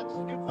a lie,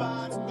 just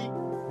confide in me.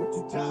 Would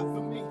you die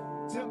for me?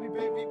 Tell me,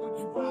 baby, would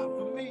you ride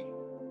for me?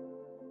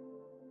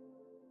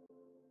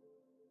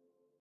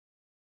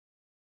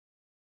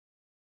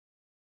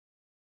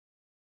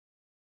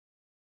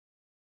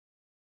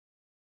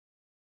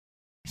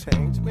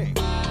 Change me.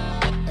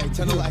 Hey,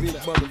 tell the like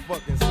that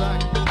motherfucking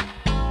side.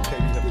 Hey,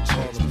 you never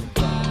change me in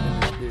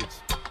this bitch.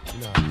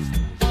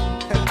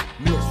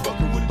 You was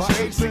fucking with it. By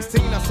age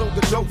 16, I sold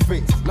the dope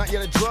fiends. Not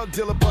yet a drug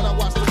dealer, but I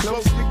watched them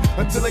closely.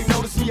 Until they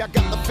noticed me, I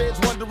got the feds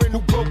wondering who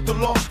broke the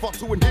law. Fought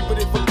to inhibit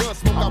it for gun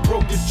smoke, I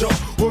broke his jaw.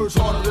 Words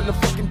harder than a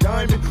fucking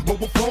diamond.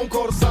 Mobile phone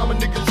call to Simon,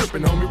 nigga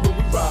tripping, homie, when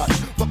we ride.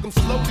 Fuck them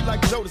slowly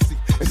like Jodeci.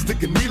 And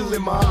stick a needle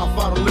in my eye,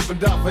 find a live and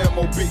die for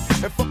MOB.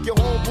 And fuck your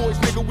homeboys,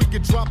 nigga, we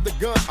can drop the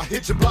gun. I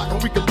hit your block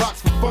and we can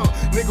box for fun.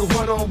 Nigga,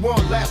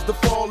 one-on-one, last to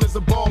fall is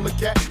a baller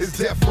cat. It's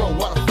death row,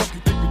 why the fuck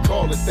you think we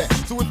call it that?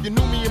 So if you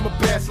knew me in my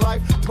past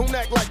life, don't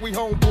act like we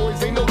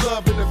homeboys, ain't no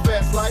love in the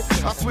fast life.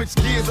 I switch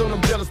gears on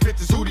them jealous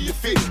bitches, who do you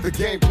fit? The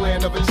game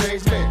plan of a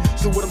changed man.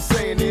 So what I'm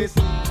saying is,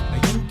 now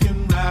you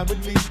can ride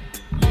with me,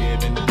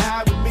 live and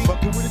die with me,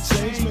 fucking with a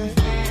changed man.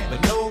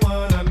 But no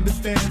one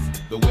understands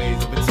the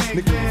ways of a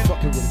changed man. Nigga,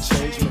 fucking with a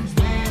changed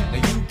man.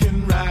 Now you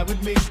can ride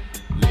with me,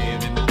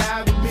 live and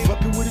die with me,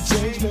 fucking with a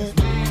changed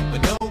man.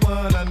 But no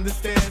one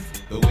understands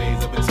The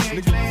ways of a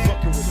change man.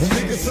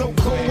 Niggas so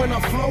cold when I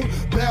flow,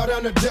 bow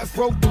down to death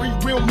row, 3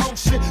 real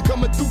motion,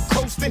 coming through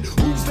coasting.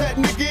 Who's that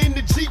nigga in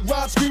the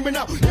G-Rod screaming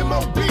out,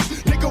 M.O.B.,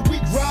 nigga we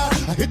ride.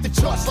 I hit the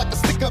charts like a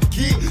stick-up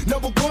kid,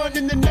 #1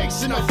 in the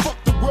nation. I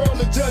fucked the world,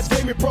 the judge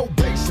gave me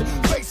probation,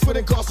 faced with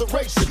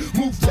incarceration.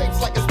 Move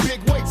tapes like it's big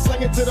weight,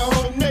 slang it to the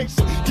whole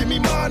nation. Give me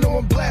mine or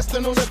I'm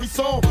blasting on every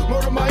song.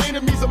 Murder my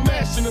enemies, I'm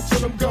mashing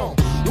until I'm gone.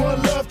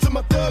 One love to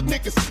my thug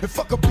niggas, and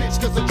fuck a bitch,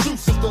 cause the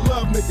truth is the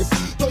love niggas.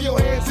 Throw your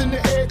hands in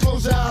the air,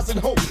 close your eyes and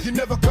hope you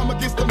never come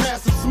against the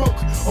massive smoke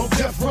on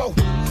death row.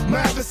 My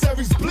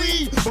adversaries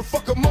bleed, but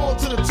fuck them all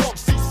to the talk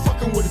seats,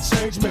 fucking with a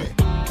change man.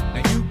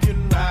 Now you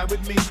can ride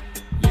with me,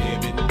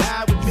 live and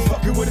die with me.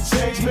 Fucking with a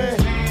change man.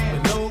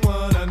 But no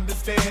one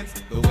understands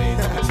the ways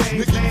of a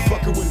change Nigga, man. you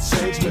fucking with a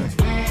change man.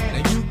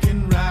 Now you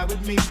can ride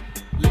with me,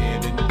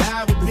 live and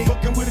die with me.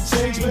 Fucking with a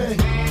change man.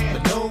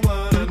 But no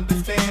one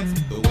understands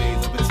the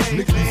ways of a change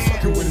Nigga, man. you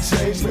fucking with a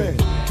change man.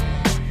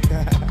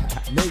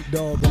 Nate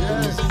Dogg,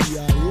 yes.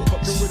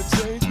 Fucking with a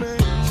change man.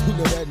 You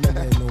know that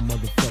nigga ain't no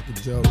motherfucking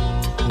joke.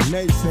 When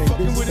Nate saying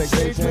fucking with bitches a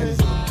take change man.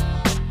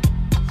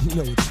 you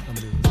know what time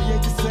it is. He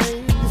ain't the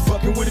same. You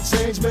fucking with a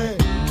change man.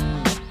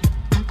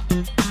 He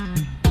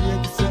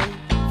ain't the same.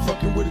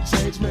 Fucking with a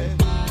change man.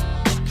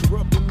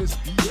 Corrupting this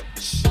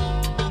bitch.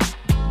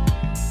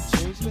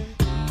 Change man.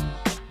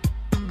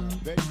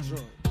 Very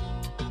drunk.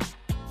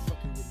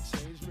 Fucking with a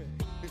change man.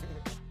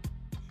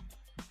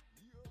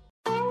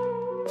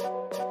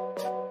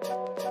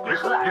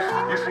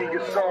 You see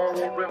your song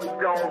ain't really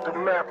gone to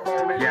map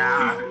on it.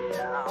 Yeah.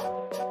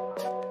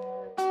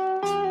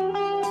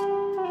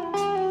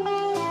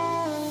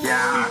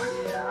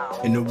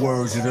 In the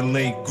words of the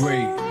late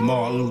great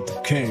Martin Luther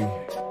King,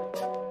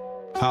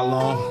 how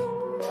long?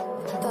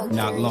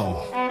 Not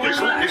long. You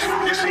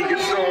see your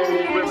song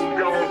ain't really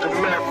gone to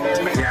map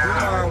on it.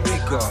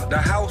 The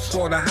house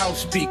or the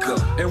house speaker,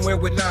 and where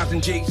would Nas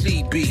and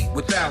Jay-Z be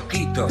without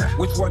either?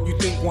 Which one you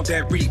think want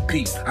that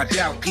repeat? I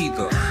doubt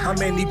either. How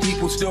many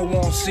people still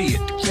won't see it?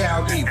 The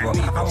cow either.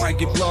 I might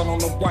get blood on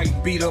the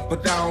white beater,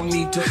 but I don't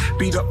need to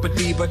beat up a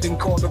diva, then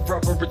call the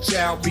brother a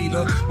child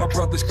beater. My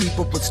brother's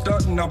keeper, but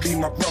stuntin', I'll be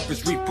my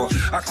brother's reaper.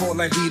 I call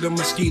that heater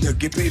mosquito,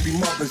 get baby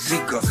mother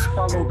Zika.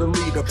 Follow the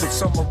leader, put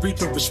some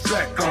Aretha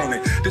respect on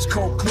it. This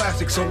cold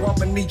classic, so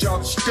I'ma need y'all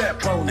to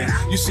step on it.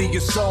 You see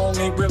your song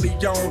ain't really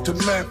on to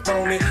meth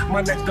on it.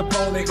 My next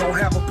opponent gon'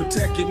 have a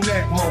protect your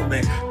neck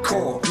moment.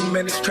 Core,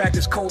 man, this track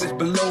is cold, it's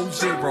below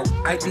zero.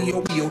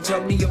 IDO,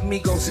 tell me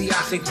amigo, see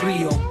I say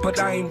frio. But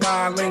I ain't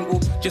bilingual,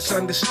 just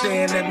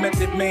understand that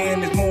Method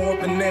Man is more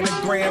of an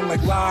anagram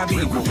like live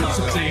eagle.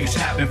 Some things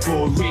happen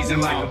for a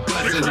reason, like a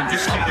blessing in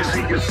disguise. You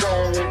see your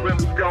song ain't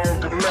really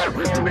gone to map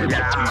on it.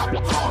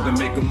 Hard to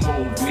make a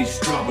move, we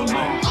struggling.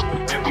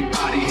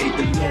 Everybody hate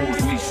the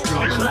news, we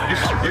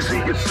struggling. You see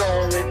your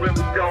song ain't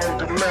really gone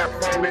to map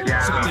on it.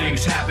 Some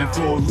things happen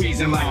for a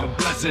reason, like a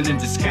blessing in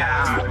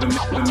disguise. To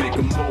make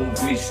a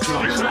move, we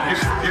struggling.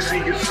 You see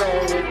your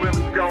song ain't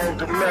really gone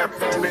to map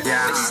on it.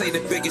 They say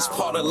the biggest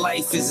part of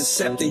life is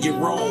accepting your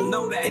own.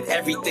 Know that. And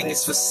everything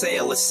is for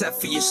sale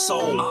except for your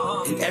soul.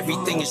 And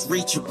everything is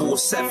reachable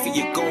except for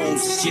your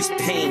goals. It's just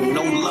pain,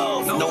 no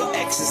love, no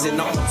X's and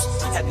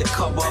O's. Had to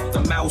cover up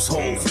the mouse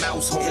holes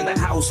in the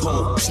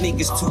household.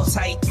 Sneakers too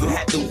tight, you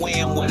had to wear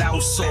them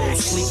without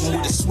soles. Sleeping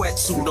with a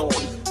sweatsuit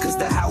on, cause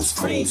the house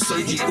cold.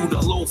 Surging through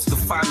the loaf to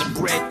find the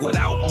bread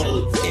without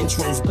mold.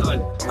 Intro's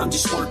done, I'm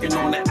just working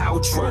on the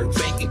outro.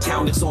 Bank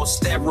account is on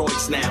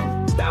steroids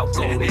now. About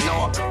going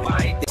off,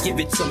 buy it, give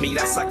it to me,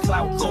 that's like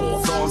clout goal.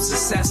 Though I'm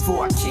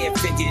successful, I can't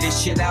figure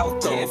this shit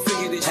out though.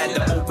 Had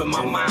to open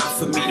my mind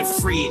for me to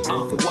free it.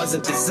 It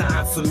wasn't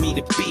designed for me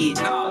to be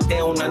it. They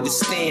don't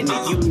understand the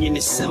union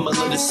is similar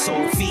to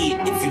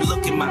Soviet. If you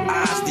look in my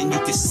eyes, then you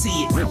can see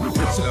it.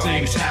 Some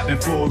things happen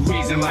for a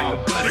reason, like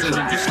a blessing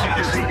in disguise.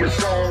 You see your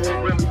song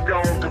ain't really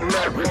gone to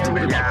map on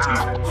it.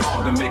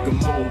 Hard to make a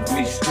move,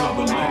 we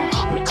struggling.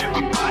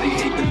 Everybody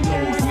hate the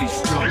news, we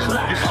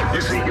struggling.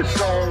 You see your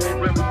song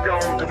ain't really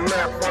gone to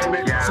map on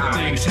it. Some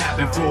things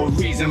happen for a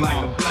reason,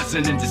 like a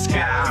blessing in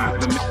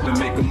disguise. To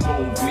make a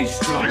move, we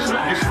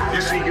struggling.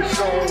 You see your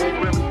song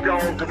ain't really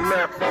gone to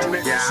map on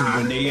it. So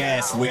when they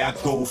ask where I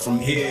go from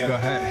here,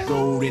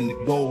 road and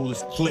the goal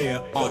is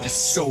clear, or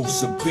just so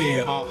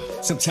severe.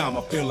 Sometimes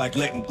I feel like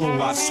letting go,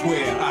 I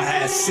swear. I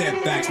had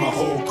setbacks my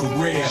whole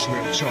career.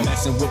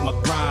 Messing with my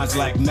grinds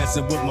like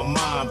messing with my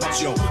mind.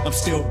 But yo, I'm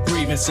still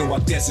breathing, so I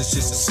guess it's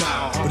just a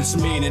sign. But it's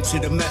meaning to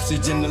the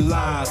message in the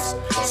lines.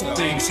 Some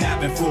things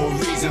happen for a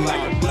reason,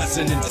 like a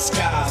blessing in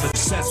disguise. The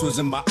success was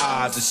in my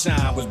eyes, the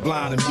shine was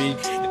blinding me.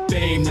 The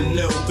fame, a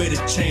little bit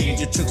of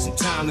change. It took some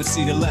time to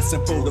see the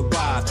lesson for the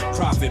rise.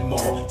 Profit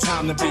more,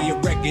 time to be a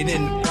record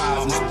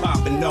enterprise and it's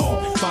popping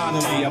off.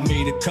 Finally, I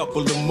made a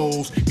couple of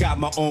moves, got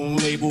my own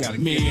label.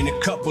 Me and a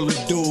couple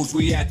of dudes,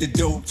 we at the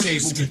dope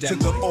table. Took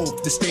the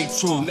oath to stay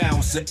true, now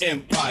it's an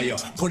empire.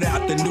 Put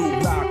out the new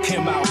rock,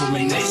 came out with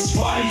my next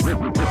fire.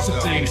 Some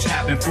things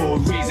happen for a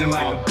reason,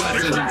 like a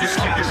blessing in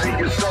disguise. You see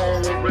your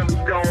song ain't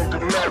gone to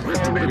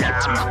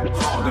nothing.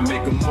 Hard to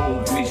make a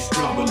move, we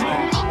struggling.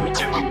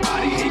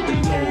 Everybody hate the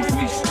news,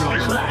 we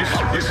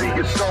struggling. You see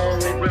your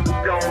song really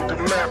gone to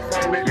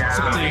nothing.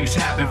 Some things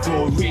happen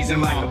for a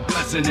reason, like a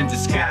blessing in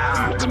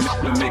disguise. To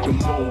make a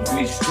move,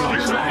 we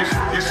struggling.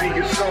 You see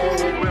your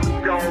song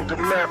really gone to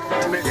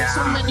nothing.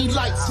 So many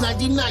lights,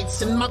 90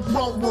 nights in my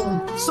grown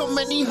room. So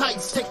many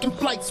heights, taking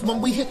flights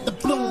when we hit the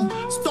bloom.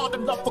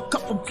 Started off a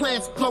couple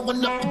plants,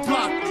 blowing up the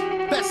block.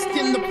 Best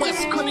in the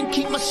West, couldn't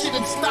keep my shit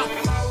in stock.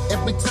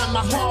 Every time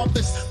I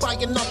harvest,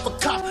 buying off a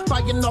cop,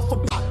 buying off a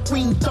block.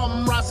 Green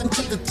thumb rising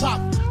to the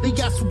top. They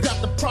ask who got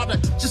the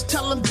product, just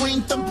tell them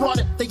Green Thumb brought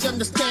it. They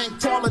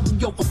understand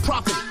quality over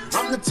profit.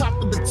 I'm the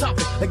top of the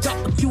topic. I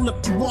got the fuel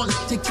if you want it.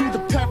 Take you to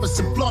Paris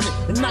and flaunt it,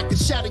 and I can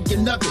shatter your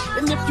nugget.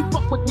 And if you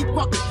fuck with your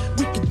bucket,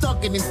 we can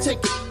thug it and take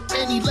it.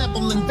 Any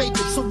level and vacant,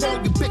 so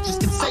all you bitches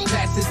can say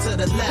pass it to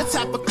the left. The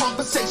type of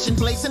conversation,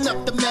 blazing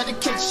up the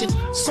medication.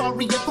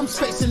 Sorry if I'm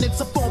spacing,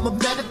 it's a form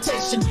of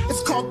meditation.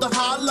 It's called the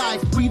high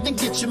life. Breathe and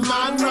get your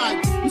mind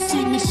right. You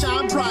see me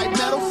shine bright,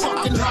 metal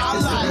fucking high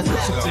life.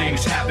 Some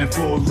things happen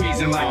for a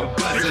reason, like a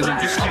blessing in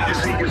disguise.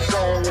 You see your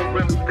song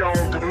really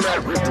gone to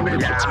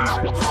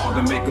nothing. Hard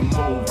to make a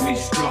move, we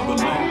struggling.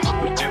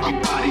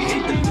 Everybody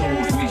hate the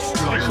news, we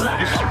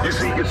struggling. You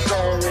see your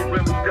song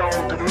really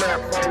gone to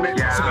nothing.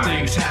 Some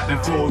things happen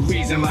for a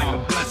reason, like a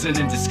blessing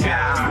in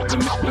disguise. To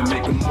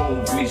make a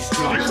move, we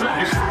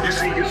struggling. You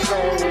see your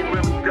song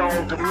really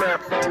gone to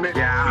nothing.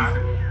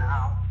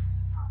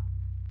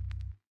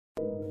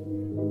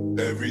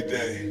 Every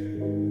day,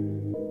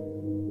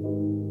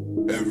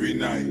 every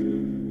night,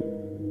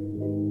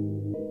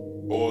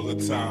 all the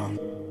time.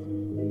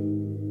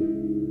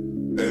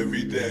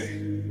 Every day,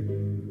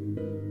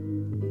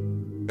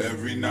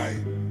 every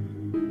night,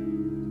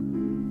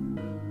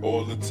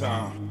 all the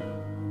time.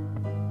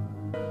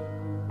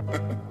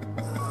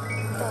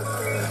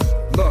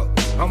 Look,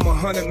 I'm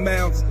 100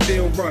 miles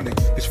still running.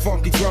 This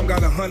funky drum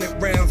got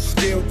 100 rounds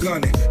still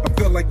gunning. I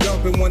feel like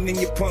dumping one in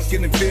your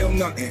pumpkin and feel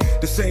nothing.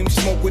 The same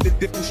smoke with a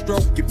different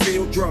stroke, you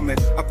feel drumming.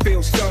 I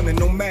feel stunning,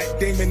 no Matt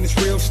Damon is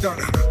real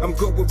stunning. I'm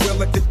good with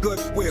will at the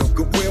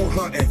goodwill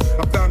hunting.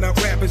 I found out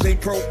rappers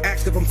ain't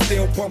proactive, I'm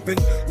still bumping.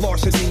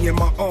 Larceny in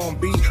my arm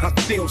beat, I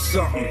feel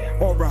something.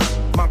 Alright,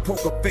 my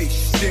poker face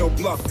still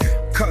bluffing.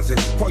 Cousin,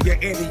 call your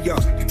Annie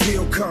up, you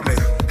feel coming.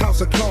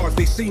 House of cards,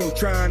 they see him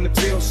trying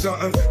to build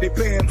something. They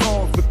paying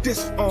arms, but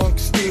this arm can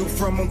steal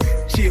from them.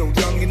 Chill,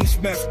 young and this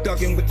meth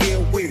dugging with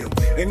ill will.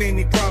 And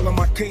any problem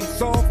I can't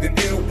solve, then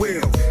ill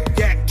will.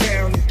 Yak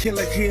down and kill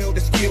a hill, the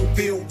skill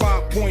bill.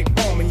 5-point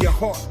bomb and your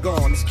heart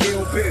gone, it's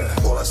Kill Bill.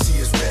 All I see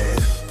is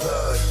red,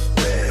 blood,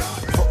 red.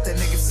 Fuck that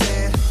nigga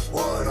said,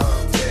 what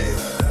up,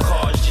 dead.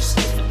 Cars just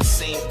skipping the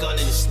same gun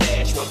in the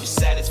stash. Won't be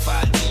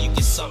satisfied till you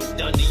get something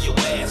done to your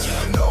ass.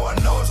 I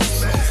know it's the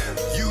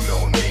same. You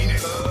don't mean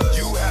it.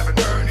 You haven't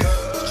earned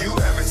it. You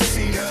haven't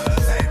seen it.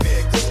 Hey,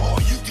 nigga, all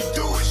you can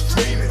do is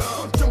dream it.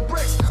 Them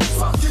bricks,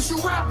 fuck is you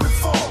rapping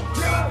for?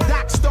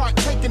 Doc start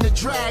taking the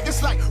drag.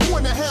 It's like, who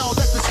in the hell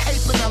let this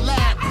ape in the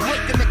lab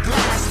breaking the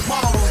glass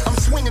bottle? I'm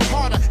swinging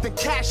harder than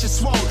cash is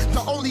swole.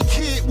 The only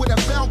kid with a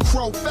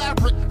Velcro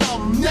fabric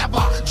thumb,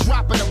 never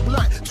dropping a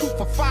blunt. 2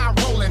 for 5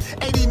 rolling.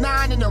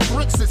 89 in the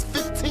bricks is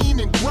 15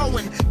 and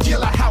growing.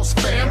 Gilla House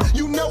fam,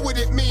 you know what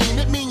it mean.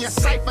 It mean your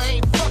cipher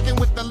ain't fucking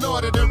with the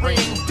Lord of the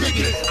Rings. Dig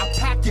it. I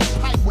pack your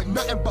pipe with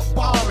nothing but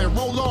bomb and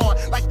roll on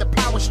like the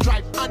power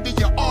stripe under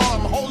your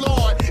arm. Hold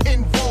on,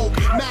 in vogue,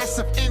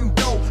 massive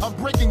endo. I'm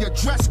breaking your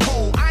dress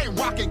code. I ain't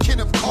rocking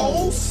Kenneth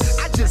Coles.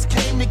 I just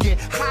came to get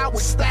high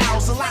with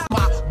styles. And like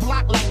my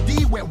block like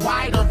D with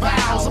wider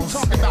vowels. I'm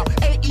talking about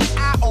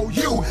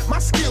A-E-I-O-U. My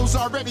skills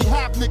already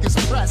have niggas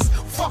pressed.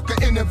 Fuck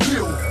an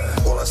interview.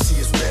 All I see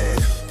is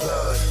red,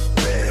 blood,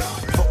 red.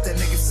 Fuck that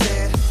nigga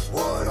said,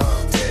 what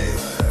up,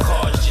 dead.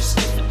 Cars just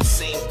skipping the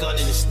same gun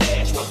in the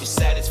stash. Won't be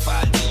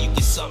satisfied till you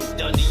get something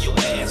done to your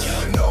ass. I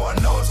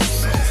know it's the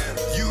same.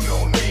 You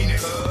don't mean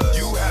it.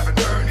 You haven't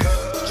earned it.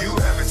 You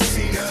haven't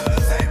seen it.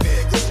 Hey,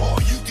 nigga, all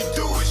you can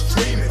do is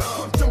dream it.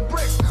 Them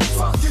bricks,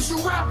 fuck is you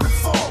rapping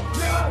for?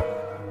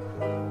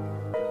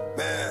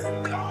 Man.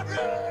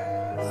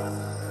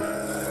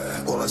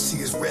 All I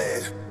see is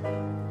red.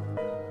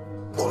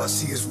 All I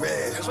see is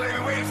red. That's what they've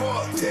been waiting for.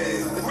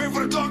 Dead. They've been waiting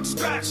for the dog to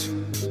scratch.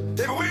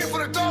 They've been waiting for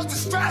the dog to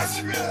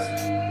scratch.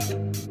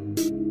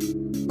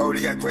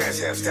 Already got grass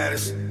half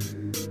status.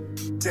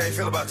 How you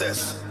feel about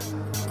this?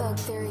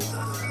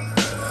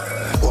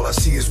 All I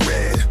see is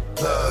red,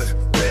 blood,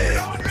 red.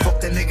 Fuck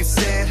that nigga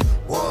said,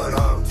 what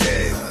up,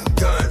 dead.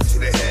 Gun to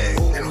the head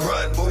and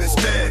run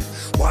instead.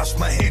 Wash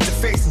my hands and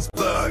face and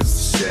blood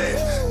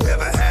shed.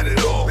 Never had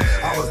it all.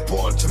 I was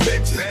born to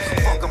mention.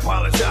 Fuck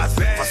apologize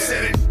if I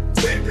said it.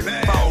 If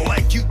I don't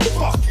like you,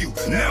 fuck you.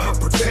 Never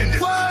pretended.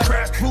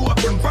 Crash blew up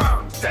and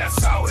burned.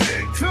 That's how it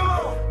is.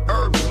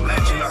 Urban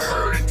legend, I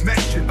heard it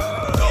mentioned.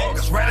 Dog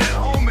is right at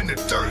home in the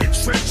dirty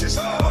trenches.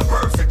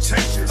 Perfect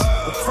tensions.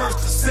 The first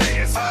to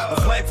say is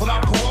of life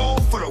without parole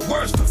for the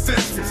worst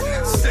offenses.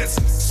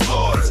 Senseless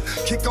slaughters.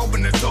 Kick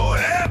open the door.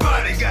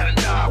 Everybody gotta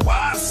die.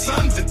 Wives,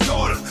 sons, and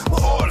daughters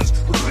with orders.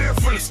 We're clear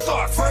from the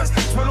start. First,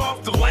 turn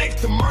off the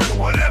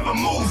whatever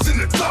moves in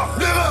the dark,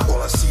 nigga.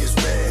 All I see is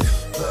red,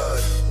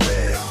 blood,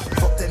 red.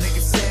 Fuck that nigga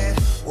said,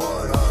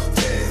 what I'm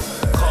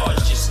dead.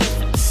 Cars just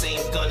different, the same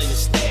gun in the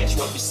stash.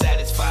 Won't be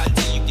satisfied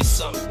till you get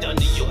something done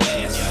to your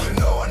ass. Even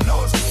though I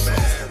know it's a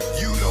man,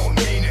 you don't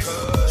mean it.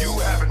 You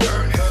haven't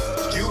earned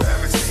it, you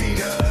haven't seen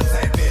it.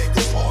 That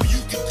nigga, all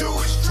you can do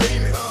is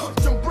dream it.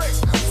 Them bricks,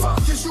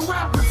 fuck is you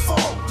rapping for,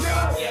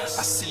 nigga?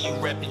 I see you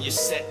repping your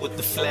set with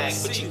the flag,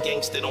 but you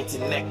gangsta don't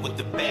connect with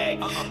the bag.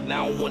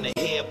 Now I wanna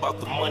hear about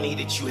the money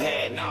that you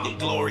had. Your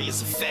glory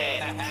is a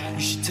fad.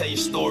 You should tell your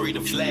story to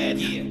Vlad.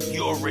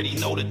 You already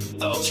know that the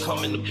thugs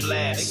coming to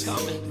blast.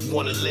 You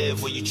wanna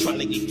live or you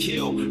tryna get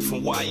killed?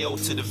 From YO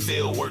to the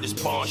Ville, where this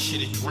pawn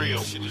shit is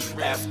real.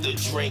 After a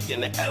drink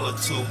and an L or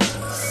two.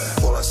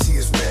 All I see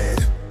is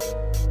red.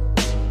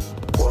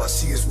 All I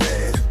see is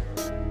red.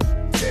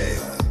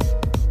 Yeah.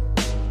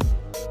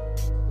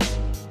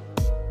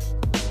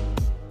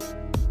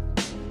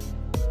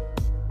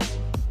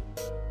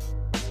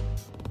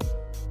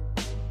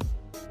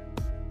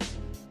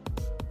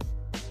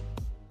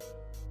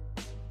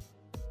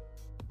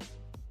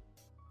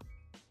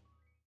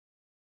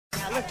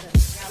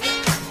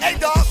 Hey,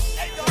 dog.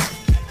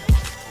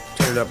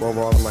 Turn it up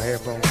over all of my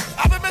headphones.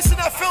 I've been missing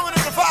that feeling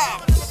in the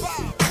vibe.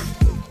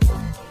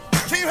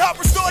 Can you help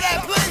restore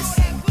that, please?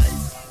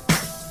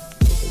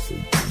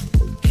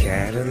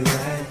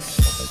 Cadillacs,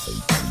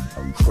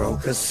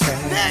 Croker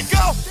sacks, There you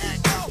go.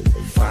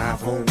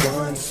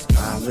 501s,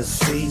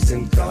 policies,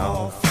 and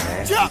golf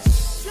hats.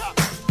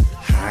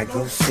 I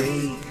go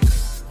see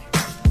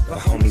the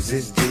homies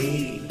is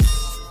deep,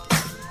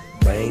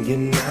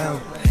 banging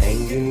out,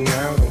 hanging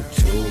out on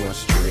 2-1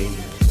 Street.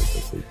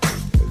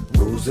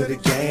 Rules of the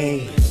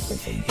game,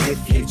 if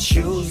you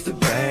choose to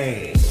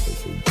bang,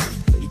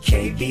 you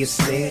can't be a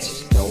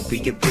snitch, don't be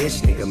a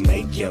bitch, nigga,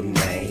 make your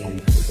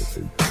name.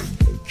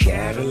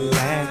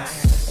 Cadillacs,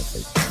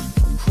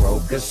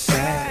 Croker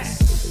sacks,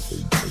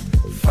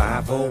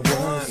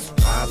 501s,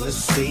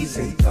 policies,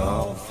 and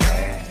golf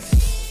hats.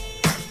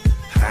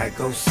 I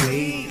go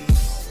see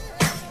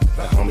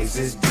the homies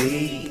is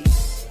deep,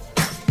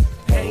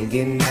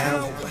 hanging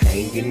out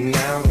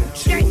on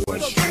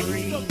 2-1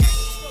 Street.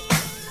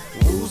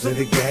 Rules of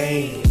the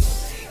game,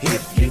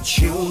 if you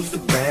choose to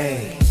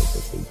bang,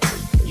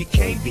 you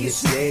can't be a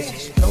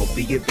snitch, don't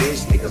be a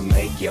bitch, nigga,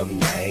 make your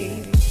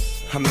name.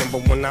 I remember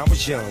when I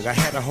was young, I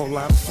had a whole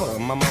lot of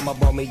fun. My mama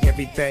bought me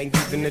everything,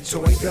 even the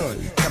toy gun.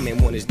 Come in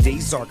when it's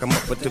D-Sark, I'm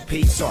up with the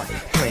P-Sark.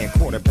 Playing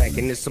quarterback,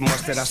 and it's a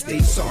must that I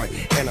stay Sark.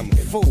 And I'm a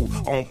fool,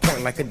 on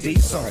point like a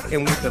D-Sark.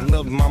 And with the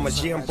little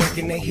mamas, yeah, I'm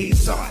breaking their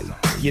heats off.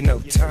 You know,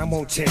 time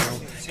won't tell.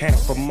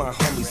 Half of my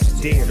homies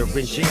is dead or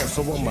in jail,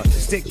 so I'ma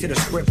stick to the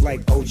script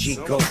like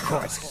OG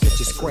go-karts. Get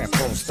your scrap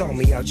on, stall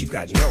me out, you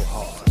got no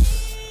heart.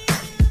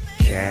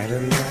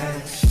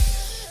 Cadillacs,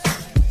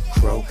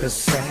 Croker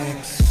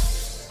sacks,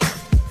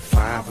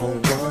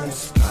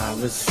 501s,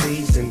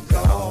 policies, and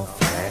golf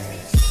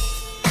hats.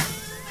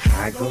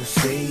 I go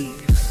see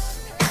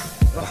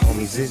the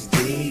homies is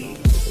deep,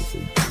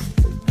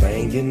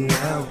 banging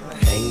out,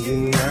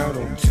 hanging out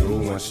on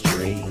 2-1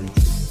 Street.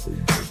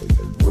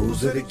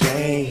 Rules of the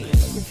game,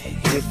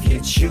 if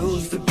you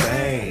choose to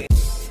bang,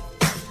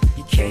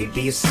 you can't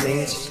be a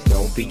snitch,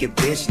 don't be a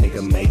bitch,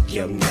 nigga, make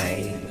your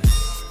name.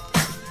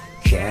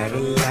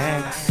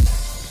 Cadillacs,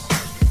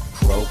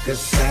 Croker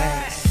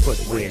sacks,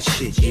 footwear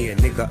shit, yeah,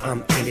 nigga,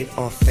 I'm in it,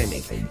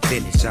 authentic.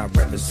 Vintage, I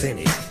represent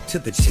it, to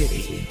the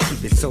titty,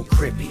 keep it so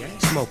crippy.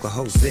 Smoke a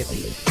whole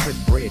zippy, put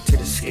bread to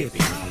the skippy.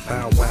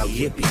 Bow wow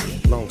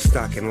yippee, long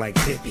stocking like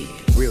Pippi.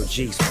 Real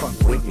G's fuck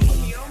with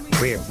me,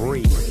 rare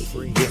breed,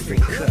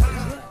 different cut.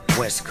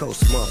 West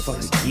Coast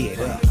motherfuckers, get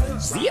up.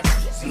 Zip,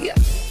 zip.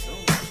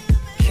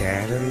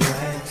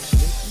 Cadillacs,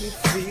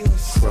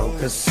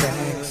 Croker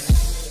sacks,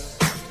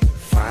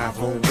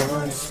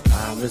 501s,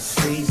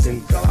 policies,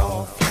 and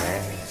golf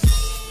hats.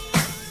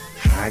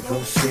 I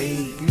go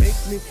see, make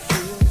me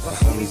feel the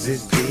homies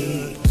is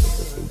deep,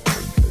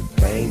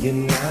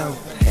 banging out,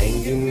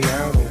 hanging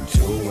out on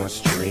 2-1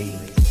 Street.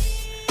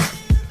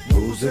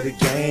 Rules of the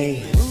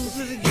game,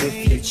 if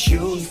you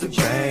choose to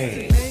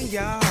bang,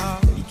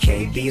 you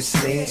can't be a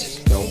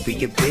snitch, don't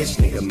be a bitch,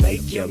 nigga,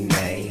 make your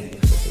name.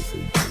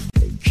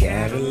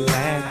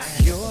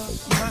 Cadillacs,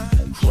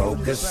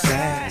 Croker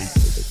sacks,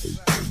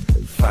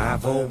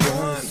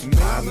 501s,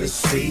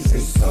 policies,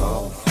 and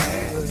golf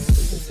hats.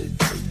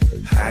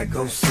 I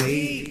go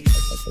see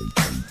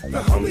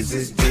the homies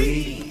is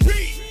deep,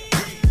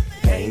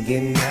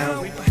 hanging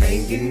out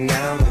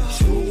on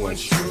 2-1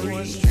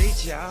 Street.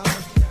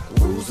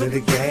 Rules of the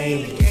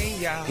game,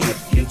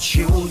 if you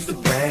choose to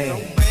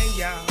bang,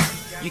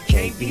 you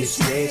can't be a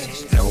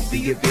snitch, don't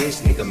be a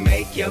bitch, nigga,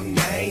 make your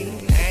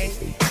name.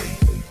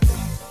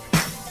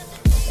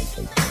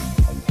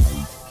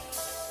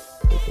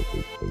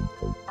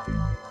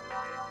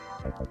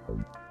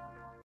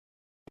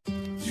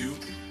 You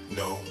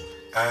know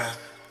I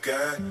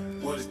got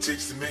what it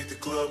takes to make the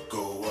club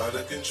go out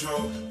of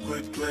control.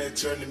 Quit playing,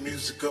 turn the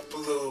music up a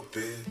little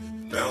bit.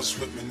 Bounce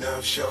with me now,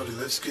 shawty,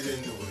 let's get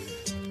into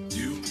it.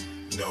 You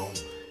know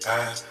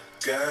I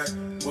got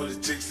what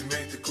it takes to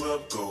make the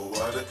club go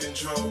out of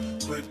control.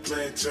 Quit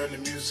playing, turn the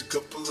music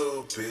up a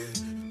little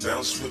bit.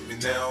 Bounce with me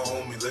now,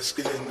 homie, let's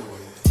get into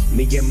it.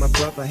 Me and my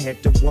brother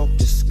had to walk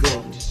to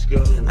school.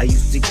 I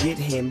used to get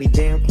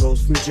hand-me-down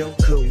clothes from Joe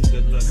Cool.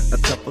 A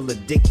couple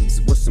of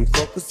Dickies with some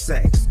Coca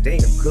sacks.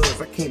 Damn,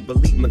 cuz I can't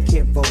believe my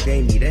kinfolk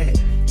gave me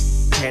that.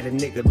 Had a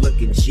nigga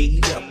looking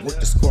G'd up with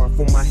the scarf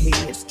on my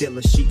head, still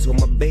a sheets on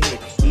my bed,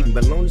 eating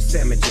bologna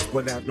sandwiches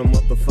without no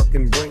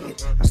motherfucking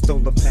bread. I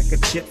stole a pack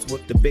of chips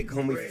with the big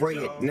homie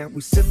Fred. Now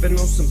we sipping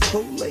on some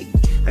Kool-Aid.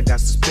 I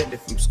got suspended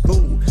from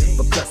school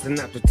for cussing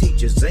out the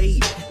teacher's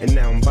aide, and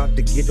now I'm about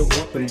to get a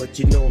whooping, but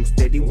you know I'm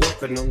steady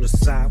working on the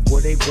side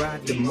where they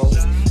ride the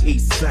most.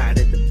 East side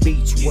of the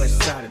beach,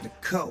 west side of the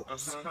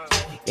coast,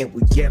 and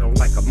we get on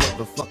like a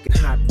motherfucking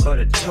hot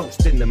butter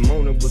toast in the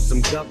morning with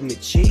some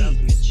government cheese.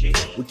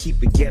 We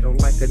keep it ghetto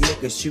like a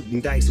nigga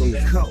shooting dice on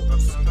the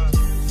coast.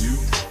 You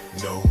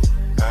know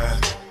I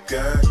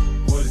got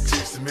what it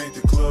takes to make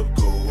the club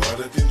go out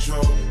of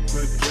control.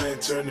 Quit playing,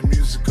 turn the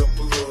music up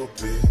a little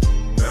bit.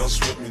 Bounce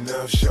with me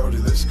now, shorty,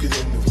 let's get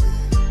into it.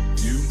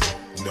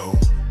 You know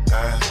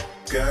I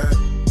got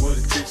what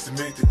it takes to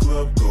make the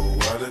club go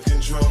out of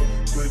control.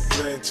 Quit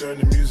playing, turn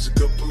the music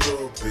up a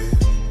little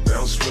bit.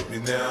 Bounce with me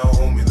now,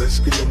 homie, let's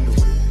get into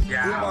it.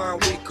 Umar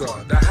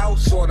weaker, the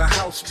house or the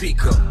house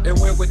speaker. And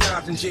when with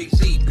Nas and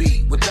Jay-Z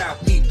beat without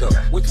either.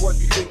 Which one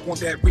you think want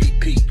that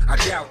repeat? I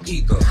doubt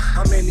either.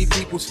 How many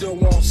people still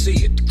won't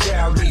see it? The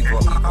cow lever.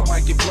 I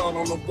might get blood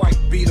on the white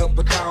beat up,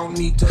 but I don't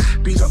need to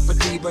beat up a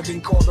diva,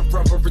 then call the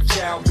brother a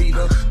child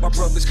beater. My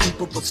brother's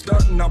keeper, but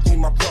stunting, I'll be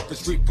my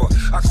brother's reaper.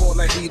 I call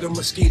that heater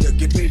mosquito,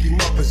 get baby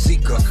mother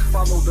Zika.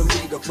 Follow the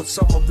leader, put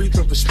some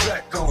Aretha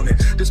respect on it.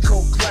 This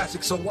cold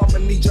classic, so I'ma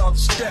need y'all to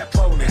step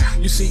on it.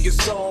 You see your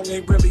song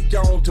ain't really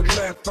on to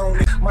left on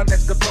it. My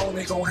next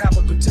opponent gon' have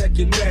a protect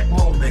your neck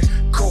moment.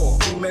 Core,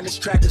 man, this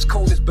track is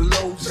cold, it's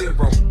below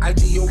zero.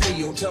 Ideal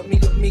Rio, tell me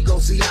amigo,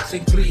 see I say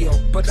Cleo.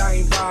 But I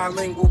ain't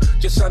bilingual,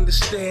 just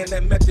understand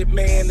that Method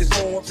Man is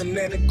more than an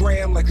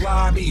anagram like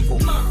live evil.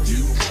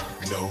 You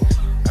know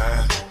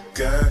I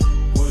got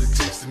what it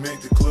takes to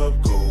make the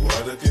club go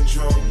out of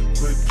control.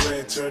 Quit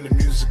playing, turn the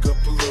music up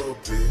a little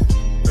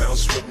bit.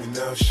 Bounce with me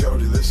now,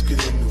 shorty, let's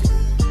get into it.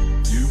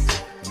 You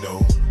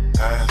know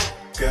I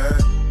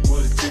got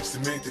what it takes to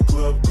make the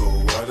club go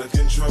out of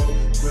control.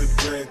 Quit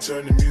playing,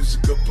 turn the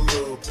music up a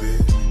little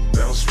bit.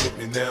 Bounce with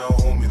me now,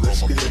 homie,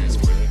 let's get into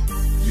it.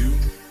 You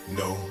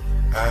know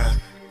I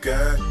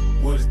got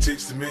what it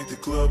takes to make the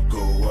club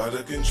go out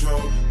of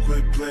control.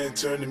 Quit playing,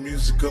 turn the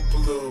music up a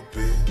little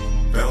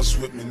bit. Bounce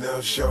with me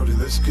now, shorty,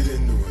 let's get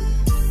into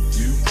it.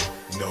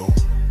 You know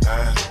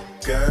I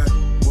got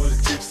what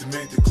it takes to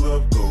make the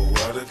club go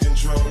out of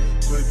control.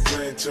 Quit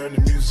playing, turn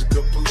the music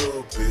up a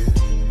little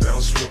bit.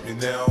 Bounce with me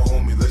now,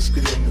 homie, let's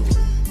get into it.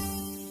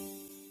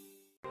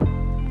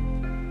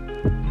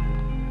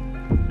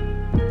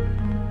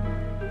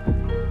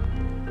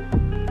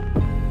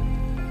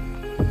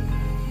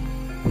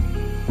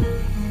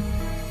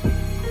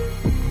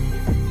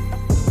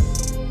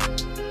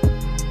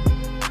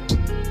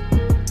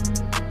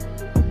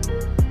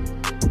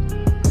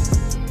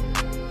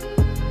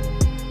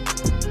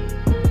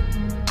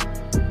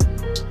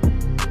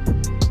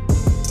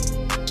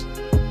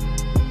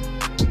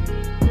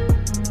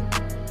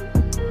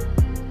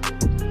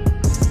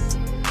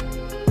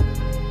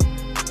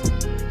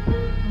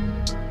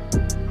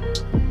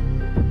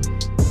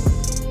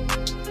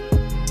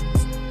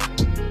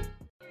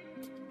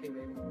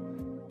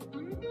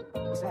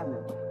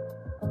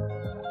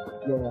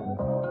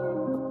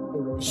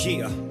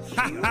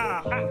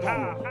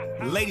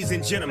 Ladies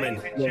and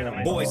gentlemen,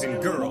 boys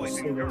and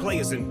girls,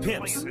 players and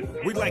pimps,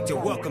 we'd like to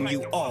welcome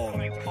you all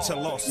to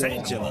Los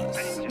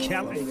Angeles,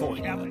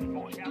 California.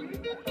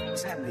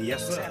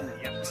 Yes,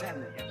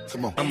 sir.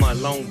 Come on. I'm a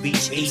Long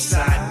Beach, East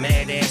Side,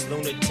 mad ass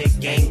lunatic,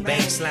 gang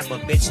bang, slap a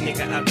bitch,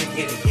 nigga, I been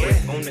get a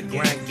grip on the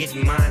grind,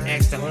 getting mine,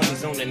 ask the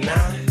homies on the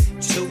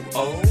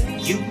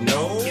 920, you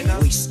know,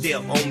 we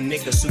still on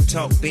niggas who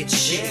talk bitch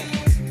shit.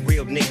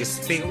 Real niggas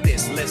feel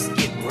this, let's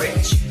get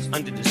rich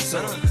under the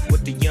sun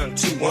with the young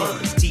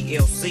 2-1s,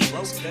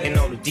 TLCs, and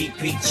all the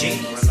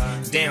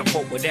DPGs. Down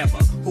for whatever,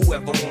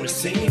 whoever wanna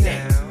see me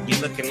now. You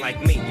looking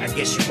like me, I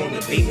guess you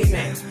wanna be me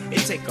now.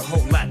 It take a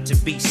whole lot to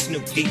be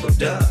Snoop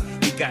Dogg.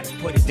 You gotta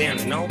put it down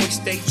and always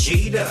stay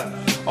G'd up.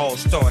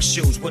 All-star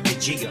shoes with the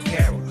G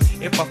apparel.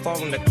 If I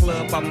fall in the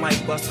club, I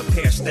might bust a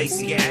pair of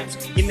Stacy Adams.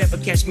 You never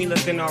catch me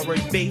looking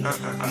R&B.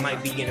 I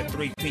might be in a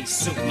 3-piece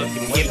suit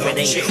looking. If it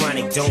ain't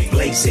chronic, don't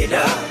blaze it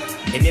up.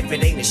 And if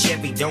it ain't a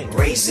Chevy, don't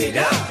raise it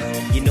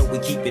up. You know we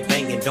keep it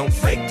banging, don't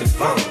fake the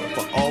fun.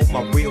 For all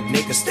my real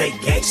niggas, stay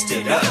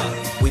gangstered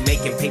up. We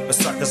making paper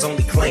suckers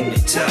only claim to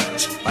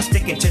touch. By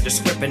sticking to the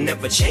script and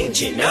never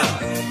changing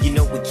up. You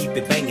know we keep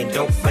it banging,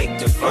 don't fake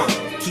the fun.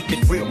 Keep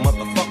it real,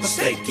 motherfucker,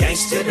 stay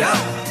gangstered up.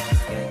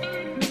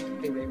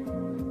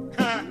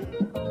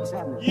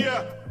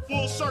 Yeah,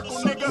 full circle,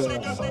 nigga.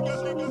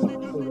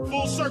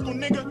 Full circle,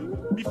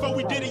 nigga. Before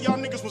we did it, y'all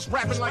niggas was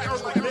rapping like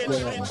earth,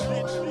 bitch.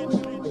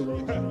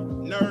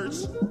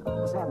 Nerds.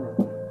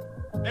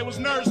 They was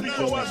nerds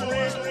before us,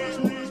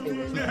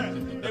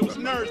 man. They was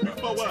nerds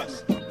before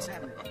us.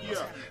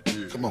 Yeah.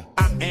 Come on.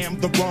 I am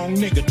the wrong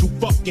nigga, too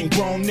fucking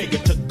grown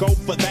nigga to go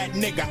for that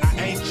nigga.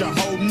 I ain't your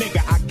whole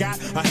nigga, I got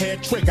a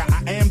head trigger.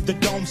 I am the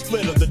dome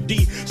splitter, the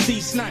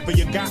DC sniper.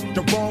 You got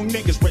the wrong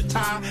niggas,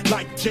 retire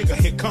like Jigger.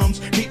 Here comes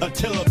the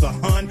Attila the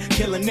Hun,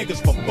 killing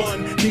niggas for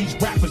fun. These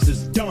rappers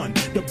is done.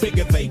 The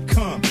bigger they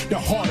come, the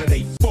harder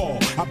they fall.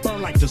 I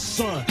burn like the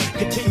sun,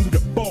 continue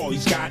to ball.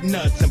 He's got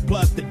nuts and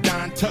plus the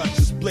Don touch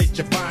to split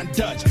your fine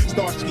Dutch.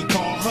 Starsky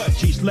call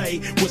Hutch, he's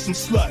laid with some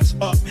sluts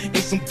up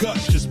in some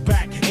guts, just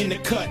back in the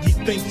cut. He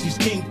thinks he's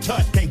King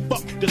Tut, can't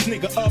fuck this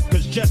nigga up,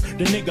 cause just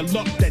the nigga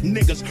luck that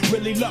niggas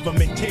really love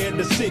him and tear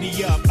the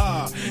city up.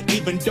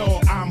 Even though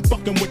I'm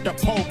fucking with the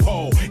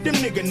po-po, them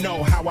nigga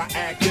know how I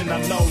act in a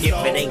low.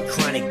 If it ain't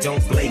chronic,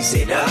 don't blaze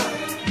it up.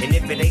 And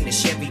if it ain't a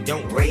Chevy,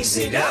 don't raise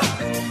it up.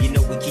 You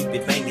know we keep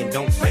it banging,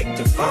 don't fake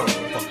the funk.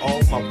 For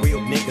all my real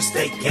niggas,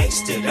 stay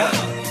gangstered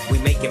up. We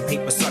making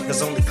paper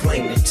suckers only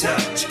claim to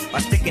touch. By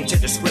sticking to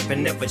the script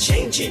and never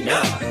changing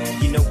up.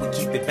 You know we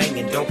keep it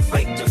banging, don't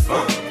fake the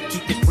funk.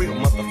 Keep it real,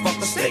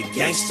 motherfucker, stay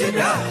gangstered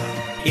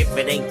up. If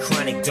it ain't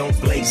chronic, don't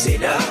blaze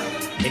it up.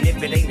 And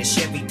if it ain't a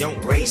Chevy,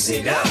 don't raise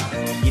it up.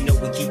 You know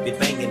we keep it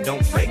banging,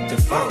 don't fake the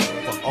funk.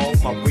 For all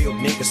my real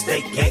niggas,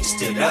 stay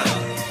gangstered up.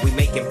 We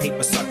making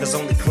paper suckers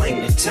only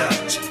claim to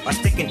touch. By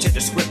sticking to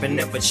the script and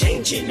never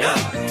changing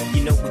up.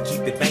 You know we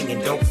keep it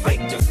banging, don't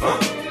fake the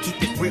funk.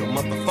 Keep it real,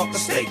 motherfucker,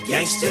 stay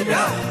gangstered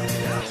up.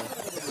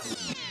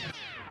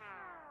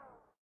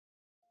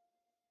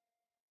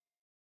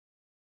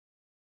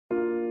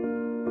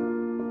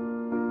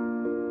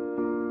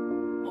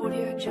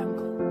 Audio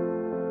Jungle.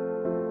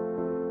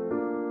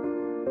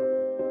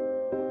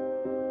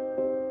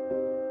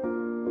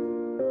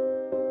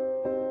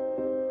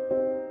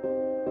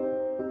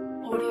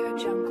 Audio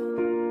Jungle.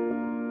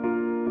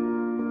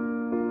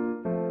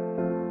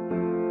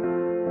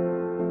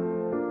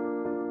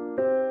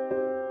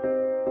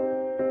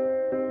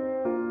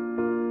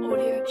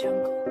 Audio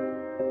Jungle.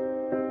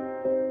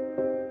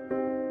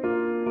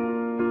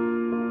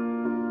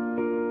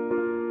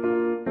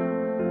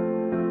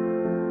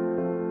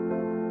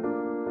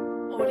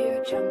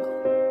 Audio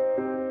Jungle.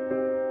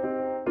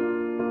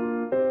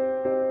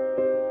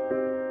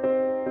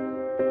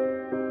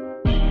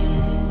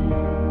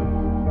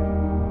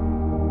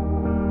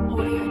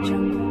 Audio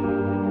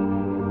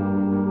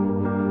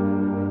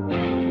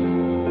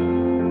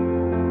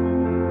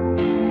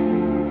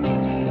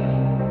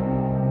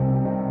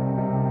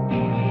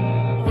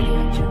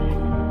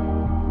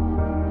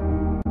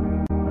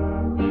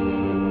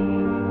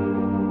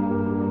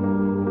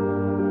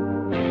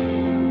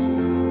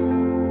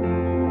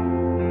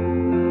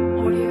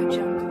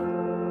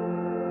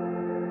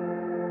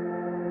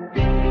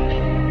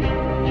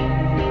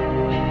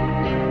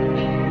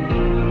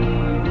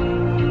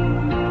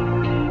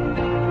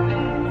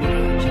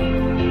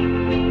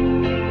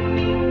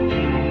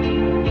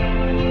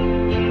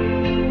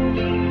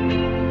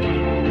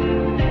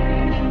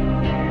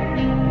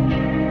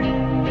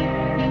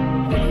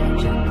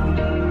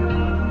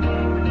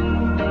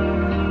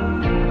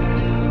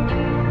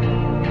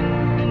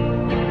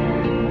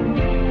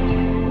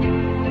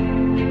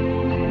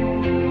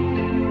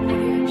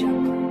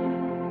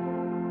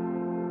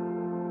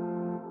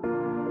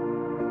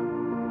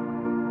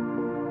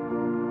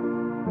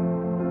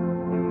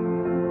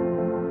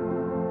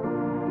Jungle.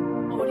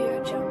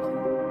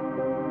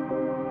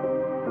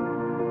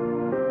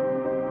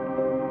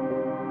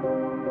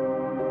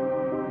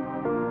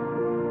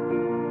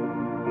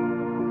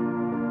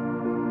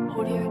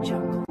 Audio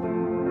Jungle.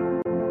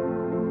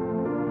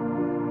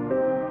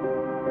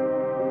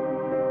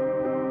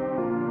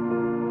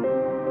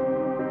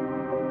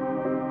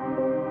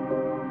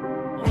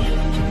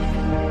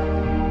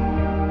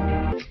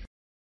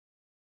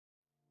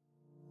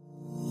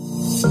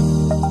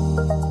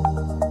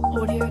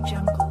 Audio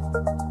Jungle.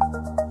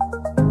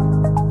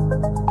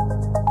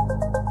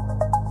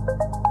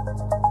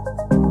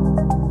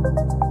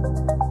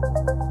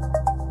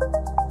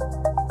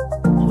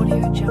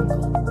 Audio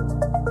Jungle.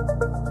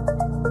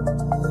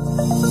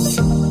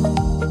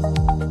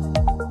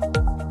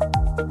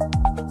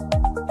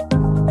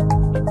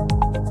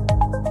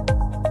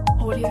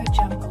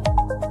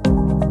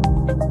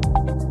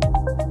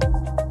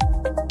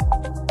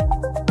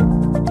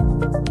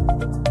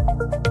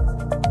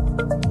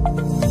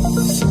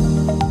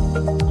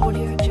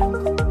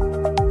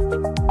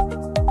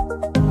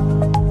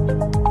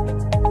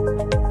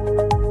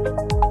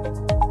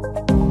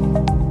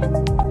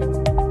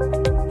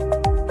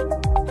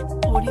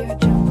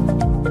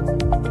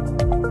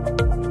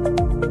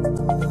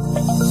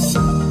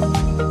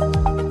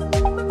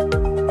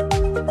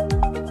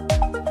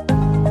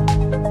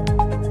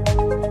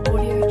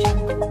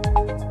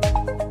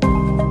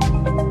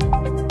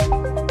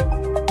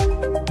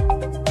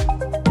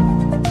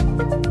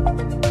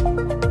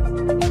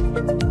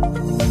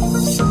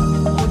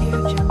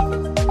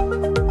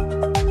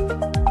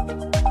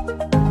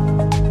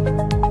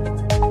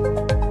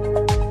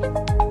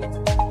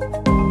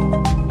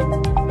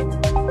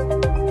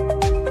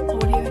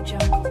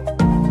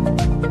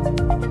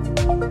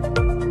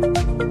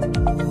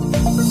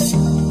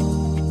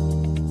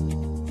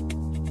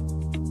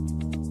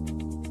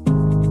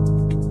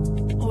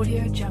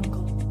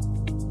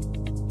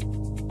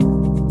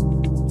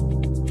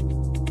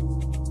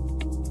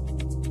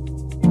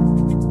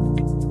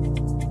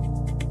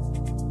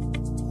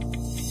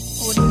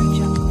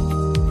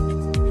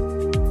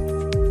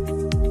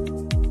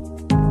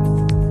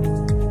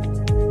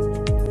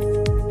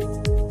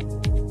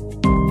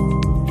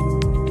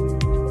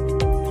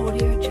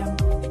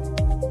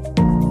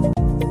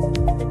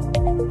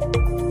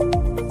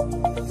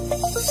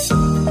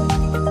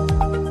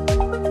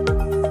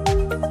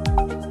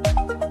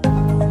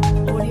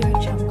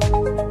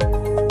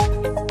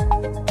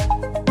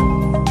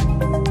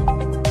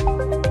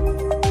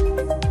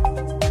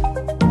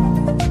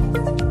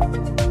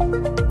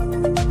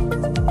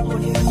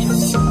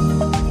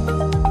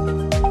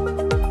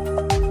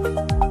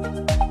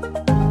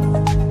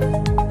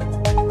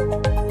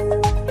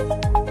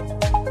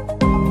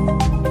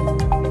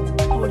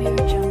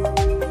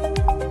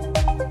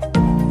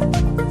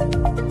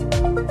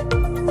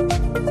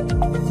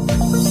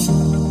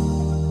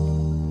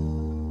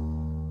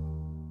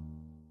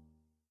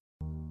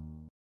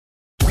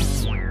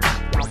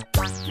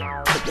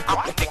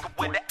 I'm the nigga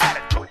with the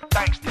attitude,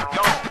 thanks to y'all.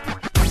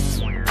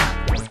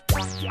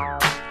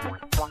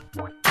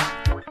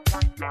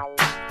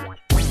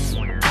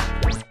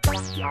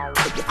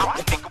 I'm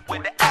the nigga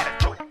with the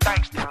attitude,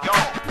 thanks to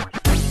y'all.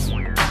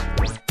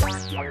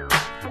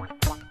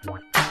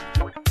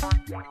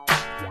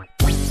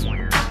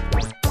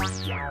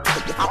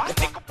 I'm the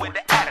nigga with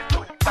the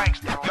attitude, thanks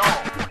to y'all.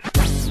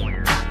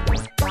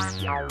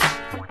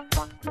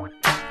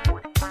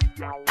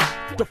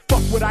 The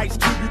fuck with Ice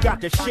Cube, you got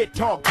the shit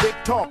talk, big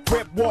talk,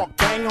 crib walk,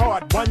 bang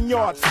hard, 1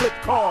 yard, slip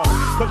cars.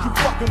 Cause you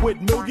fucking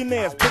with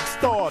millionaires, big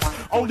stars.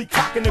 Only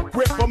cocking the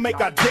grip or make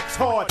our dicks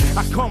hard.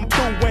 I come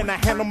through when I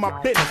handle my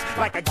business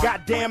like a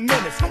goddamn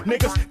menace.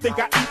 Niggas think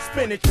I eat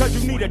spinach cause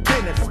you need a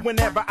dentist.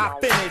 Whenever I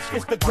finish,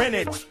 it's the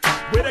Greenwich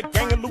with a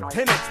gang of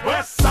lieutenants.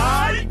 West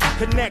Side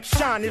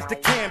Connection is the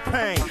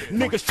campaign.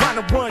 Niggas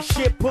trying to run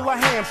shit, pull a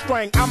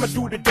hamstring. I'ma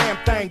do the damn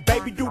thing,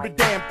 baby, do the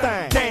damn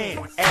thing.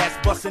 Damn, ass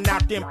busting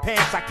out them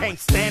pants, I can't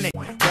stand it.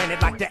 Ran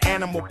it like the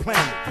Animal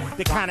Planet.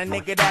 The kind of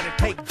nigga that'll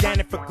take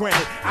Janet for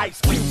granted. Ice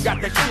Cube got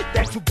the shit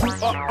that you blew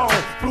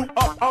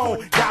up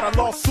on. Got a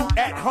lawsuit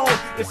at home.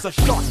 It's a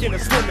shark in a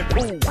swimming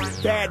pool.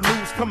 Bad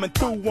news coming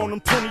through on them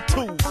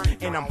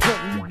 22s, and I'm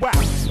hunting you out.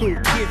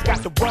 Little kids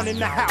got to run in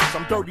the house.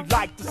 I'm dirty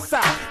like the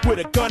South with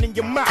a gun in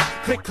your mouth.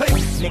 Click, click,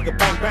 nigga,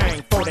 bang,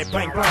 bang, for that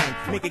bang, bang.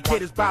 Nigga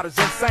get his bout as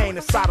insane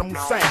as Saddam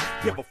Hussein.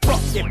 Give a fuck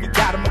if you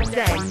got him a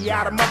gang. He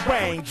out of my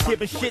range,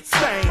 giving shit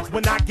stains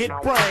when I get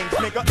brains,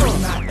 nigga. Do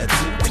not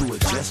attempt to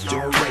adjust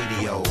your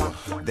radio.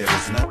 There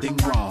is nothing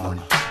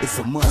wrong. It's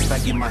a must. I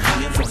get my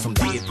hands on some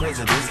dead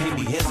presidents. Can't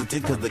be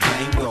hesitant cause the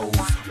game goes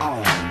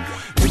on.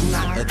 Do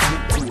not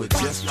attempt to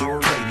adjust your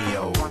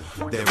radio.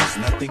 There is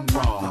nothing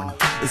wrong.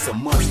 It's a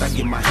must. I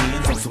get my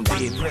hands on some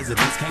dead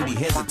presidents. Can't be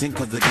hesitant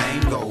cause the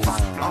game goes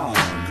on.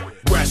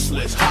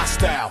 Restless,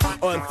 hostile,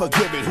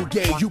 unforgiving. Who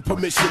gave you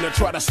permission to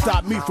try to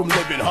stop me from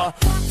living, huh?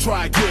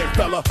 Try again,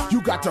 fella.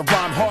 You got to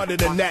rhyme harder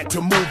than that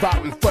to move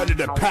out in front of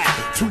the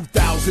pack.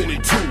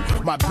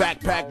 2002, my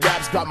backpack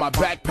raps got my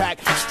backpack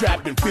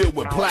strapped and filled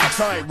with plaques.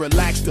 I ain't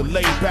relaxed to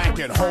lay back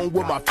at home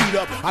with my feet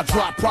up. I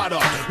drop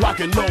product, lock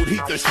and load,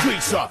 heat the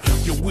streets up.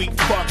 You weak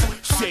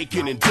fucks,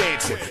 shaking and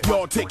dancing.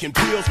 Y'all taking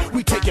pills,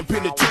 we taking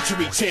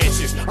penitentiary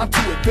chances. I'm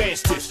too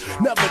advanced this,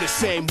 never the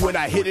same. When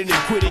I hit it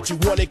and quit it, you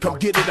want it, come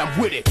get it, I'm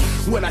with it.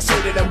 When I say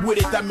that I'm with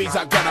it, that means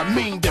I got a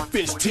mean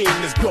defense team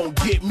that's gon'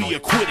 get me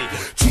acquitted.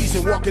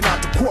 Cheesing, walking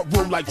out the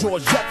courtroom like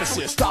George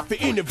Jefferson. Stop for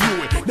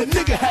interviewing, the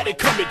nigga had it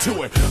coming to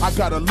him. I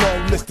got a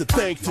long list of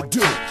things to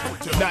do,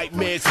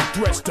 nightmares and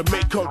threats to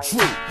make come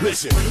true.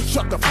 Listen,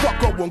 shut the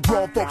fuck up when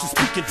grown folks are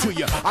speaking to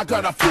you. I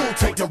got a full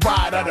tank to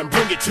ride out and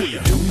bring it to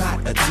you. Do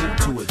not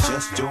attempt to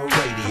adjust your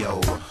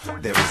radio.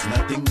 There is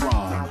nothing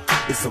wrong.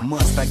 It's a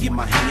must. I get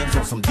my hands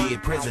on some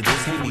dead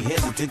presidents. Can't be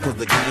hesitant cause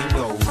the game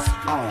goes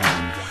on.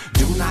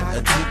 Do not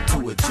attempt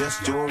to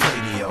adjust your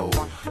radio.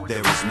 There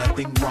is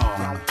nothing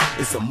wrong.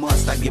 It's a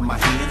must. I get my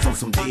hands on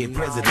some dead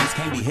presidents.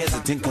 Can't be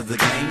hesitant cause the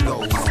game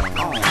goes on.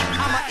 I'm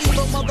an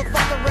evil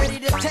motherfucker ready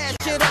to tear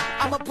shit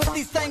up. I'ma put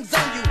these things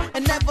on you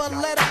and never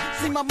let up.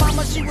 See my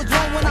mama, she was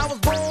wrong when I was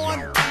born.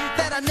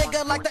 That a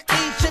nigga like the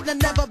E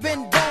shouldn't have never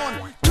been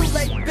born. Too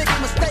late, big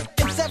mistake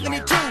in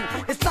 72.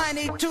 It's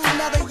 92,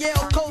 now the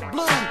Yale code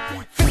blue.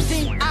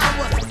 15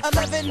 hours,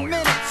 11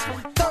 minutes,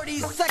 30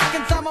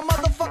 seconds, I'm a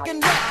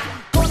motherfucking wreck.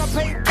 Gonna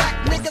pay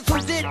back niggas who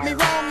did me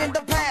wrong in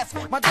the past.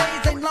 My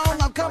days ain't long,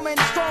 I'm coming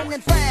strong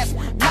and fast.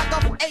 Knock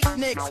off 8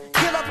 nicks,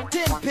 kill up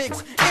 10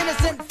 pigs.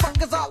 Innocent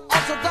fuckers are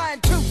also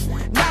dying too.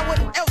 Now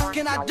what else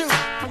can I do?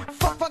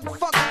 Fuck,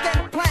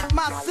 then plant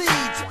my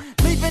seeds.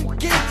 Leaving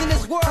kids in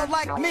this world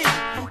like me.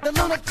 The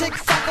lunatic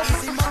psycho,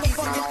 easy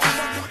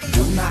motherfucking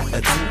Do not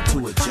attempt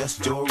to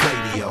adjust your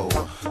radio.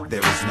 There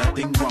is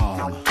nothing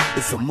wrong.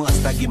 It's a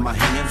must. I get my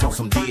hands on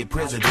some dead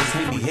presidents.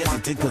 Can't be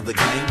hesitant cause the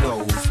game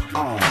goes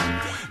on.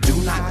 Do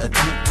not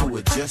attempt to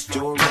adjust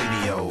your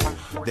radio.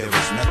 There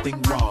is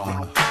nothing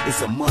wrong.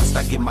 It's a must.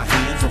 I get my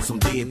hands on some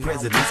dead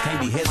presidents. Can't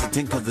be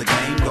hesitant cause the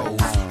game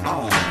goes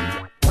on.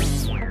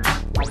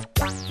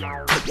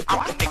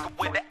 I'm the nigga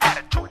with the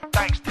attitude,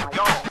 thanks to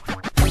y'all.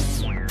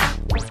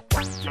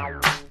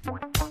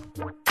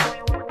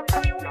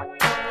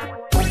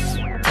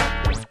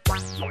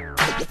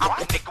 I'm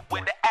the nigga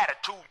with the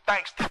attitude,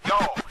 thanks to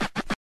y'all.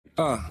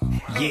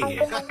 Yeah.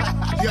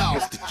 Yo.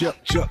 It's the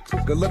Chuck.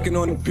 Good looking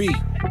on the beat.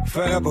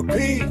 Forever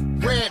P.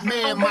 Red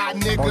man, my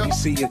nigga. All you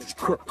see is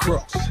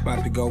crooks.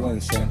 About to go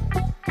in, son.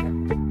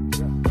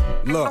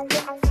 Look.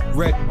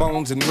 Red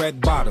bones and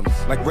red bottoms.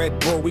 Like Red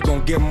Bull, we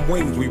gon' give them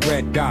wings, we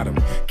red dot them.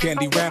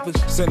 Candy rappers,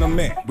 send them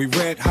in. We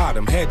red hot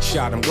them,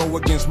 headshot them. Go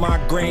against my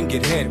grain,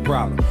 get head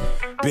problem.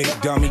 Big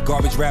dummy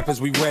garbage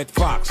rappers, we red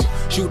fox.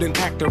 Shoot an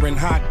actor in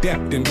high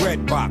depth and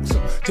red box.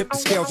 Tip the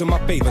scales in my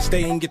favor,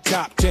 stay in your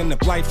top 10.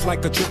 If life's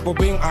like a triple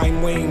beam,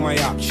 I'm weighing my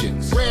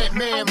options. Red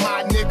man,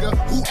 my nigga,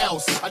 who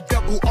else? A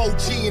double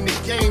OG in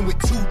the game with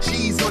 2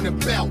 G's on the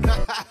belt.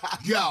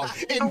 yo.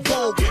 In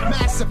vogue,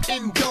 massive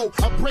endo.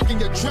 I'm breaking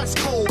your dress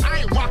code. I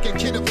ain't rocking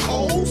Kid of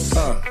Coles.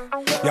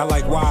 Y'all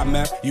like why,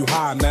 man? You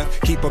high, man?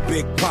 Keep a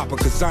big popper,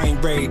 cause I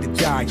ain't ready to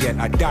die yet.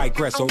 I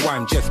digress, or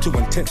I'm just too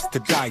intense to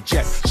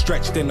digest.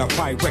 Stretched in a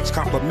Pyrex,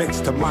 compliments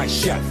to my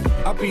chef.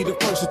 I'll be the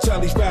first to tell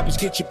these rappers,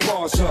 get your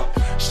paws up.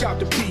 Shout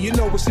to P, you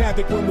know it's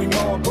havoc when we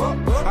mob up.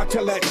 I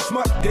tell that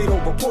smut, date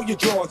over, pull your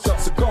drawers up.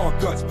 Cigar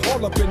guts,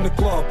 all up in the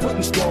club,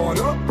 putting squad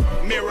up.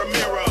 Mirror,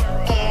 mirror,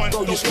 on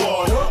throw the your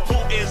wall. Up.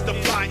 Who is the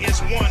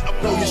flyest one of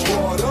Throw all? your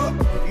squad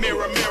up.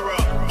 Mirror,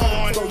 mirror,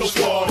 on Throw the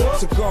your wall. squad up.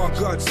 Cigar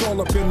guts,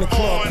 all up in the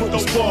club, putting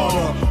squad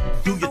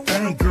up. Do your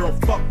thing, girl,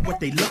 fuck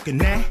what they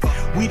looking at.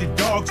 We the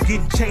dogs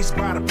getting chased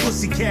by the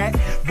pussycat.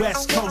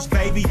 West Coast,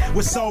 baby,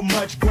 with so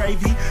much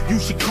gravy. You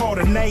should call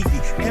the Navy.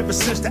 Ever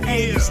since the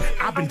 80s,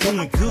 I've been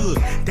doing good,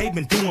 they've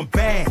been doing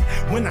bad.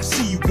 When I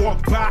see you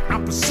walk by,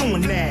 I'm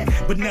pursuing that.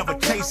 But never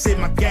chase it,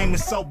 my game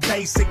is so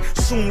basic.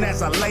 Soon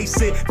as I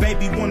lace it,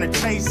 baby wanna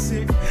chase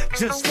it.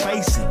 Just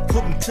face it,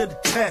 put me to the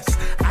test.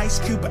 Ice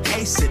Cube or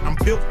Ace it, I'm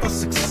built for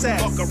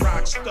success. Fuck a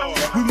rock star.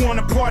 We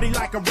wanna party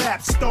like a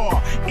rap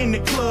star. In the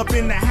club,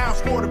 in the house,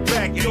 or the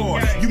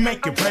backyard. You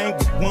make it rain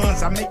with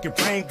ones, I make it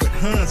rain with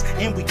huns.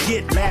 And we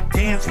get lap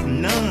dance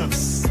from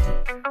nuns.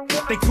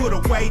 They put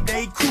away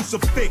they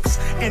crucifix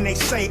and they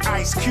say,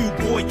 Ice Cube,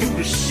 boy, you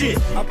the shit.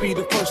 I'll be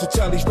the first to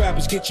tell these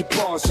rappers, get your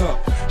paws up.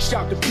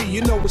 Shout to P,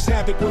 you know it's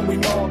havoc when we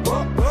mob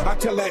up. I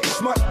tell that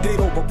smut, date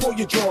over, pull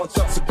your drawers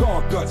up.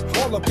 Cigar guts,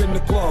 all up in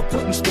the club,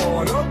 putting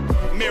squad up.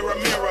 Mirror,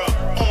 mirror,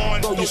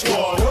 on throw the your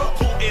wall. squad up.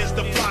 Who is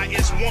the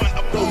flyest one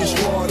of all? Throw your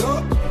squad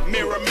up.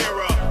 Mirror,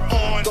 mirror,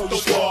 on Throw the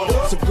your wall. squad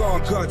up. Cigar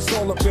guts,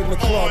 all up in the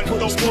club,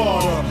 putting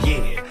squad up.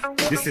 Yeah,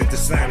 this is the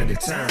sign of the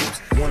times,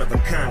 one of a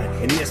kind,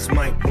 and this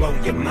might blow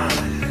your mind.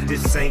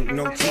 This ain't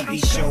no TV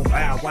show,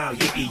 bow wow,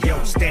 yippee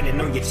yo, standing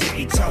on your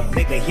tippy toe,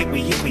 nigga, here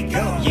we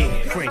go.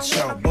 Yeah,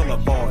 Crenshaw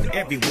Boulevard,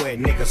 everywhere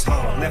niggas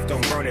hard, left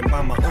on burning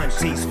by my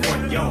auntie's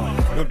front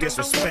yard. No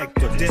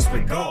disrespect or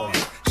disregard.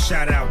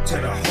 Shout out to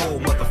the whole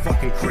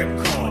motherfucking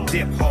crib car.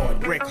 Dip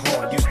hard, wreck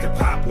hard, used to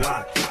pop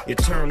lock. You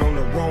turn on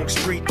the wrong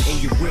street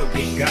and you will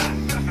get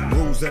got.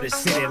 Rules of the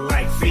city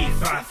like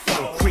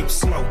V54. Creep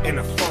slow in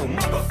a phone,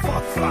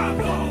 motherfuck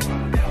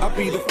 5-0. I'll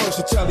be the first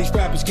to tell these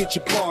rappers, get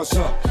your paws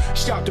up.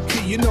 Shout to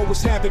P, you know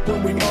it's havoc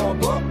when we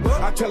mob up.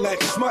 I tell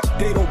that smut,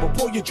 date over,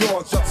 pull your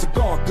drawers up.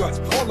 Cigar guts,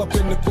 all up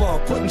in the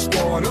club, putting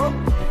squad up.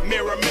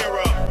 Mirror,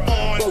 mirror,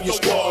 on throw your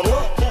the wall. squad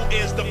up. Who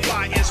is the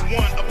flyest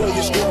one of Throw your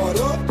all? squad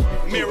up.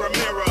 Mirror,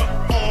 mirror,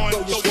 on Throw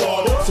your the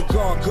squad wall. up.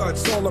 Cigar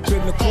guts, all up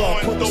in the club,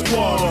 On putting the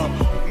squad wall.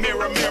 up.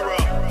 Mirror,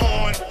 mirror,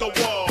 on the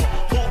wall.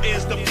 Who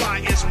is the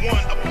flyest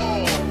one of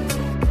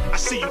all? I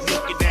see you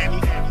looking at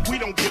me. We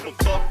don't give a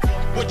fuck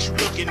what you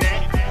looking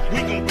at. We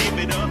gon' give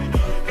it up.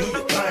 Do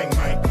your thing,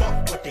 man,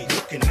 fuck what they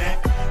looking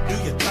at. Do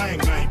your thing,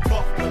 man,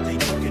 fuck what they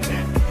looking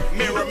at.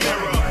 Mirror,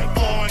 mirror,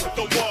 on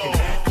the wall.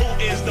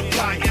 Who is the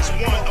flyest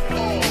one of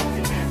all?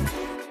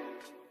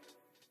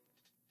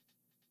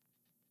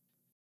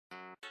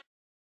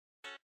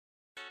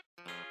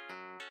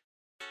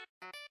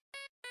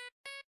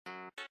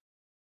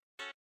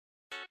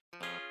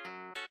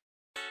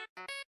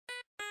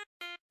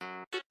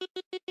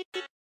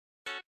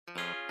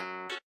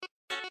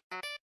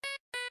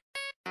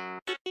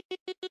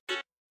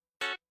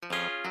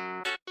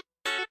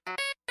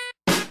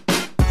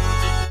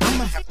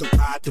 I'ma have to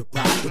ride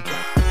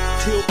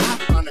till I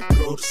find a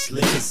girl to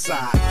slip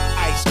inside.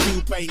 Ice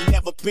Cube ain't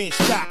never been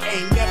shot,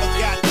 ain't never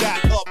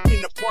got up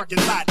in the parking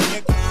lot.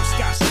 Nigga,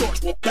 Scott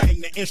Storch will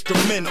bang the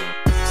instrumental.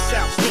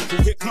 South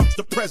Central, here comes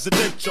the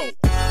presidential.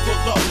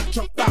 Pull up,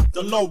 jump out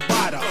the low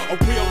rider. A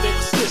real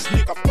lyricist,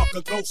 nigga, fuck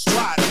a ghost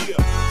rider.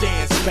 Yeah.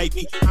 Dance,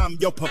 baby, I'm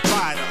your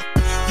provider.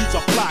 You's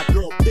a fly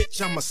girl,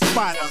 bitch, I'm a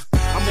spider.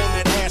 I'm on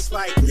that ass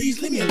like,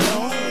 please leave me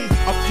alone.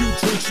 A few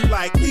drinks you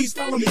like, please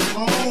follow me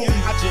home.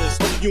 I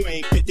just hope you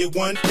ain't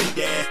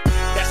 5150.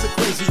 That's a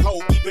crazy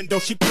hoe, even though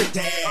she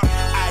pretty.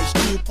 Ice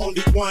Cube,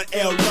 only one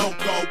L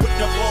logo. With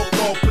the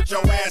logo, put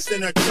your ass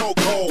in a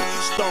chokehold.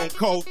 Stone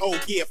Cold, oh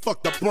yeah,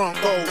 fuck the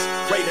Broncos.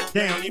 Rate it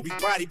down,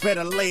 everybody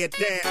better lay it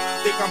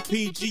down. Think I'm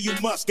PG, you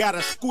must got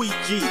a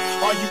squeegee.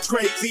 Are you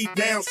crazy?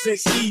 Down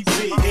 6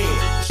 easy.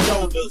 Head,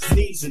 shoulders,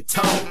 knees, and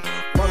toes.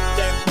 Work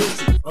that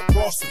pussy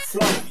across the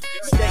floor.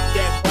 Stake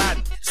that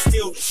body,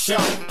 still the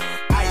show.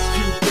 Ice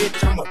Cube,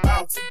 bitch, I'm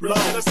about to blow.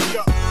 Let's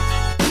go.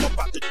 I'm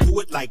about to do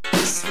it like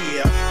this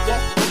here.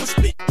 Walk over,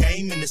 spit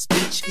game in this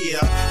bitch here.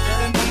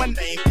 Gotta know my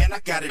name and I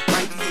got it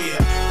right here.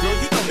 Girl,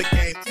 you know the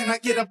game. Can I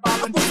get a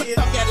volunteer?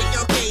 I at a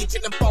young age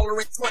and I'm baller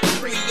at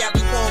 23. I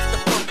be off the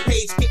front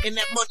page. Getting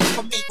that money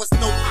for me was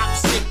no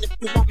option. If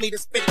you want me to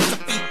spit it to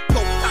beat,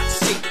 go pop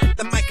shit.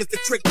 The mic is the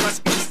trick,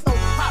 must be so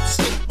pop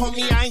shit.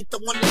 Homie, I ain't the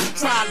one that's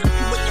trying. If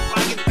you with the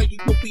riot, so you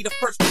will be the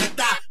first one to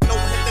die. No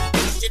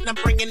hesitation, I'm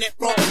bringing it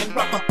raw and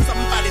rubber.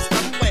 Somebody's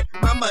somewhere,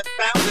 mama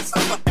found this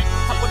summer.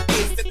 Couple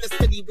days in the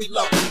city we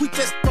love. We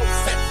just throw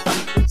sets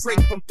up and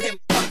drink from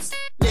pimp cups.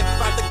 Live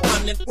by the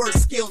gun and worse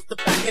skills to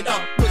back it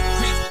up. With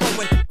trees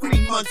growing,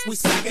 3 months. ones, we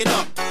sack it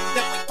up.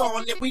 Then we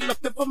gone and we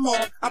looking for more.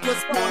 I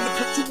was born to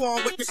put you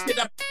on with the shit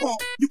I perform.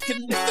 You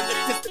can listen to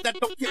this and I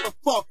don't give a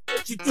fuck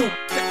what you do.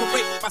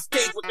 Decorate my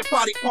stage with your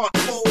body part.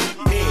 Oh,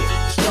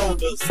 head,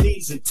 shoulders,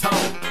 knees, and toes.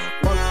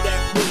 Work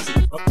that pussy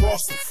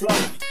across the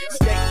floor.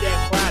 Shake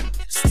that body,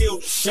 still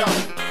the show.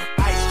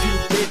 Ice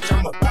Cube, bitch,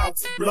 I'm about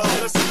to blow.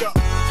 Let's go.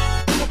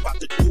 I'm about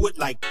to do it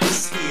like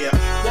this here.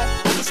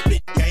 Walk over,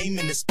 spit game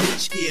in this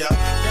bitch here.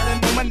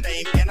 Gotta know my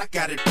name and I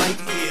got it right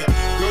here.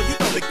 Girl, you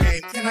know the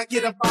game. Can I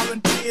get a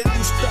volunteer?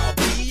 You start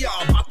me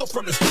up, I throw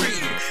from the street.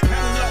 Had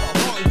a lot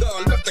of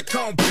hunger, left the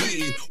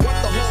compete. Want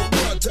the whole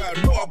world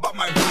to know about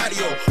my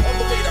radio. All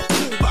the way to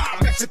Cuba,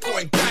 Mexico,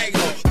 and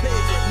Cairo. They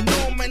would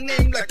know my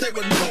name like they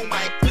would know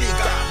my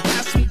clica.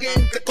 That's some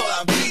game que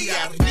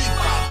todavía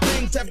rica.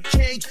 Things have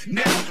changed,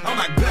 now I'm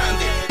a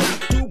grande.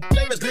 Got two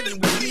players living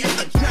with me in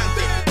the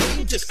grande.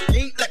 Game just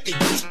ain't like it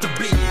used to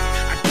be.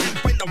 I can't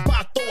find the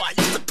vato I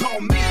used to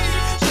call me.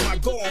 So I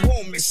go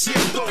home, me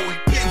siento y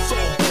pienso.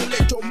 Don't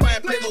let your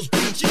mind play those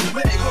pinches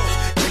juegos.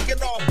 Check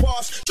it all,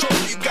 boss, show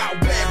you got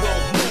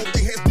huevos. No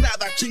dejes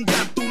nada,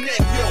 chinga tu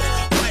negros.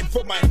 Fight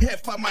for my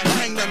jefa, my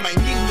reina, my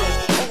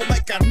niños. All my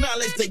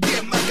carnales, they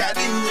get my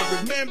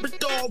cariño. Remember,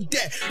 dog,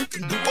 that you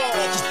can do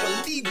all. Just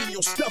believe in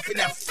your stuff and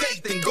have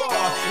faith in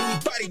God.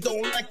 Anybody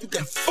don't like you,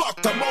 then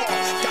fuck them all.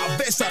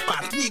 Cabeza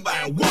para arriba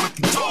and walk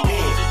and talk.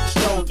 Head,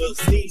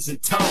 shoulders, knees,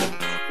 and toes.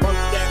 Work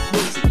that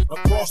pussy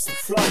across the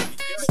floor.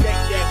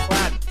 Shake that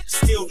body,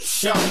 still the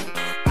show.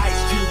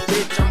 Ice Cube,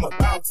 bitch, I'm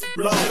about to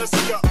blow. Let's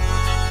go.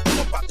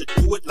 I'm about to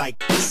do it like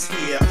this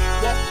here.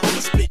 Walk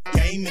over, spit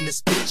game in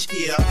this bitch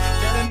here.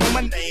 Gotta know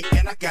my name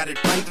and I got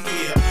it right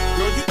here.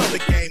 Girl, you know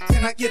the game.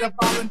 Can I get a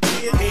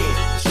volunteer?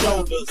 Head,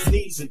 shoulders,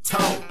 knees, and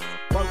toes.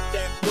 Work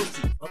that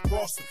pussy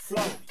across the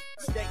floor.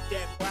 Shake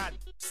that body,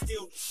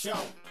 still the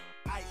show.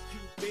 Ice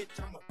Cube,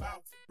 bitch, I'm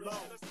about to blow.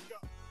 Let's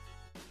go.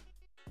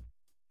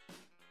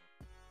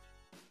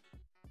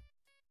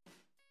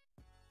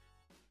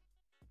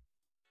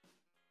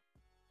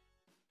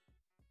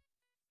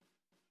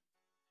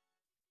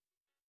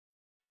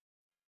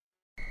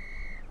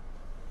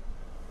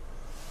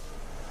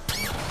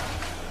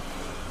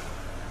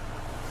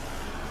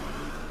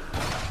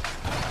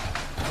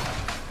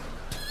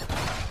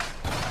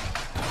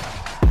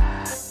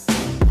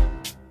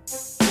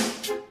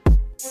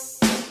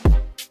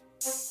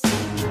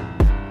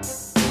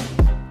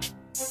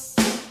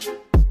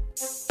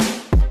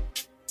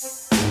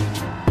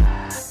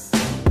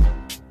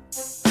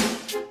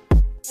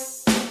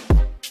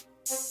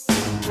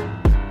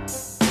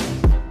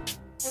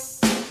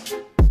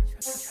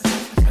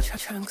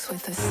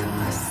 With the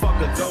sauce.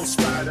 Fuck a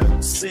ghost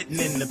rider sitting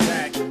in the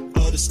back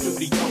of the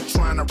studio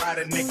trying to write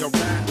a nigga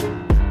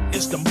rap.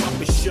 It's the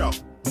Muppet Show.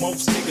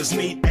 Most niggas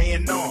need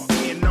A&R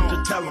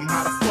to tell them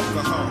how to fuck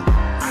a hoe.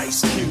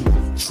 Ice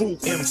Cube, true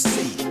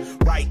MC.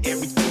 Write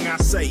everything I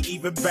say,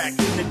 even back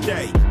in the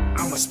day.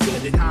 I'ma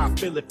spit it how I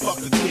feel it, fuck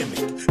a gimmick.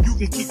 You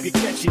can keep your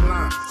catchy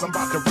lines, I'm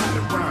about to write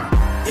a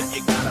rhyme. If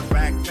you got a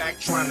backpack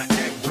trying to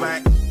act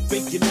black,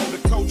 think you know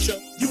the culture,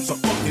 you's a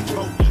fucking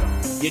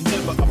vulture. You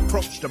never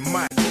approach the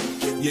mic.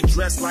 You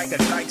dress like a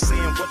dyke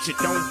saying what you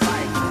don't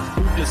like.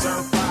 Who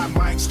deserve 5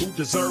 mics, who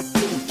deserve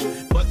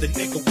 2? But the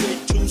nigga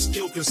with 2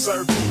 still can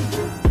serve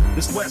you.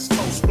 This West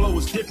Coast flow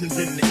is different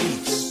than the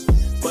East,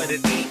 but it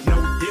ain't no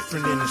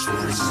different in the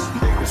streets.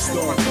 Niggas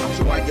start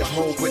while you're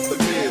home with the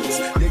bills.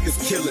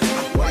 Niggas killing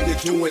while you're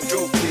doing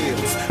dope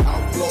deals.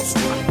 Outlaws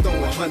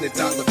throwing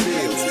 $100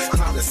 bills.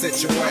 Time to set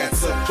your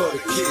ass up for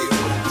the kill.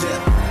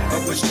 Death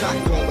of a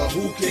shotgunner,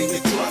 who can you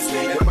trust?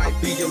 It might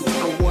be your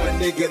little one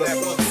nigga that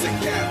bucks a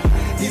cap.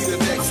 He's the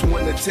next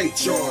one to take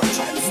charge.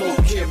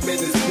 Smoke him in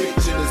his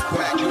bitch in his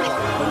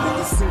backyard. A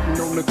nigga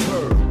sitting on the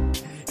curb.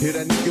 Hear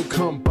that nigga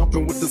come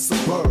bumping with the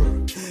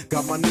Suburb.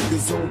 Got my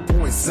niggas on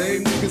point.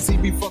 Same niggas he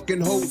be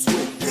fucking hoes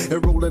with.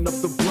 And rolling up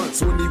the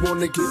blunts when he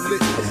wanna get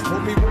lit.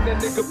 Homie, when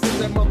that nigga put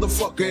that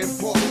motherfucker in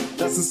park,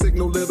 that's a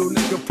signal, little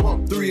nigga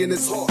pump 3 in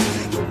his heart.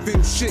 Don't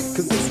feel shit,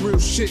 cause it's real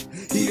shit.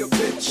 He a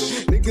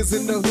bitch. Niggas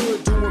in the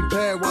hood doing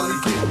bad while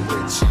he getting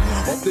rich.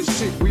 Off this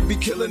shit, we be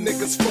killing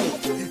niggas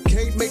for.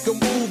 Can't make a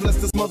move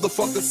lest this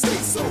motherfucker say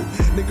so.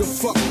 Nigga,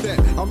 fuck that,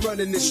 I'm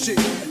running this shit.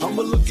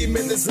 I'ma look him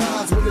in his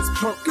eyes when his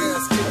punk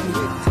ass getting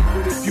hit.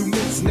 But if you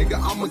miss, nigga,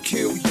 I'ma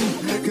kill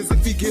you. Cause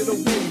if he get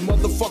away,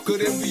 motherfucker,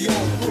 then we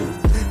all through.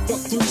 Fuck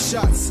 3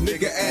 shots,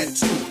 nigga, add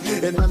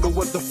 2. And handle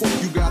what the fuck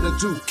you gotta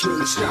do. Kill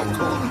the shot,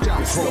 call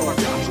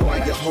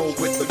while you're home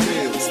with the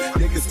bills.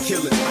 Niggas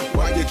killing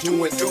while you're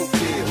doing dope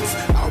deals.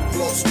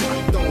 Outlaws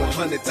throwing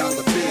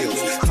 $100 bills.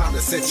 Time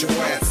to set your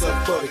ass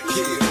up for the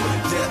kill.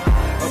 Death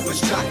of a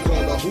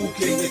shotgunner, who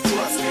can you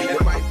trust?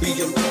 It might be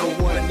your little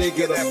one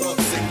nigga that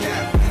bucks a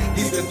cap.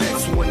 He's the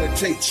next one to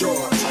take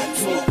charge.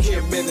 Smoke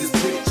him and his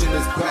bitch in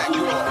his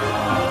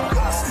backyard.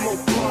 I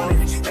smoke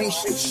blunt, ain't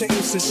shit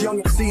changed since Young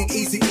MC and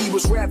Easy E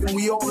was rapping.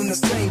 We all in the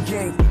same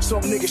game.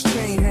 Some niggas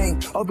chain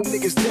hang, other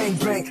niggas gang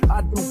bang.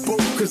 I do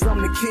both, cause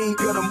I'm the king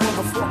of the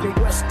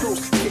motherfucking West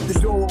Coast. Kick the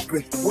door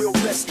open, we'll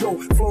let's go.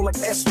 Flow like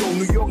Esco,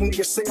 New York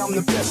niggas say I'm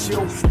the best,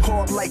 yo.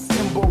 Hard like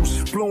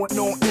Timbos, blowing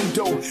on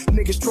endo.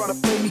 Niggas try to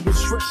play me, get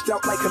stretched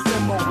out like a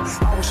limo.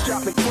 I was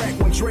shopping crack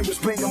when Dre was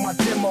banging my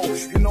demo.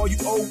 And all you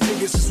old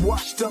niggas is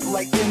washed up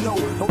like N.O.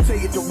 Don't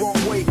take it the wrong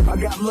way, I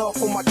got love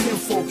for my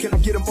kinfolk. Can I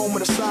get a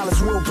moment of silence?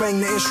 We'll bang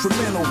the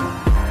instrumental.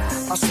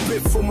 I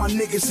spit for my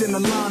niggas in the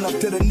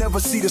lineup that'll never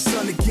see the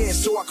sun again,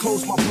 so I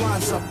close my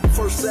blinds up.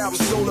 First album,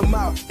 sold them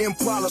out,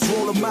 Impalas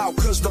roll them out,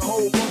 cause the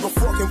whole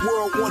motherfucking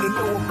world wanna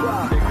know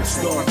about. Niggas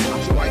start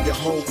while you're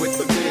home with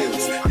the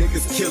bills.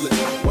 Niggas kill it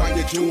while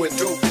you're doing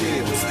dope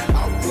deals.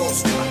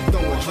 Outlaws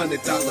throwing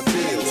 $100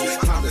 bills.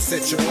 Time to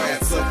set your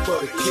ass up for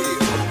the kill.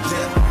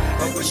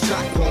 Death of a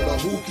shot caller,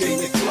 who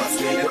can you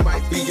trust? It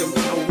might be a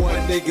little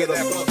one nigga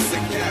that bucks a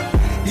cap.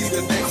 He's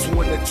the next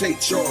one to take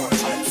charge.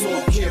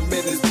 Smoke him and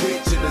his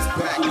bitch in his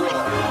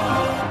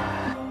backyard.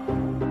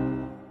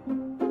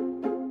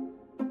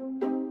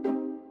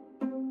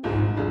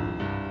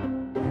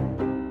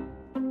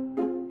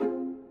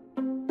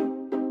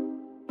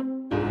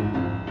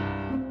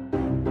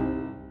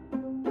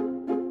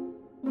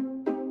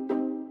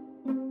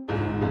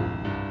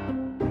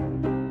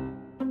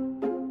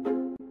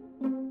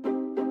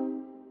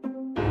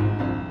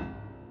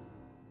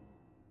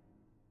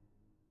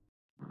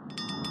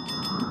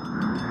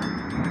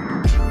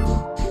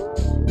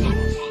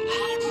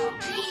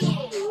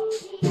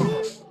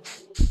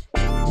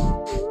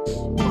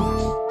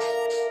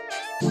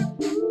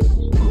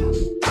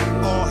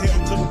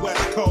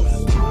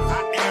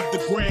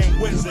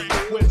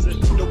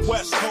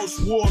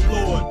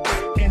 Warlord,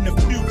 and the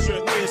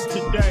future is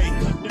today.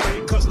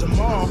 Cause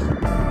tomorrow,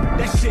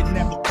 that shit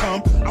never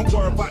come. I'm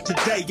worried about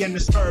today and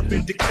this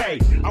urban decay.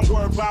 I'm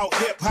worried about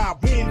hip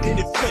hop. When did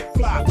it flip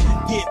flop?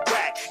 Get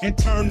back and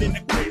turn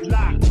into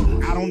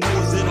gridlock. I don't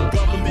know, is it a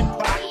government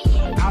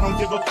plot? I don't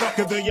give a fuck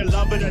if you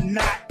love it or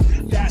not.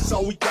 That's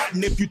all we got,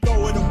 and if you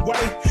throw it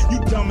away, you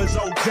dumb as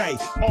OJ.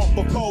 Off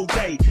a cold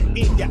day,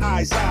 in your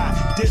eye's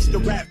eye. This the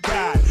rap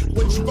guy.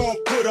 What you gon'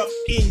 put up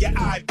in your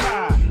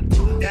iPod?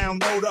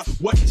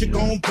 Downloader, what you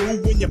gon'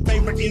 do when your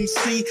favorite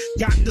MC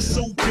got to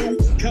sue you?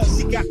 Cause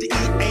he got to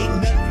eat, ain't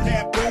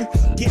nothing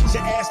taboo. Get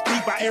your ass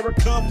beat by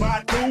Erica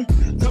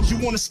Badu. Cause you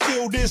wanna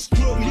steal this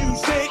good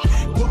music?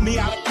 Put me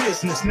out of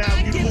business, now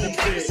you lose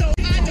it. So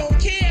I don't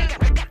care.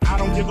 I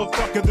don't give a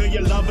fuck if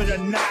you love it or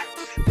not.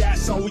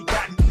 That's all we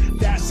got.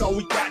 That's all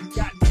we got.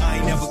 I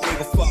ain't never gave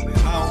a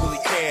fuck. I don't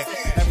really care.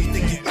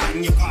 Everything you got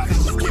in your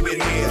pockets, just give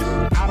it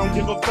here. I don't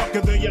give a fuck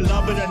if you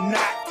love it or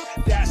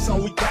not. That's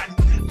all we got.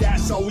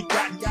 That's all we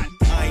got.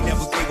 I ain't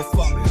never gave a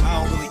fuck.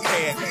 I don't really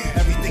care.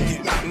 Everything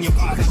you got in your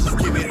pockets, just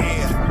give it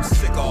here. I'm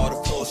sick of all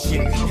the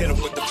bullshit. Hit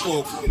him with the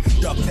full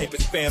duct tape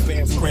and spam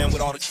bam. Scram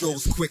with all the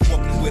drills. Quick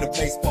whooping with a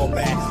baseball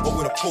bat or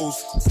with a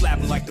pulse. Slap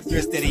him like the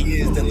fist that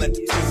he is. Then let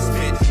the tools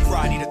spit.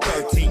 Friday the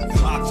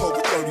 13th,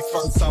 October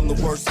 31st. I'm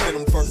the worst. Spit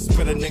him first.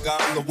 Spit a nigga,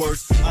 I'm the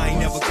worst. I ain't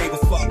never gave a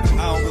fuck.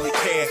 I don't really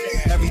care.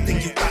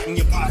 Everything you got in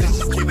your pockets,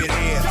 just give it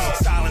here.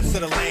 Silence to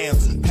the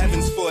lambs.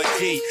 Heaven's for a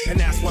G. And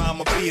that's where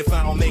I'ma be if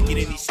I don't make it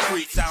in these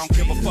streets. I don't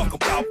give a fuck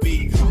about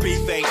beef.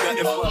 Beef ain't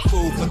nothing but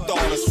food for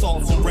thought,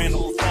 assaults and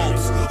random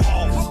faults.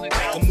 Make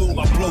a move,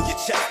 I blow your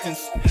chest and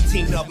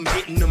team up and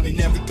hitting them in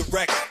every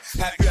direction.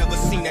 Have you ever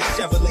seen that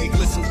Chevrolet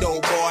glisten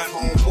dough boy?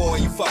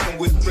 Homeboy, you fucking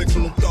with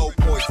original dough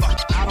boy.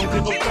 Fuck. I don't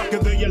give a fuck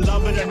if you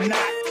love it or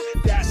not.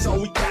 That's all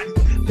we got.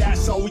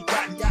 That's all we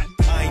got.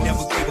 I ain't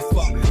never gave a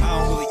fuck. I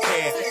don't really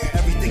care.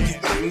 Everything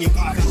you got in your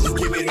pockets, just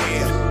give it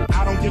here.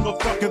 I don't give a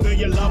fuck if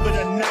you love it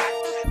or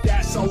not.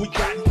 That's all we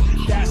got.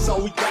 That's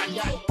all we got.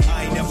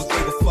 I ain't never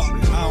gave a fuck.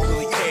 I don't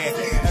really care.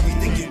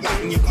 Everything you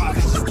got in your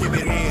pockets, just give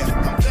it here.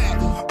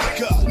 I'm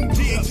back, up,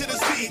 D to the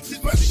C.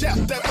 Rush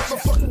out that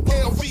motherfucking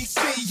LVC.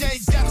 You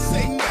ain't gotta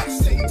say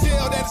nothing.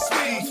 Tell that it's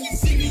me. You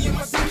see me in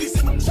my cities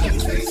and my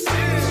tracks, they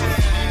say.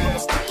 I'm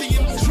sticky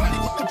in my truck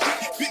with the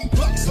big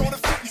bucks on the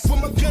feet.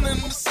 With my gun in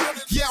the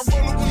city. Yeah, I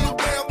roll it with my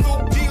bell, no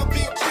deal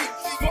being cheap.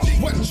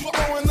 What you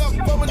throwing up,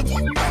 I'm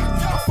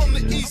from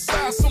the east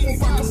side, someone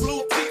rockin'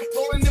 blue teeth.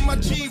 Rolling in my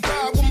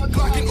G5 with my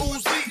Glock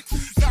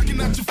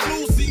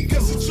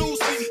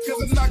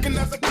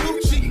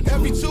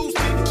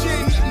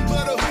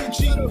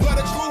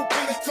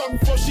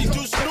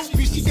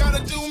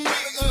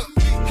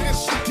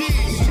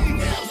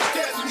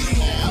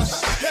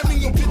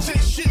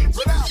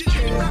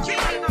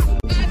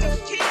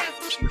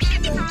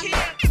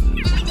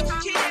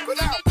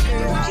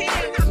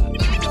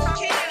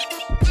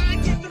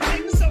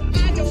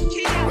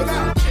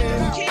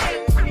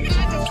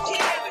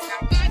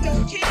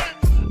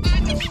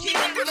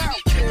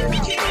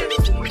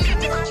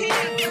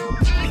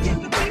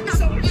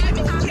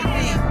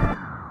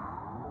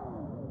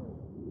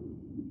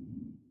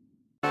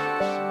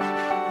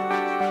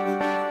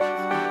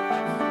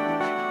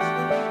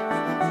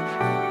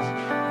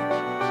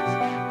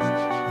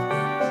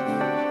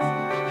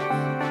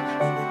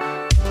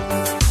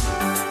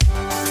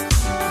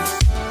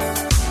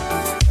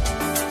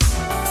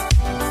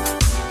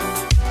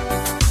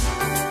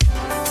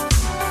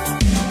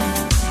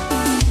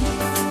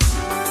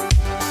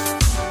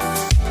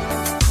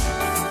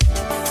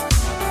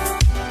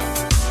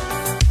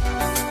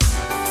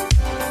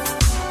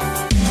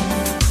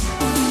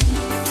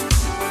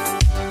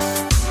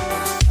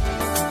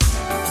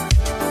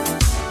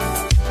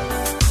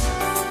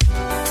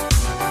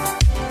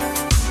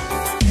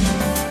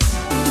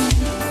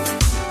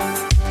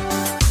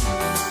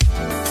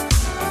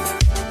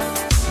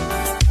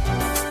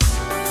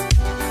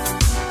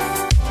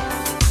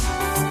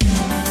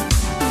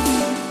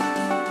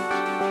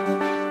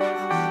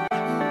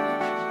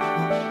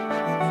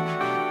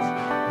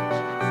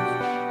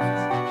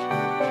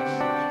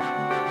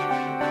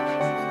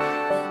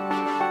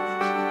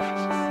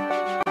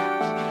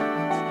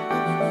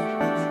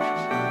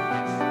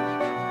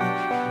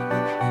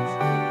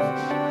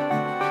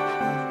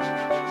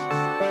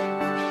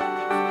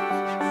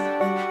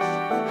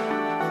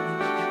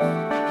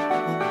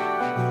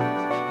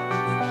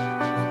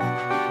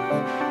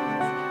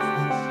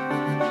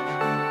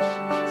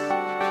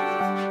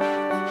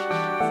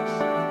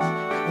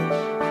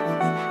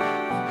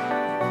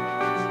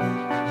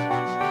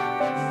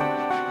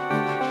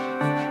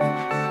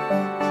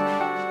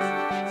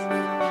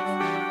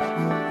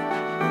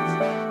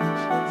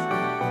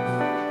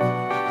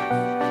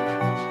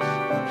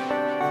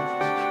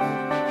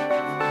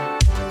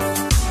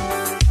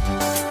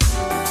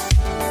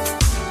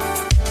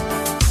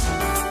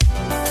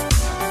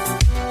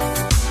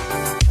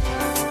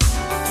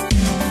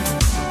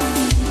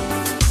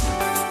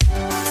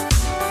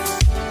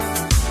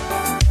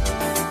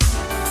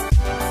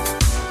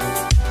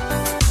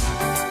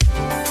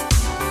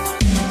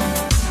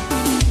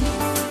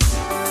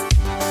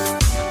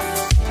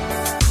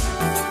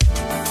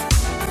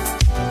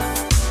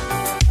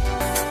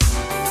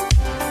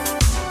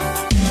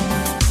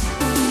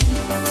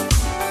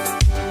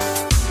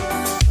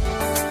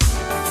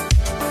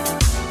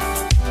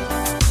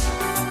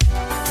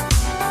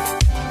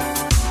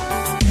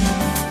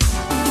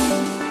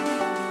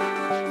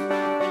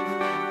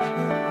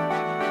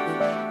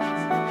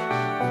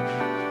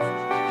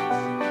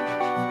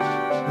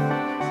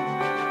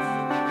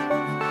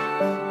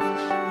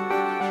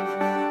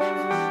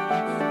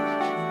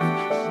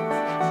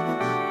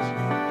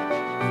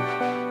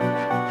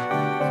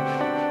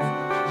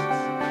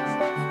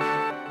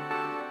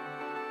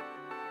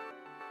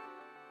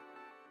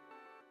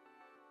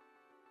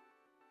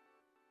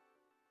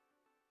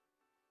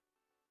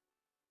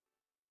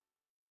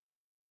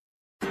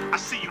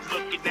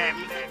looking at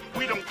me.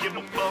 We don't give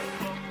a fuck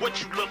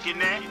what you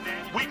looking at.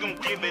 We gon'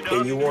 give it up.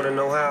 And you wanna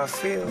know how I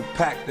feel?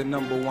 Pack the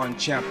 #1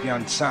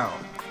 champion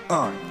sound.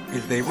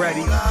 Is they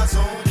ready?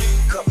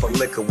 Cup of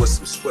liquor with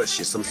some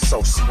swishes, I'm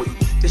so sweet.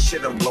 This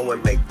shit I'm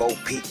blowing make Bo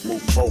Peep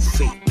move 4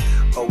 feet.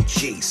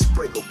 OG,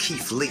 sprinkle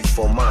Keith Leaf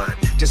on mine.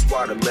 This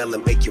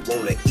watermelon make you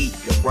wanna eat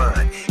your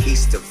rind.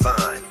 East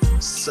Divine,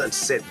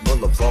 Sunset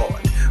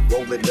Boulevard.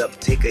 Roll it up,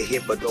 take a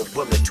hit, but don't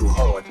pull it too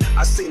hard.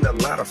 I seen a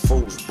lot of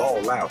fools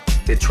ball out.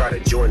 They try to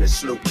join the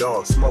Snoop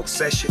Dogg smoke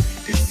session,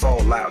 then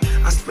fall out.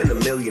 I spent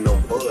 $1 million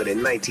on bud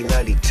in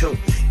 1992,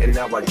 and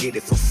now I get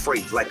it for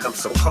free like I'm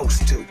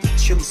supposed to.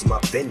 Choose my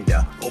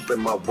vendor, open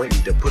my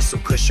window, put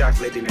some kush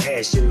chocolate and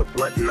hash in the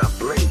blunt and I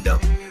blend them.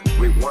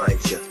 Rewind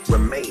ya,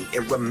 remain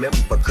and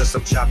remember, cause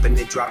I'm chopping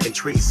and dropping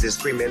trees and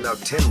screaming out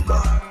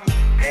timber.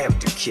 Am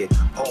the kid,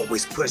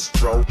 always push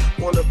throw.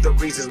 One of the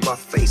reasons my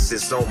face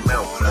is on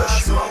Mount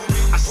Rushmore.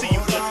 I see you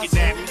looking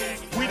at me.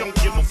 We don't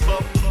give a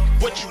fuck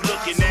what you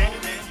looking at.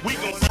 We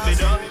gon' give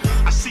it up.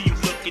 I see you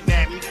looking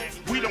at me.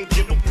 We don't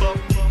give a fuck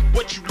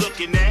what you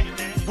looking at.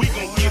 We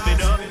gon' give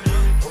it up.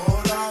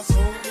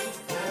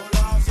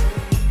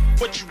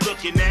 What you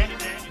looking at?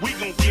 We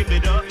gon' give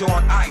it up.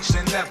 On ice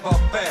and never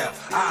fail.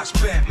 I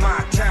spent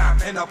my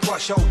time in a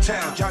plush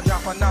hotel. Jaja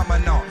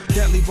phenomenon.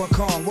 Deadly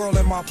Bacon, whirl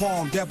in my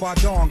palm. Dead by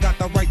dawn, got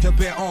the right to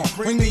bear on.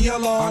 Bring me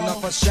along.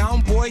 Another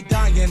sound boy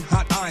dying.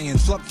 Hot iron,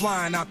 slug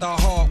flying out the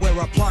hardware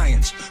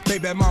appliance.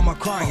 Baby mama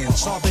crying,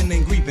 sobbing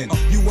and grieving.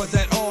 You was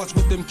at odds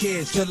with them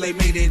kids till they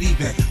made it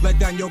even. Let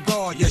down your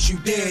guard, yes you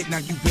did. Now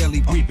you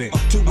barely breathing.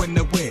 2 in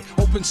the wind,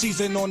 open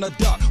season on the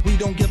duck. We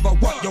don't give a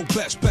what. Your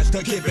best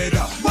to give it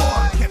up.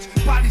 More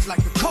catch bodies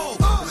like the cold.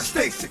 And I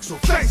stay sick, so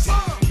face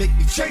it. Make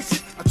me chase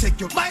it. I take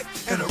your life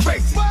and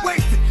erase it.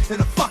 Waste it in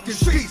the fucking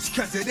streets,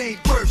 cause it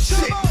ain't worth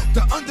shit.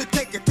 The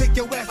Undertaker take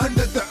your ass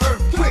under the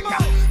earth quick.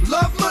 I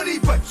love money,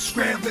 but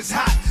scrambling's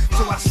hot.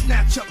 So I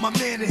snatch up my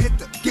man and hit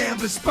the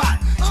gambling spot.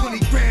 20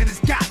 grand is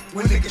got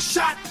when nigga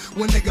shot.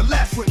 When nigga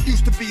left what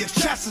used to be his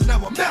chest is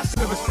now a mess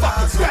of his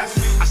fucking best.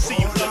 I see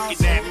you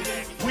looking at me.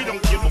 We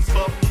don't give a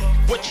fuck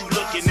what you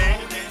looking at.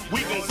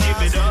 We gon'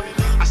 give it up.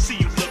 I see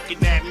you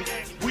looking at me.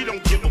 We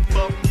don't give a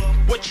fuck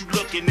what you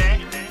looking at.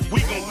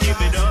 We gon' give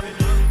it up.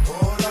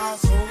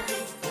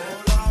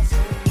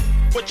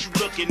 What you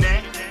looking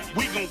at?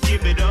 We gon'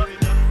 give it up.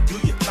 Do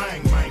your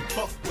thing, man.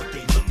 Fuck what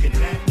they looking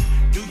at.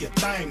 Do your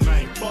thing,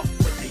 man. Fuck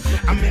what they looking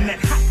at. I'm in that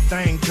hot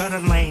thing, gutter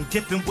lane,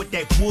 dipping with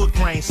that wood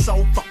grain.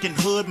 So fucking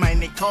hood, man.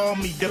 They call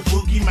me the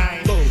boogie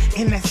man.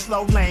 In that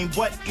slow lane,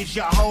 what is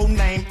your whole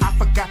name? I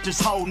forgot his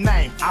whole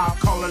name. I'll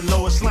call her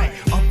Lois Lane.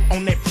 Up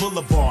on that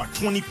boulevard,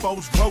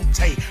 24s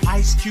rotate.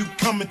 Ice Cube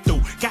coming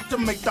through. Got to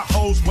make the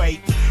hoes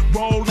wait.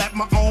 Roll at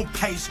my own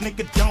pace,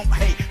 nigga. Don't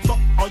hate. Fuck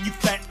all you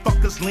fat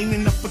fuckers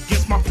leaning up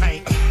against my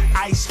paint.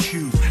 Ice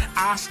Cube,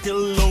 I still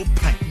a little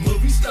paint.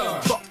 Movie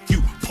star. Fuck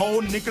you,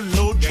 poor nigga,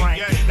 little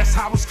drink. That's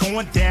how it's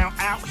going down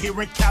out here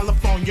in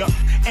California.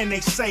 And they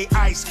say,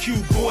 Ice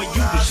Cube, boy, you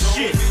the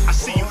shit. I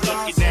see you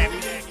looking at me.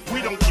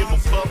 We don't give a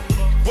fuck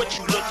what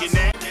you looking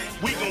at.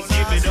 We gon'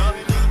 give it up.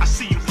 I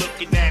see you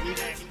looking at me.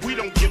 We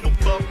don't give a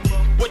fuck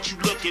what you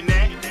looking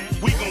at.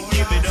 We gon'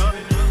 give it up.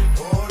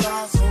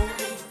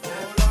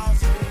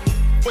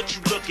 What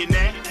you looking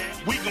at?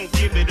 We gon'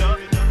 give it up.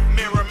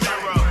 Mirror,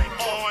 mirror,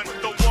 on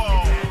the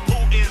wall.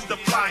 Who is the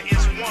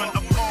flyest one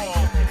of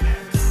all?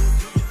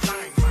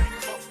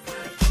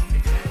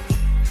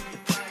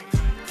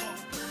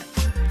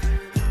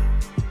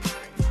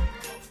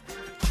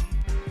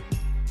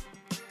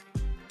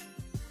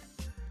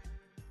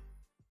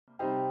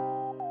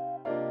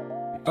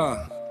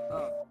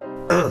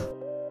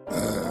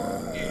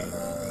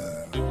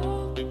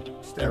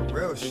 It's that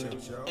real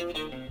shit, yo.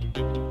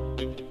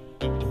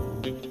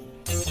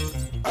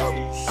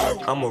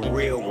 I'm a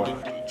real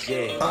one,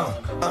 yeah.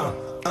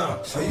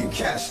 So you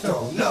cats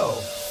don't know.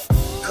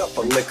 Cup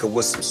of liquor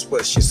with some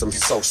swishes, I'm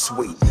so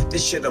sweet.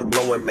 This shit I'm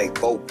blowing make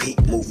Bo Peep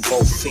move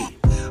 4 feet.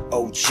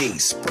 OG,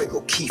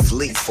 sprinkle Keith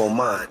Leaf on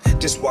mine.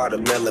 This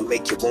watermelon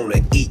make you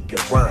wanna eat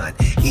your rind.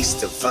 East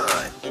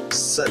Divine,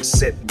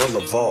 Sunset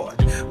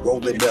Boulevard.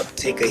 Roll it up,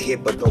 take a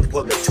hit, but don't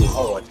pull it too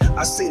hard.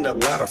 I seen a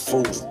lot of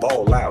fools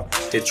ball out.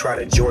 They try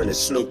to join the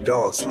Snoop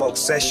Dogg smoke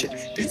session,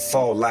 then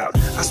fall out.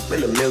 I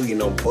spent $1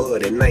 million on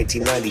bud in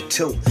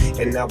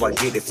 1992, and now I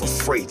get it for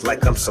free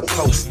like I'm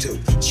supposed to.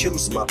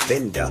 Choose my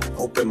vendor,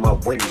 open my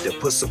window,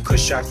 put some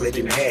kush chocolate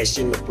and hash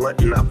in the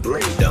blunt and I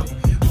blend them.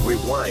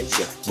 Rewind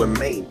ya,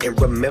 remain and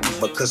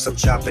remember, cause I'm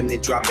chopping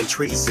and dropping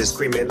trees and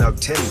screaming out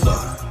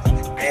timber.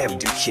 Am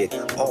the kid,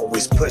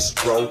 always push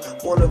throw.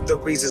 One of the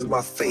reasons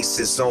my face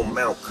is on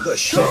Mount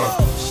Cushion.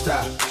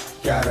 Stop,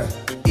 gotta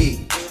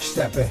eat,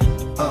 stepping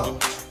on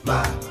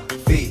my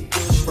feet,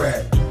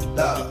 spread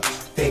love,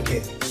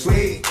 thinking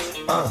sweet.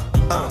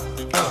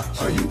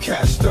 You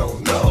cats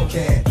don't know,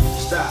 can't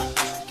stop,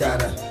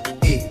 gotta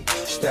eat,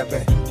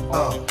 stepping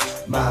on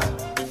my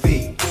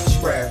feet,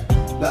 spread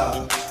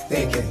love,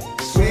 thinking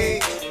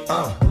sweet.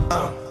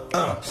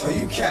 So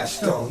you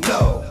cats don't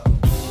know.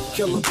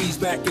 Killer bees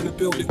back in the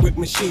building with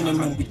machining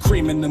them. We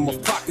creaming them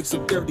with pockets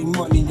of dirty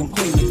money. I'm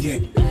clean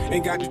again.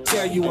 Ain't got to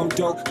tell you I'm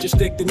dope. Just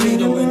stick the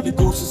needle in. The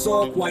goose is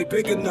all quite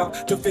big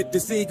enough to fit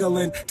this eagle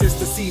in. Tis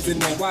the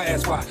season and why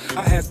ask why?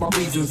 I has my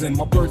reasons and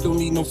my bird don't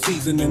need no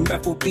seasoning.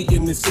 Left will be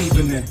in this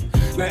evening.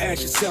 Now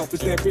ask yourself,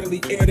 is that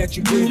really air that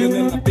you breathing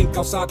in? I think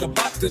outside the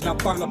box, then I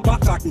find a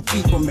box I can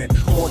keep them in.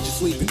 Or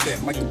just leave it there,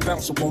 like the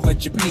bouncer won't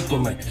let your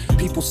people in.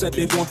 People said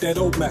they want that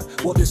old map.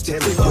 Well, this the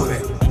people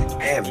in.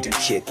 Avenue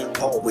kid,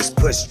 always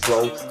push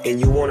bro, and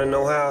you wanna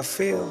know how I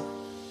feel?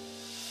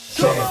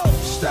 Can't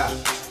stop,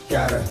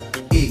 gotta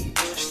eat,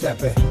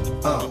 stepping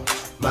on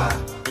my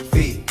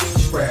feet,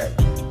 spread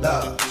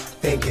love,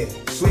 think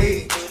it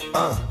sweet,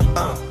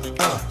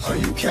 so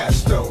you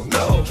cats don't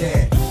know.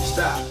 Can't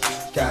stop,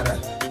 gotta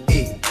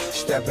eat,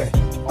 stepping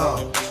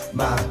on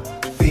my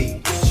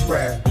feet,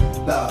 spread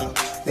love,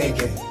 think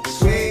it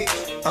sweet,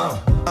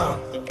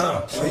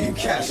 so you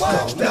cats don't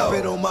know.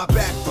 Stepping on my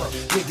back foot,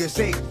 niggas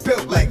ain't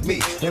built like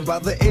me. And by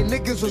the end,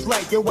 niggas was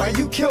like, yo, why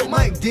you killed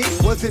Mike D?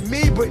 Wasn't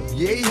me, but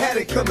yeah, he had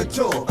it coming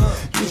to him.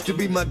 Used to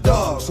be my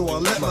dog, so I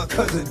let my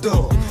cousin do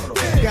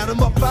him. Got him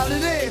up out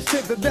of there and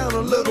sent him down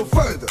a little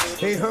further.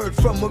 Ain't heard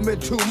from him in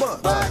 2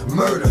 months.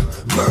 Murder.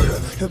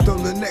 Hipped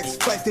on the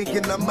next flight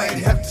thinking I might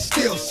have to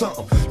steal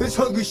something. This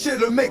hungry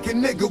shit'll make a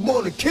nigga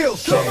wanna kill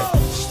something.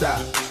 Can't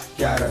stop,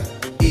 gotta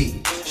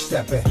eat,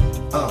 stepping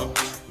on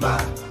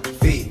my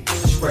feet,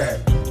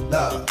 spread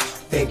love,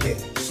 think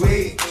it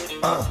sweet,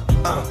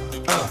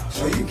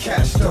 so you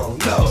cats don't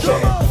know.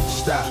 Can't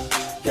stop,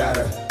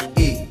 gotta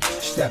eat,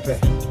 stepping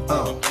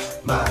on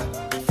my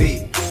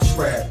feet,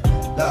 spread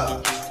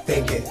love,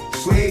 think it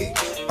sweet,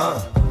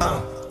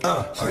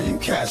 so you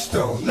cats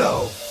don't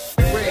know.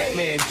 Red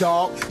man,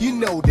 dog, you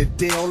know the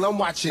deal. I'm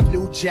watching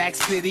New Jack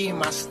City in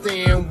my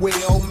steering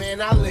wheel.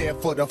 Man, I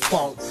live for the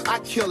funk. I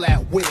kill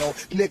at will.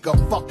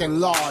 Nigga fucking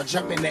large.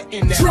 I'm in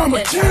the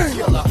Drama King.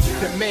 killer.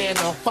 The man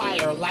on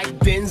fire like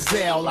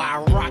Denzel.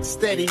 I rock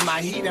steady. My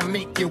heater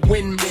make you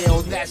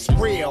windmill. That's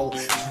real.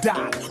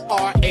 Doc,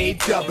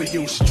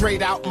 R-A-W.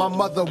 Straight out my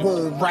mother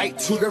womb. Right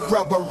to the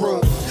rubber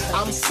room.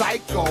 I'm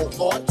psycho,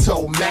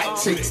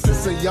 automatic.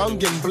 Since a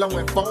youngin'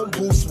 blowing phone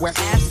booths with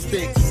half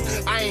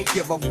sticks. I ain't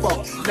give a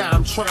fuck. Now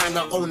I'm trying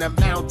to own a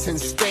mountain,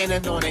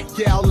 standing on it,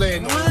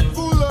 yelling.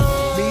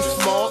 Me,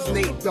 Smalls,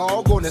 Nate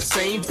Dogg on the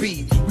same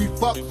beat. We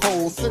fuck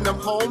hoes, send them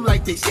home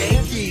like the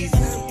Yankees.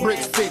 Brick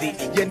City,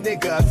 your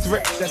nigga a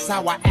threat. That's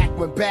how I act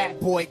when bad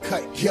boy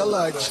cut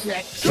killer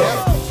check.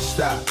 Can't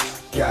stop,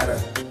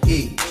 gotta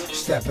eat,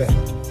 stepping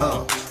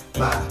on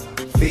my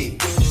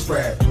feet,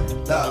 spread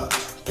love,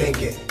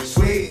 think it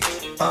sweet,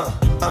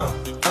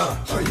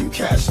 so you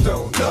cats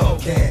don't know.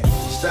 Can't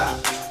stop,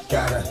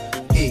 gotta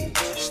eat,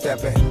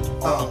 stepping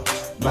on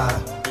my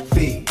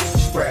feet,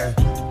 spread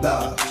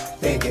love,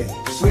 think it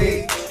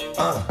sweet,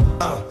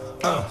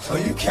 so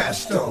you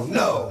cats don't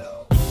know.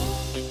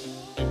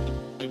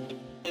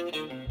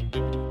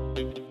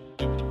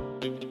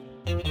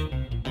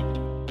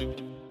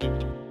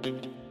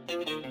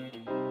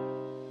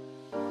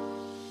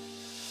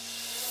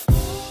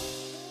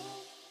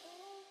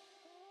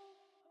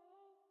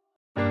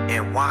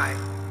 And why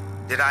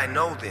did I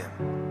know them?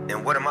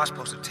 And what am I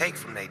supposed to take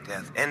from their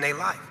death and their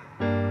life?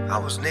 I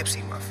was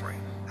Nipsey, my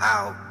friend.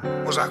 How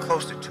was I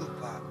close to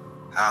Tupac?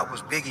 How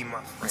was Biggie,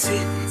 my friend?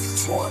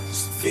 Titties,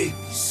 twins,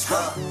 figures,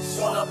 huh?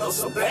 Wanna blow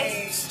some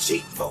bangs,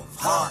 cheap for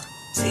hard.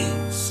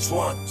 Teams,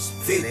 twins,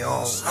 figures, They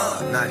all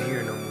huh? not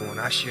here no more, and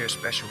I share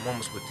special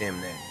moments with them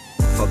now.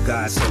 For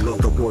God so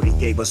loved the world, he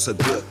gave us a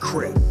good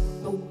crib.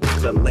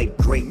 The late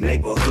great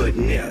neighborhood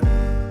near.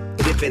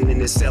 Living in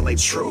this LA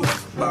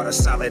truth. About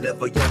as solid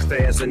of a youngster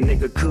as a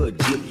nigga could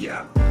get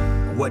ya.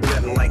 What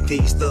nothing like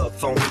these thug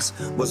phonies.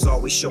 Was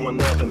always showing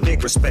love and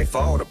big respect for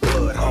all the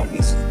blood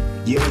homies.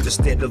 You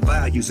understand the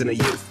values in the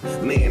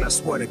youth. Man, I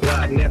swear to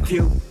God,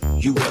 nephew,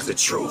 you was the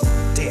truth.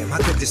 Damn, how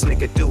could this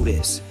nigga do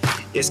this?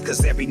 It's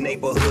cause every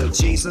neighborhood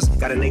Jesus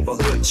got a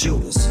neighborhood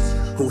Judas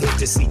who hate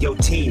to see your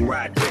team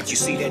ride rich. You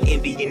see that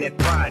envy and that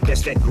pride,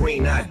 that's that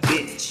green-eyed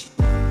bitch.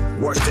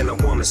 Worse than a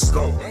woman's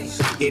scorn.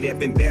 It'd have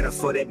been better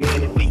for that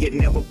man if he had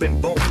never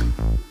been born.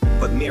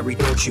 But Mary,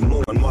 don't you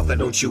mourn, Martha,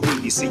 don't you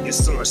weep. You see your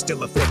son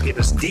still affected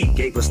us deep,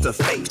 gave us the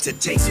faith to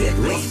take that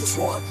leap.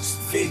 Twins,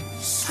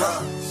 figures,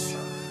 huh?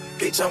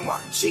 Bitch, I'm on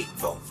cheap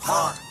for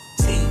hard.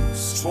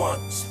 Teams,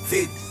 twins,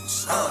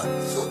 figures, huh?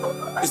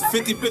 It's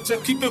 50, bitch,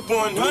 I keep it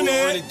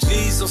 100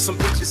 G's on some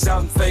bitches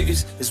out in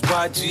Vegas. It's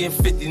YG and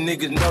 50,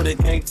 niggas know they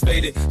ain't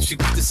faded. She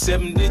get the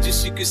 7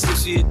 digits, she can see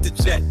she hit the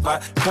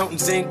jackpot.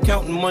 Counting ain't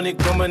counting money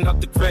coming out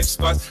the crack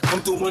spots.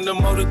 I'm doing the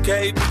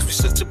motorcade, bitch, we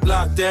shut your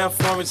block down.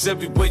 Florence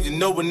everywhere, you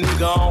know a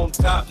nigga on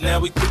top. Now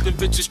we clipping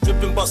bitches,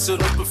 stripping, bust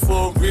it open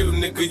for a real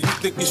nigga. You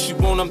thinking she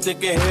won't, I'm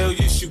thinking hell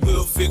yeah, she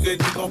will. Figure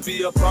you gon'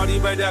 be a party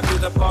right after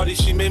the party.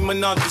 She made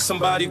menage with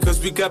somebody,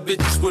 cause we got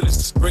bitches with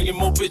us. Bringing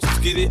more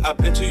bitches, get it. I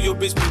bet you your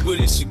bitch be with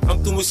it. She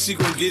come through and she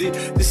gon' get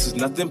it. This is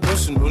nothing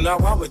personal, now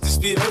why would this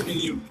be hurting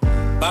you?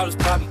 Bottles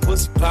popping,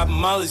 pussy popping,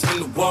 mollies in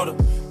the water.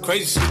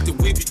 Crazy shit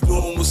that we be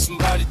doing with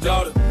somebody's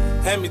daughter.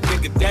 Had me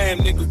thinking, damn,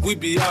 nigga, we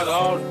be out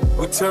of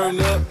order. We turn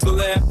up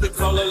till after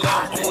call it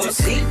out. I wanna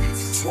see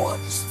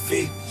 20s,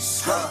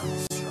 50s, huh?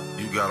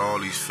 You got all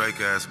these fake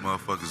ass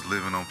motherfuckers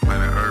living on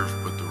planet Earth,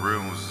 but the real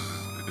ones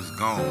is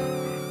gone.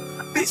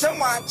 Bitch, I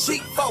want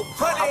cheap folk,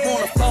 I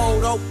wanna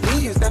fold old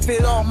beans that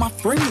fit all my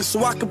friends,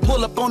 so I can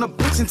pull up on a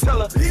bitch and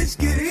tell her, bitch,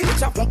 get in.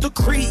 Bitch, I want the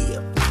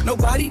crib.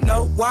 Nobody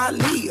know where I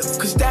live,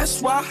 cause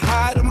that's why I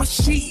hide on my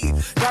shit.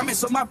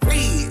 Diamonds on my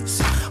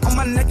wrist, on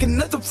my neck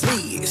another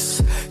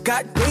wrist.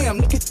 Goddamn,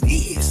 look at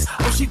this.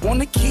 Oh, she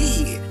want a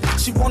kid.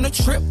 She want a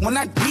trip when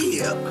I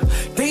dip.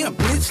 Damn,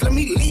 bitch, let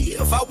me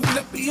live. I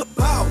wanna be a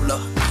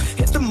baller.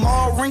 Hit the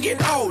mall, ring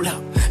it all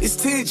up. It's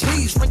 10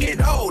 G's, ring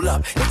it all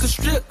up. It's a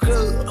strip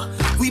club.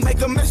 We make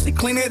a mess and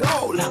clean it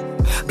all up.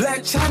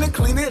 Black China,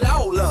 clean it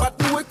all up.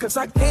 I do it cause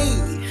I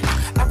can.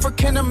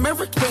 African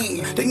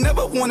American, they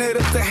never wanted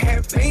us to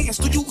have bands.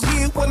 Do you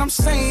hear what I'm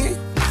saying?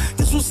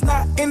 This was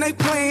not in they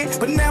plan,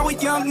 but now a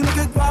young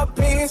nigga got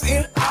bands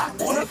and I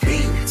wanna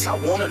be. I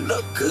wanna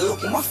look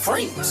good with my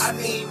friends. I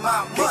need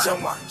my money. Bitch,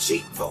 I want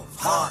cheap folk,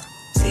 huh?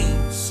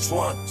 Teams,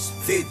 20s,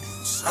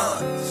 50s,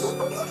 huh?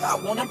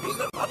 I wanna be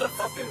the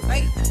motherfucking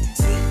man.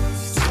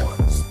 Teams,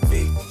 20s,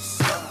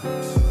 50s, huh?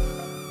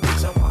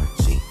 Bitch, I want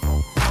cheap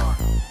folk, huh?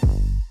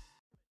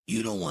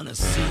 You don't wanna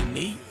see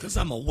me, cause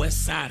I'm a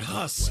West Side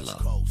hustler.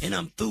 And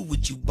I'm through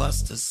with you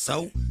busters,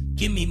 so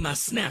give me my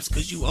snaps,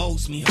 cause you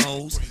owes me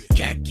hoes.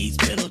 Khakis,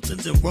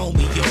 Pendletons, and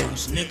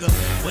Romeos,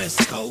 nigga.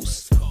 West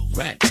Coast,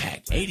 Rat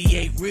Pack,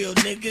 88 real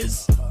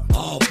niggas,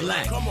 all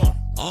black.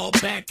 All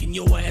back in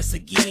your ass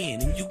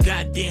again, and you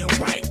goddamn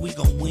right we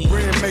gon' win.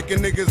 Brand making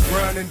niggas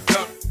run and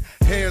duck.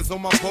 Hands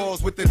on my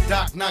balls with the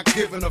doc, not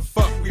giving a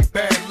fuck. We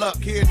bad luck,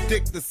 here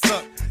dick to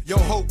suck. Yo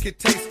hoe can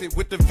taste it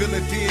with the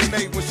villain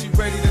DNA when she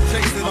ready to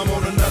chase it. I'm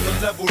on another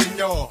level than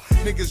y'all.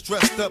 Niggas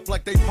dressed up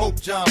like they Pope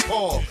John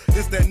Paul.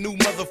 This that new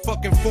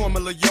motherfucking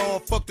formula, y'all.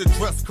 Fuck the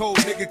dress code,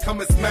 nigga,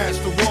 come and smash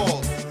the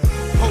walls.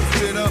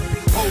 Posted up,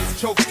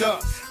 hoes choked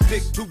up.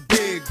 Dick too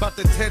big, bout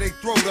to tear they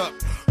throat up.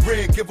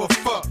 Red, give a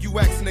fuck, you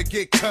asking to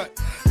get cut.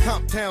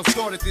 Comptown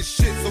started this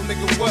shit, so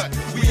nigga what?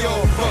 We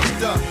all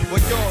fucked up,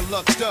 but y'all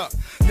lucked up.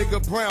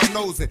 Nigga brown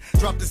nosing,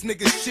 dropped this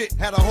nigga shit,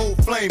 had a whole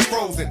flame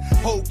frozen.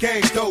 Whole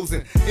game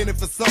dozing, in it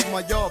for something,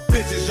 while y'all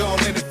bitches, y'all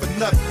in it for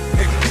nothing,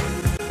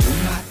 nigga. Do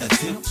not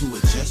attempt to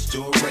adjust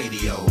your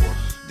radio.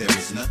 There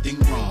is nothing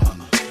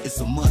wrong.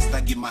 It's a must,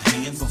 I get my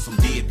hands on some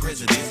dead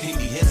presidents. Can't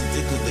be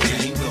hesitant cause the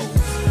game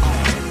goes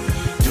on.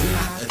 Do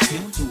not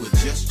attempt to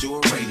adjust your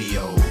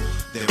radio.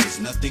 There is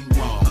nothing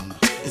wrong.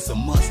 It's a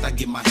must, I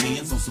get my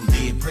hands on some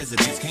dead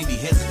presidents. Can't be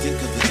hesitant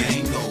cause the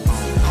game goes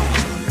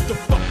on. The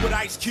fuck with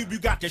Ice Cube, you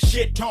got the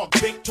shit talk,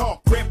 big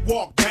talk, grip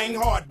walk, bang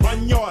hard,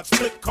 run yards,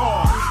 flip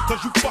cars.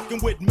 Cause you fucking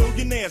with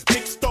millionaires,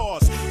 big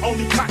stars.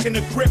 Only cocking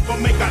the grip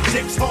will make our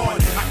dicks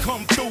hard. I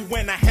come through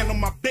when I handle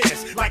my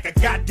business like a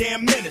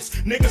goddamn menace.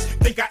 Niggas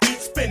think I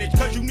eat spinach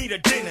cause you need a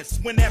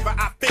dentist. Whenever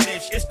I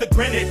finish, it's the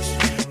Greenwich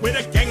with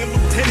a gang of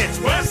lieutenants.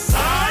 West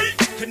Side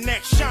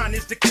Connection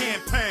is the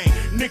campaign.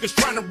 Niggas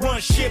trying to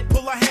run shit,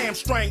 pull a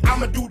hamstring.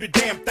 I'ma do the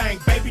damn thing,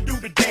 baby, do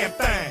the damn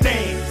thing.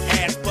 Damn,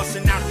 ass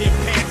busting out their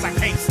pants, I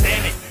can't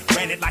stand it.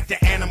 Ran it like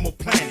the Animal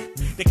Planet.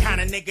 The kind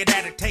of nigga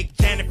that'll take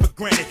Janet for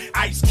granted.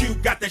 Ice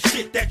Cube got the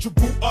shit that you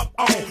blew up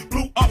on.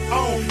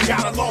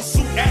 Got a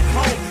lawsuit at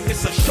home.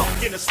 It's a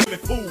shark in a swimming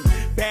pool.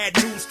 Bad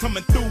news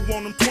coming through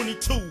on them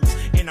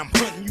 22s. And I'm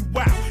hunting you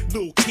out.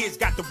 Little kids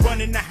got to run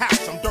in the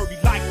house. I'm dirty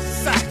like the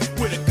South.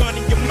 With a gun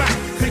in your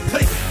mouth. Click,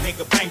 click.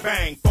 Nigga bang,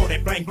 bang. For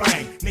that blang,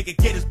 blang. Nigga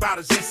get his bout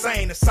as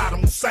insane as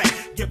Saddam Hussein.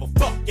 Give a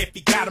fuck if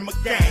he got him a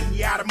gang.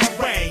 He out of my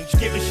range.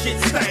 Giving shit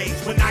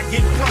stains when I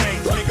get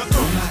brains. Nigga,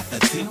 do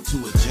not attempt to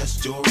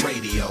adjust your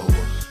radio.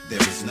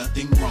 There is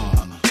nothing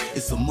wrong.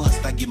 It's a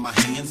must, I get my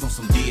hands on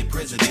some dead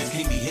presidents.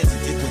 Can't be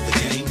hesitant cause the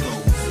game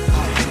goes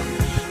on.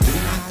 Do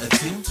not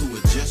attempt to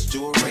adjust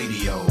your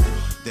radio.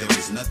 There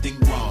is nothing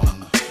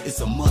wrong. It's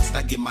a must,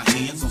 I get my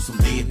hands on some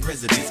dead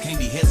presidents. Can't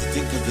be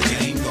hesitant cause the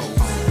game goes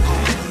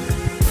on.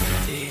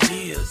 There it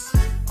is.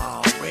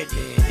 Already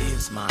there it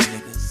is, my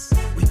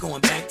niggas. We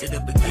going back to the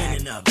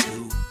beginning of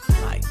dude.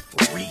 Like,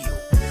 for real.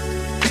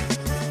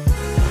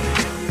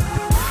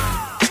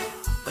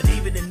 But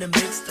even in the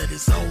midst of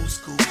this old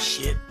school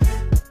shit,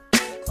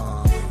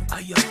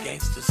 our young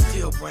gangsters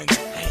still bring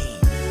pain.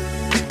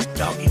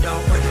 Doggy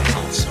dog record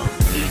on some.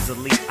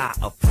 Easily I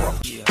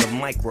approach the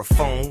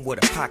microphone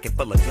with a pocket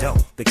full of dough.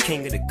 The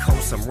king of the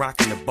coast, I'm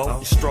rocking the boat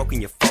and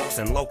stroking your folks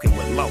and loking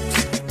with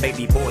locs.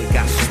 Baby boy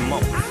got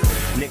smoke.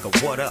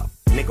 Nigga, what up?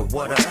 Nigga,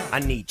 what up? I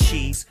need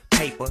cheese,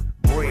 paper,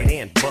 bread,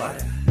 and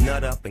butter.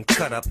 Nut up and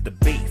cut up the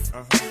beef.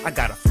 I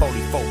got a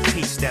 44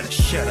 piece that'll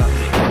shut up.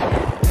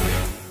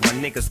 My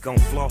niggas gon'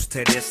 floss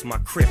to this. My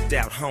cripped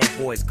out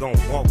homeboys gon'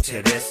 walk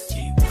to this.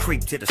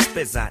 Creep to the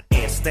spizzot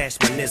and stash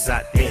my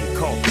nizzot. Then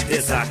call the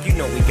dizzot. You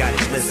know we got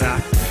it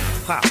blizzard.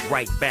 Pop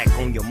right back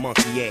on your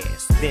monkey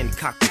ass. Then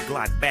cock the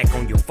Glock back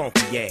on your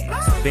funky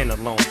ass. Been a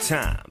long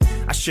time.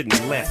 I shouldn't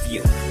have left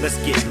you. Let's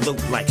get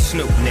loot like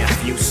Snoop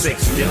nephew.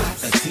 6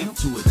 deuce.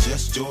 Attempt to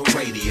adjust your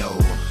radio.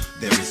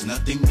 There is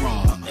nothing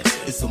wrong.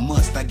 It's a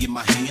must. I get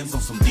my hands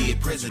on some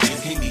dead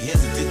presidents. Can't be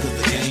hesitant cause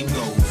the game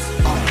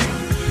goes on.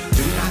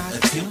 Do not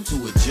attempt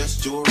to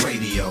adjust your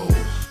radio.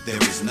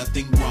 There is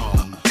nothing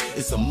wrong.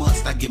 It's a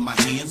must. I get my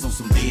hands on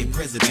some dead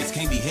presidents.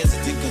 Can't be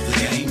hesitant cause the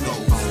game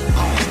goes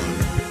on.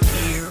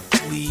 Here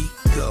we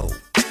go.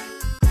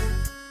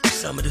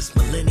 Some of this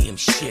millennium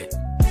shit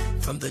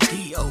from the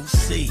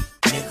DOC,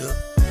 nigga.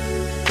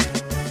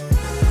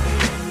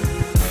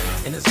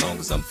 And as long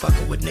as I'm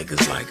fucking with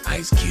niggas like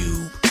Ice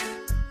Cube,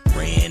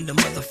 Ran the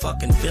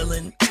motherfucking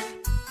villain,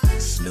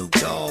 Snoop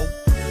Dogg,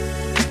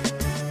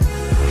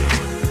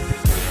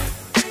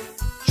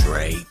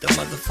 Dre the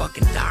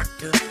motherfucking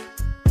doctor,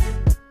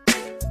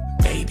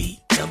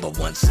 Baby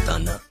 #1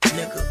 stunner,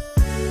 nigga,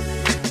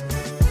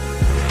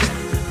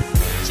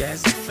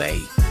 Jazzy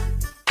Faye,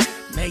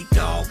 Nate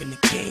Dogg and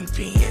the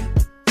Kingpin,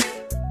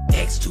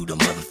 X to the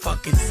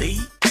motherfucking Z,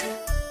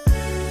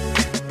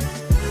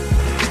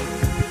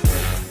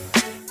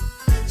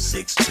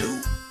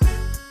 6'2",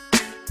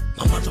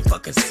 my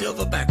motherfucking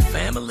Silverback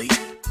family,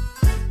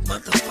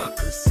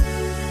 motherfuckers.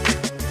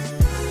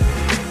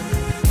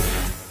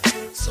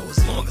 So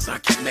as long as I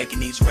keep making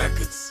these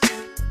records,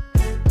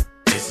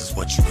 this is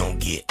what you gon'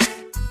 get.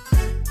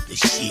 The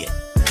shit.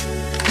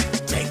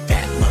 Take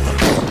that,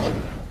 motherfucker.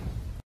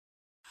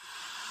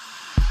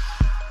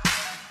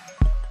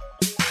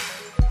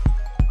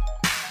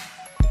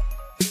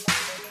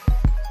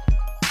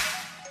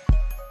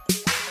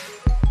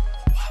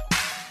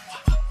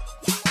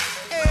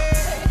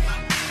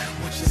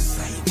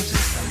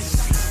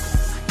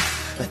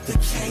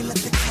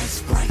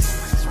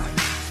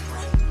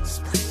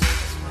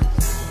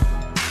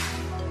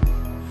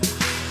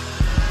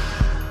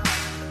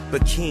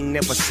 But King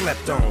never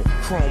slept on.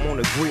 Chrome on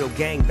the grill,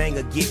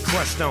 gangbanger get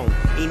crushed on.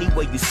 Any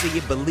way you see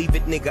it, believe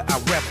it, nigga, I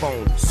rep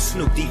on.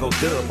 Snoop Dogg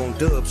dub on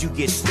dubs, you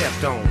get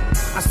stepped on.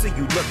 I see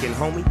you looking,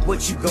 homie,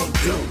 what you gon'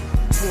 do?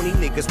 20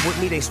 niggas with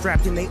me, they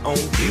strapped and they own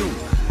you.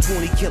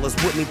 20 killers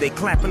with me, they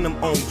clapping them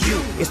on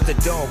you. It's the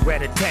dog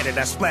rat-a-tat-tat,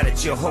 I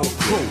splattered your whole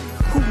crew.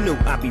 Who knew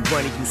I'd be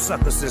running you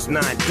suckers since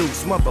 9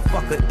 deuce?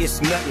 Motherfucker,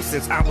 it's nothing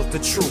since I was the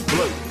true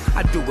blue.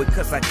 I do it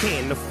cause I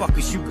can, the fuck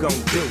is you gon'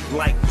 do?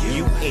 Like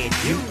you and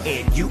you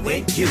and you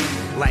and you.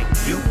 Like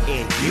you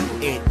and you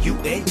and you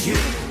and you.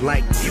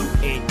 Like you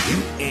and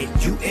you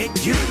and you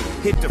and you.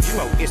 Hit the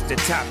flow, it's the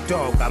top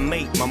dog, I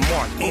made my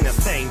mark. Ain't a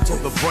thing to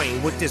the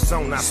brain, with this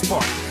zone I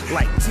spark.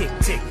 Like tick,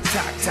 tick,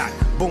 tock, tock,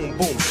 boom,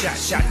 boom, shot,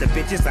 shot. The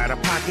bitches out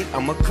of pocket,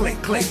 I'ma click,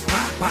 click,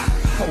 pop, pop.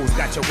 Hoes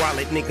got your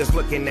wallet, niggas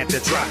looking at the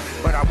drop.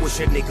 But I wish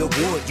a nigga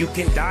would, you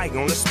can die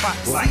on the spot.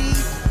 Like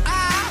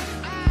I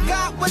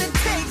got what it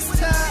takes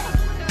to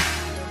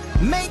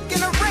make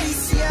and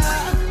erase ya.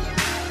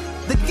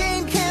 The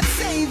game can't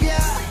save ya.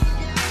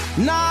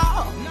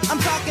 No, I'm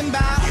talking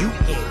about you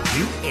and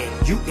you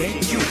and you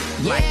and you.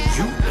 Like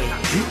you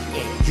and you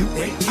and you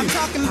and you. I'm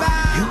talking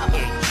about you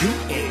and you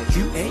and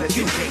you and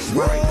you.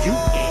 Right, you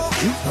and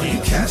you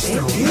and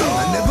you.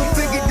 I never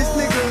figured this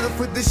nigga up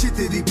for the shit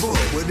that he bought.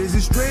 What is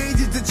it strange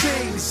is the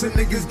change some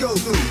niggas go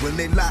through when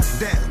they lock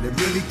down. They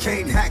really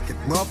can't hack it.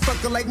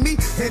 Motherfucker like me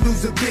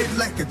handles a bit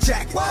like a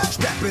jacket.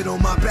 Strap it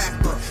on my back,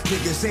 but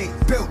niggas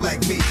ain't built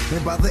like me.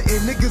 And by the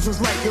end, niggas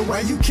was like, yo,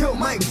 why you killed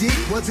Mike D?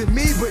 Wasn't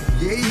me, but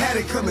yeah, he had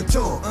it coming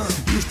to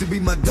him. Used to be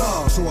my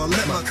dog, so I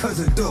let my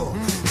cousin do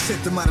him.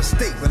 Sent him out of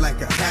state with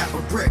like a half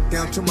a brick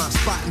down to my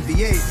spot in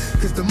VA,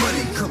 cause the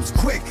money comes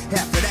quick.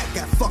 Half of that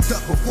got fucked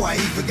up before I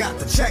even got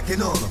to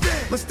checking on him.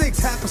 Mistakes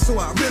happen, so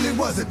I really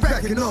wasn't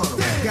backing on him.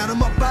 Got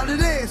him up out of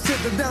there and sent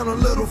him down a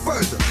little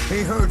further.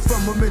 Ain't heard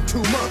from him in 2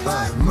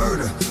 months.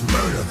 Murder,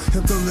 murder.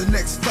 Until the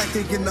next fight,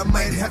 thinking I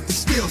might have to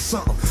steal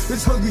something.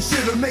 This hungry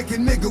shit'll make a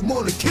nigga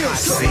wanna kill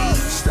something.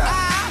 Stop.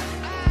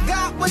 I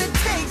got what it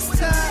takes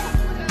to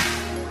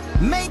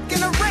make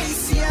and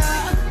erase ya.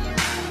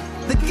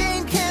 The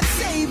game can't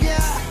save ya.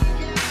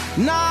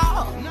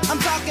 No, I'm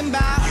talking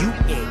about you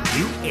and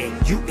you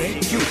and you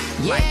and you.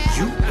 Like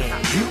you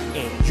and you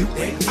and you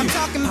and you. I'm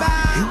talking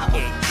about you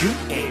and you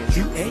and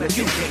you and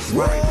you.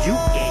 Right, you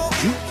and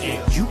you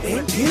and you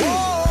and you.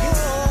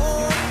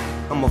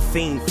 I'm a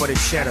fiend for the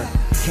cheddar.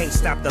 Can't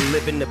stop the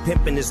living, the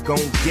pimpin' is gon'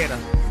 get her.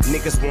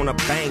 Niggas wanna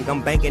bang,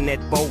 I'm banging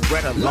that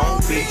Beretta. Long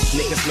bitch,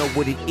 niggas know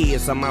what it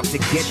is, I'm out to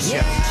get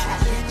ya.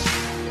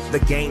 The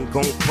game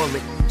gon' pull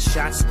it,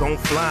 shots gon'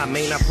 fly,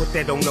 man, I put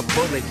that on the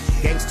bullet.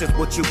 Gangsters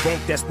what you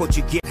want, that's what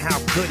you get, how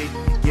could it?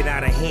 Get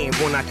out of hand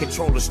when I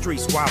control the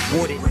streets, why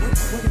would it?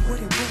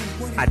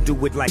 I do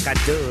it like I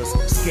does.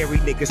 Scary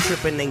niggas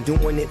trippin', ain't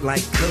doing it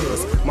like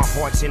cuz. My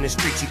heart's in the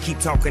street, you keep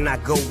talking, I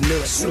go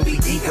nuts. Snoopy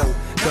Ego,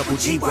 double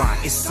GY,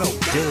 it's so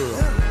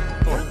dumb.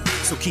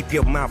 So keep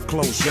your mouth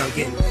closed,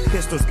 youngin'.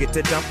 Pistols get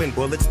to dumping,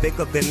 bullets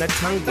bigger than a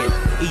tonguin'.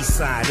 East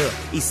side up,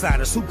 east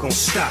siders, who gon'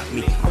 stop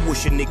me? I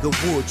wish a nigga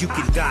would, you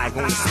can die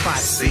on the spot.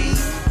 See,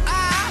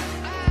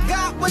 I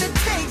got what it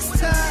takes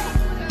to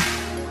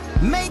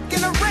make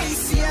and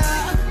erase ya.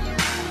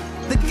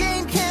 The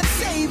game can't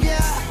save ya.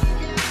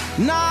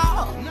 No,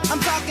 I'm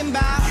talking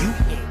about you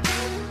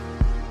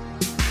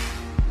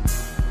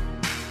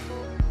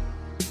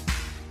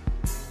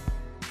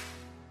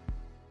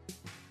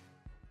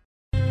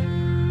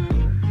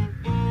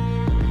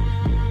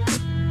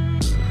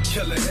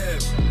killer him,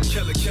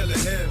 killer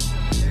him,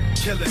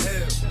 killer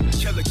him,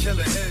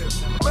 killer him.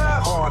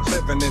 Hard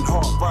living and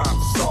hard rhymes,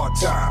 it's hard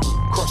time.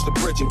 Cross the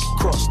bridge and get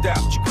crossed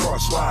out, you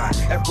cross line.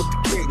 F with the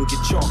kid and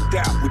get chalked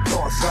out with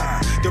boss sign.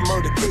 The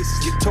murder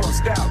cases get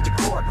tossed out the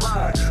court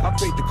line. I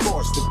paid the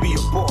cost to be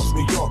a boss,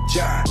 New York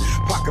giant.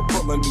 Pocket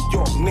full of New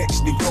York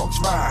Knicks, New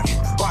York's mine.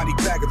 Body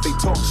bag if they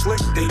talk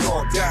slick, they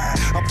all die.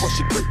 I push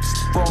your grips,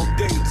 wrong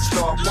day to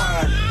start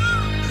wine.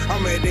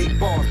 I'm at 8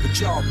 bars, but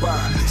y'all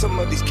buy. Some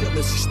of these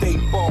killers who stay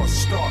bars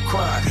start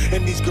crying.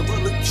 And these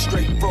gorillas be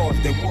straight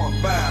frauds, they walk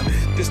by.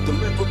 This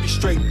delivery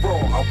straight raw,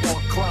 I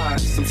want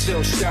clients. I'm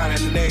still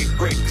shining and they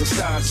break the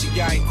sign. See,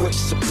 I ain't quit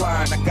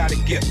supplying. I gotta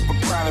get for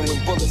grinding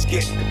when bullets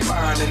get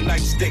defined and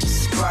nightsticks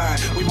is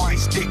flying. We might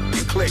stick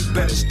to click,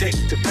 better stick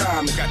to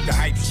time. Got the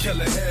hype,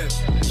 killer him,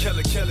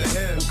 killer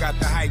him. Got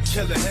the hype,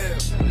 killer him,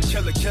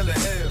 killer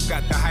him.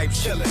 Got the hype,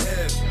 killer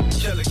him,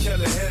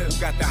 killer him.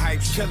 Got the hype,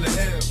 killer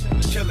him,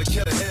 killer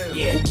him.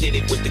 Yeah, who did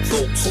it with the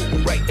goat? Who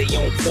write their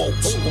own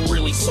quotes? Who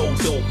really so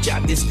dope?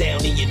 Jot this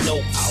down in your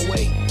notes. I'll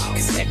wait,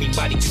 cause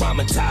everybody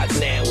traumatized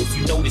now. If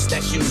you notice,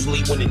 that's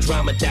usually when the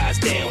drama dies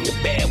down. The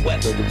bad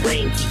weather, the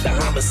rain keep the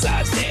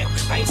homicides down.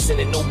 I ain't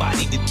sending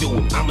nobody to do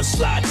it, I'ma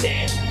slide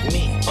down.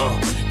 Me,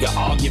 your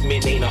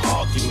argument ain't an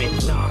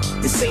argument, nah.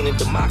 This ain't a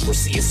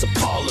democracy, it's a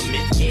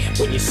parliament. Yeah,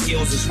 when your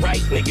skills is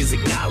right, niggas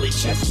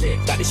acknowledge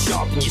it. Gotta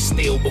sharpen your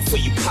steel before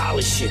you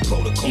polish it.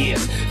 Protocol. Yeah,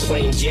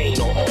 plain Jane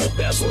on all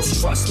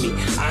bezels, trust me.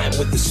 I'm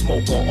with the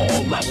smoke on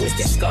all levels,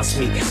 disgust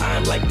me.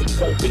 I'm like the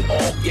Pope in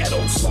all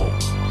ghettos.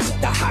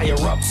 The higher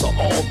ups are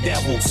all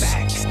devils.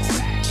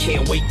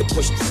 Can't wait to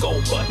push the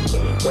go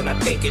button. When I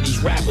think of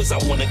these rappers, I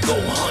wanna go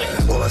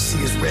hunt. All I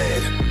see is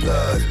red,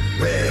 blood,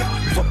 red.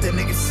 Fuck that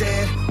nigga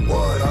said,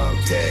 what? I'm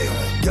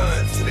dead.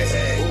 Gun to the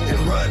head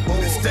and run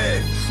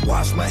instead.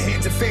 Wash my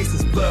hands and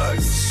faces,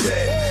 blood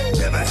shed.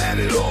 Never had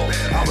it all.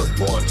 I was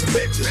born to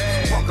bitches.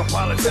 Fuck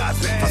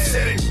apologizing if I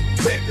said it.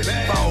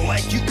 If I don't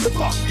like you,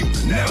 fuck you.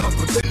 Never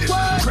pretended.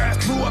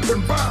 Crash, blew up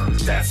and burned.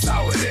 That's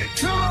how it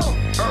is.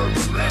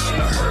 Urban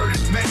legend, I heard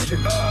it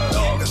mentioned.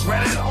 Dogs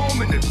ran at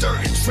home in the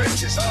dirty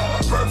trenches.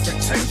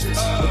 Perfect tensions.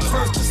 The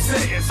first to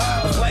say is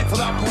life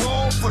without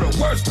parole for the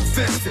worst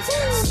offenses.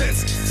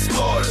 Senses,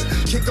 slaughters.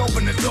 Kick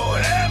open the door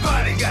and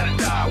everybody gotta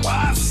die.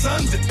 Wives,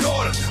 sons, and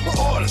daughters. My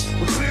orders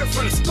were clear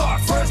from the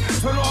start. First,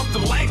 turn off the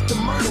lights to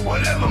murder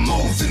whatever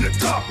moves in the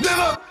dark.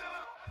 Never.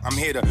 I'm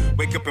here to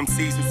wake up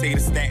MCs who say the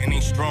statin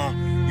ain't strong.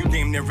 You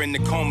damn near in the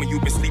coma, you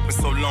been sleeping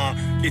so long.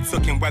 Get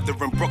took in whether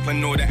in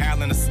Brooklyn or the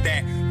island of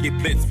Stat. Get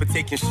blitzed for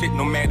taking shit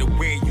no matter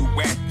where you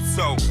at.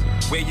 So,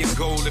 where you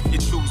go if you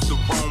choose to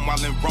roam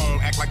while in Rome?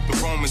 Act like the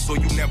Romans or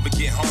you never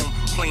get home.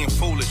 Playing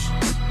foolish,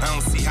 I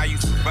don't see how you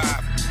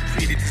survive.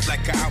 Treated just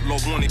like an outlaw,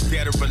 wanted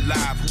dead or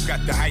alive. Who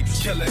got the hype?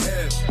 Killer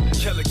him,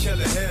 killer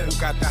him. Who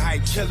got the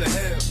hype? Killer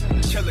him,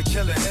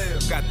 killer him.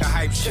 Got the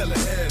hype? Killer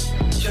him,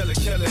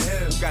 killer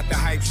him. Got the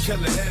hype?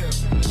 Killer him,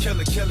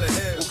 killer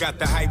him. Who got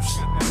the hype?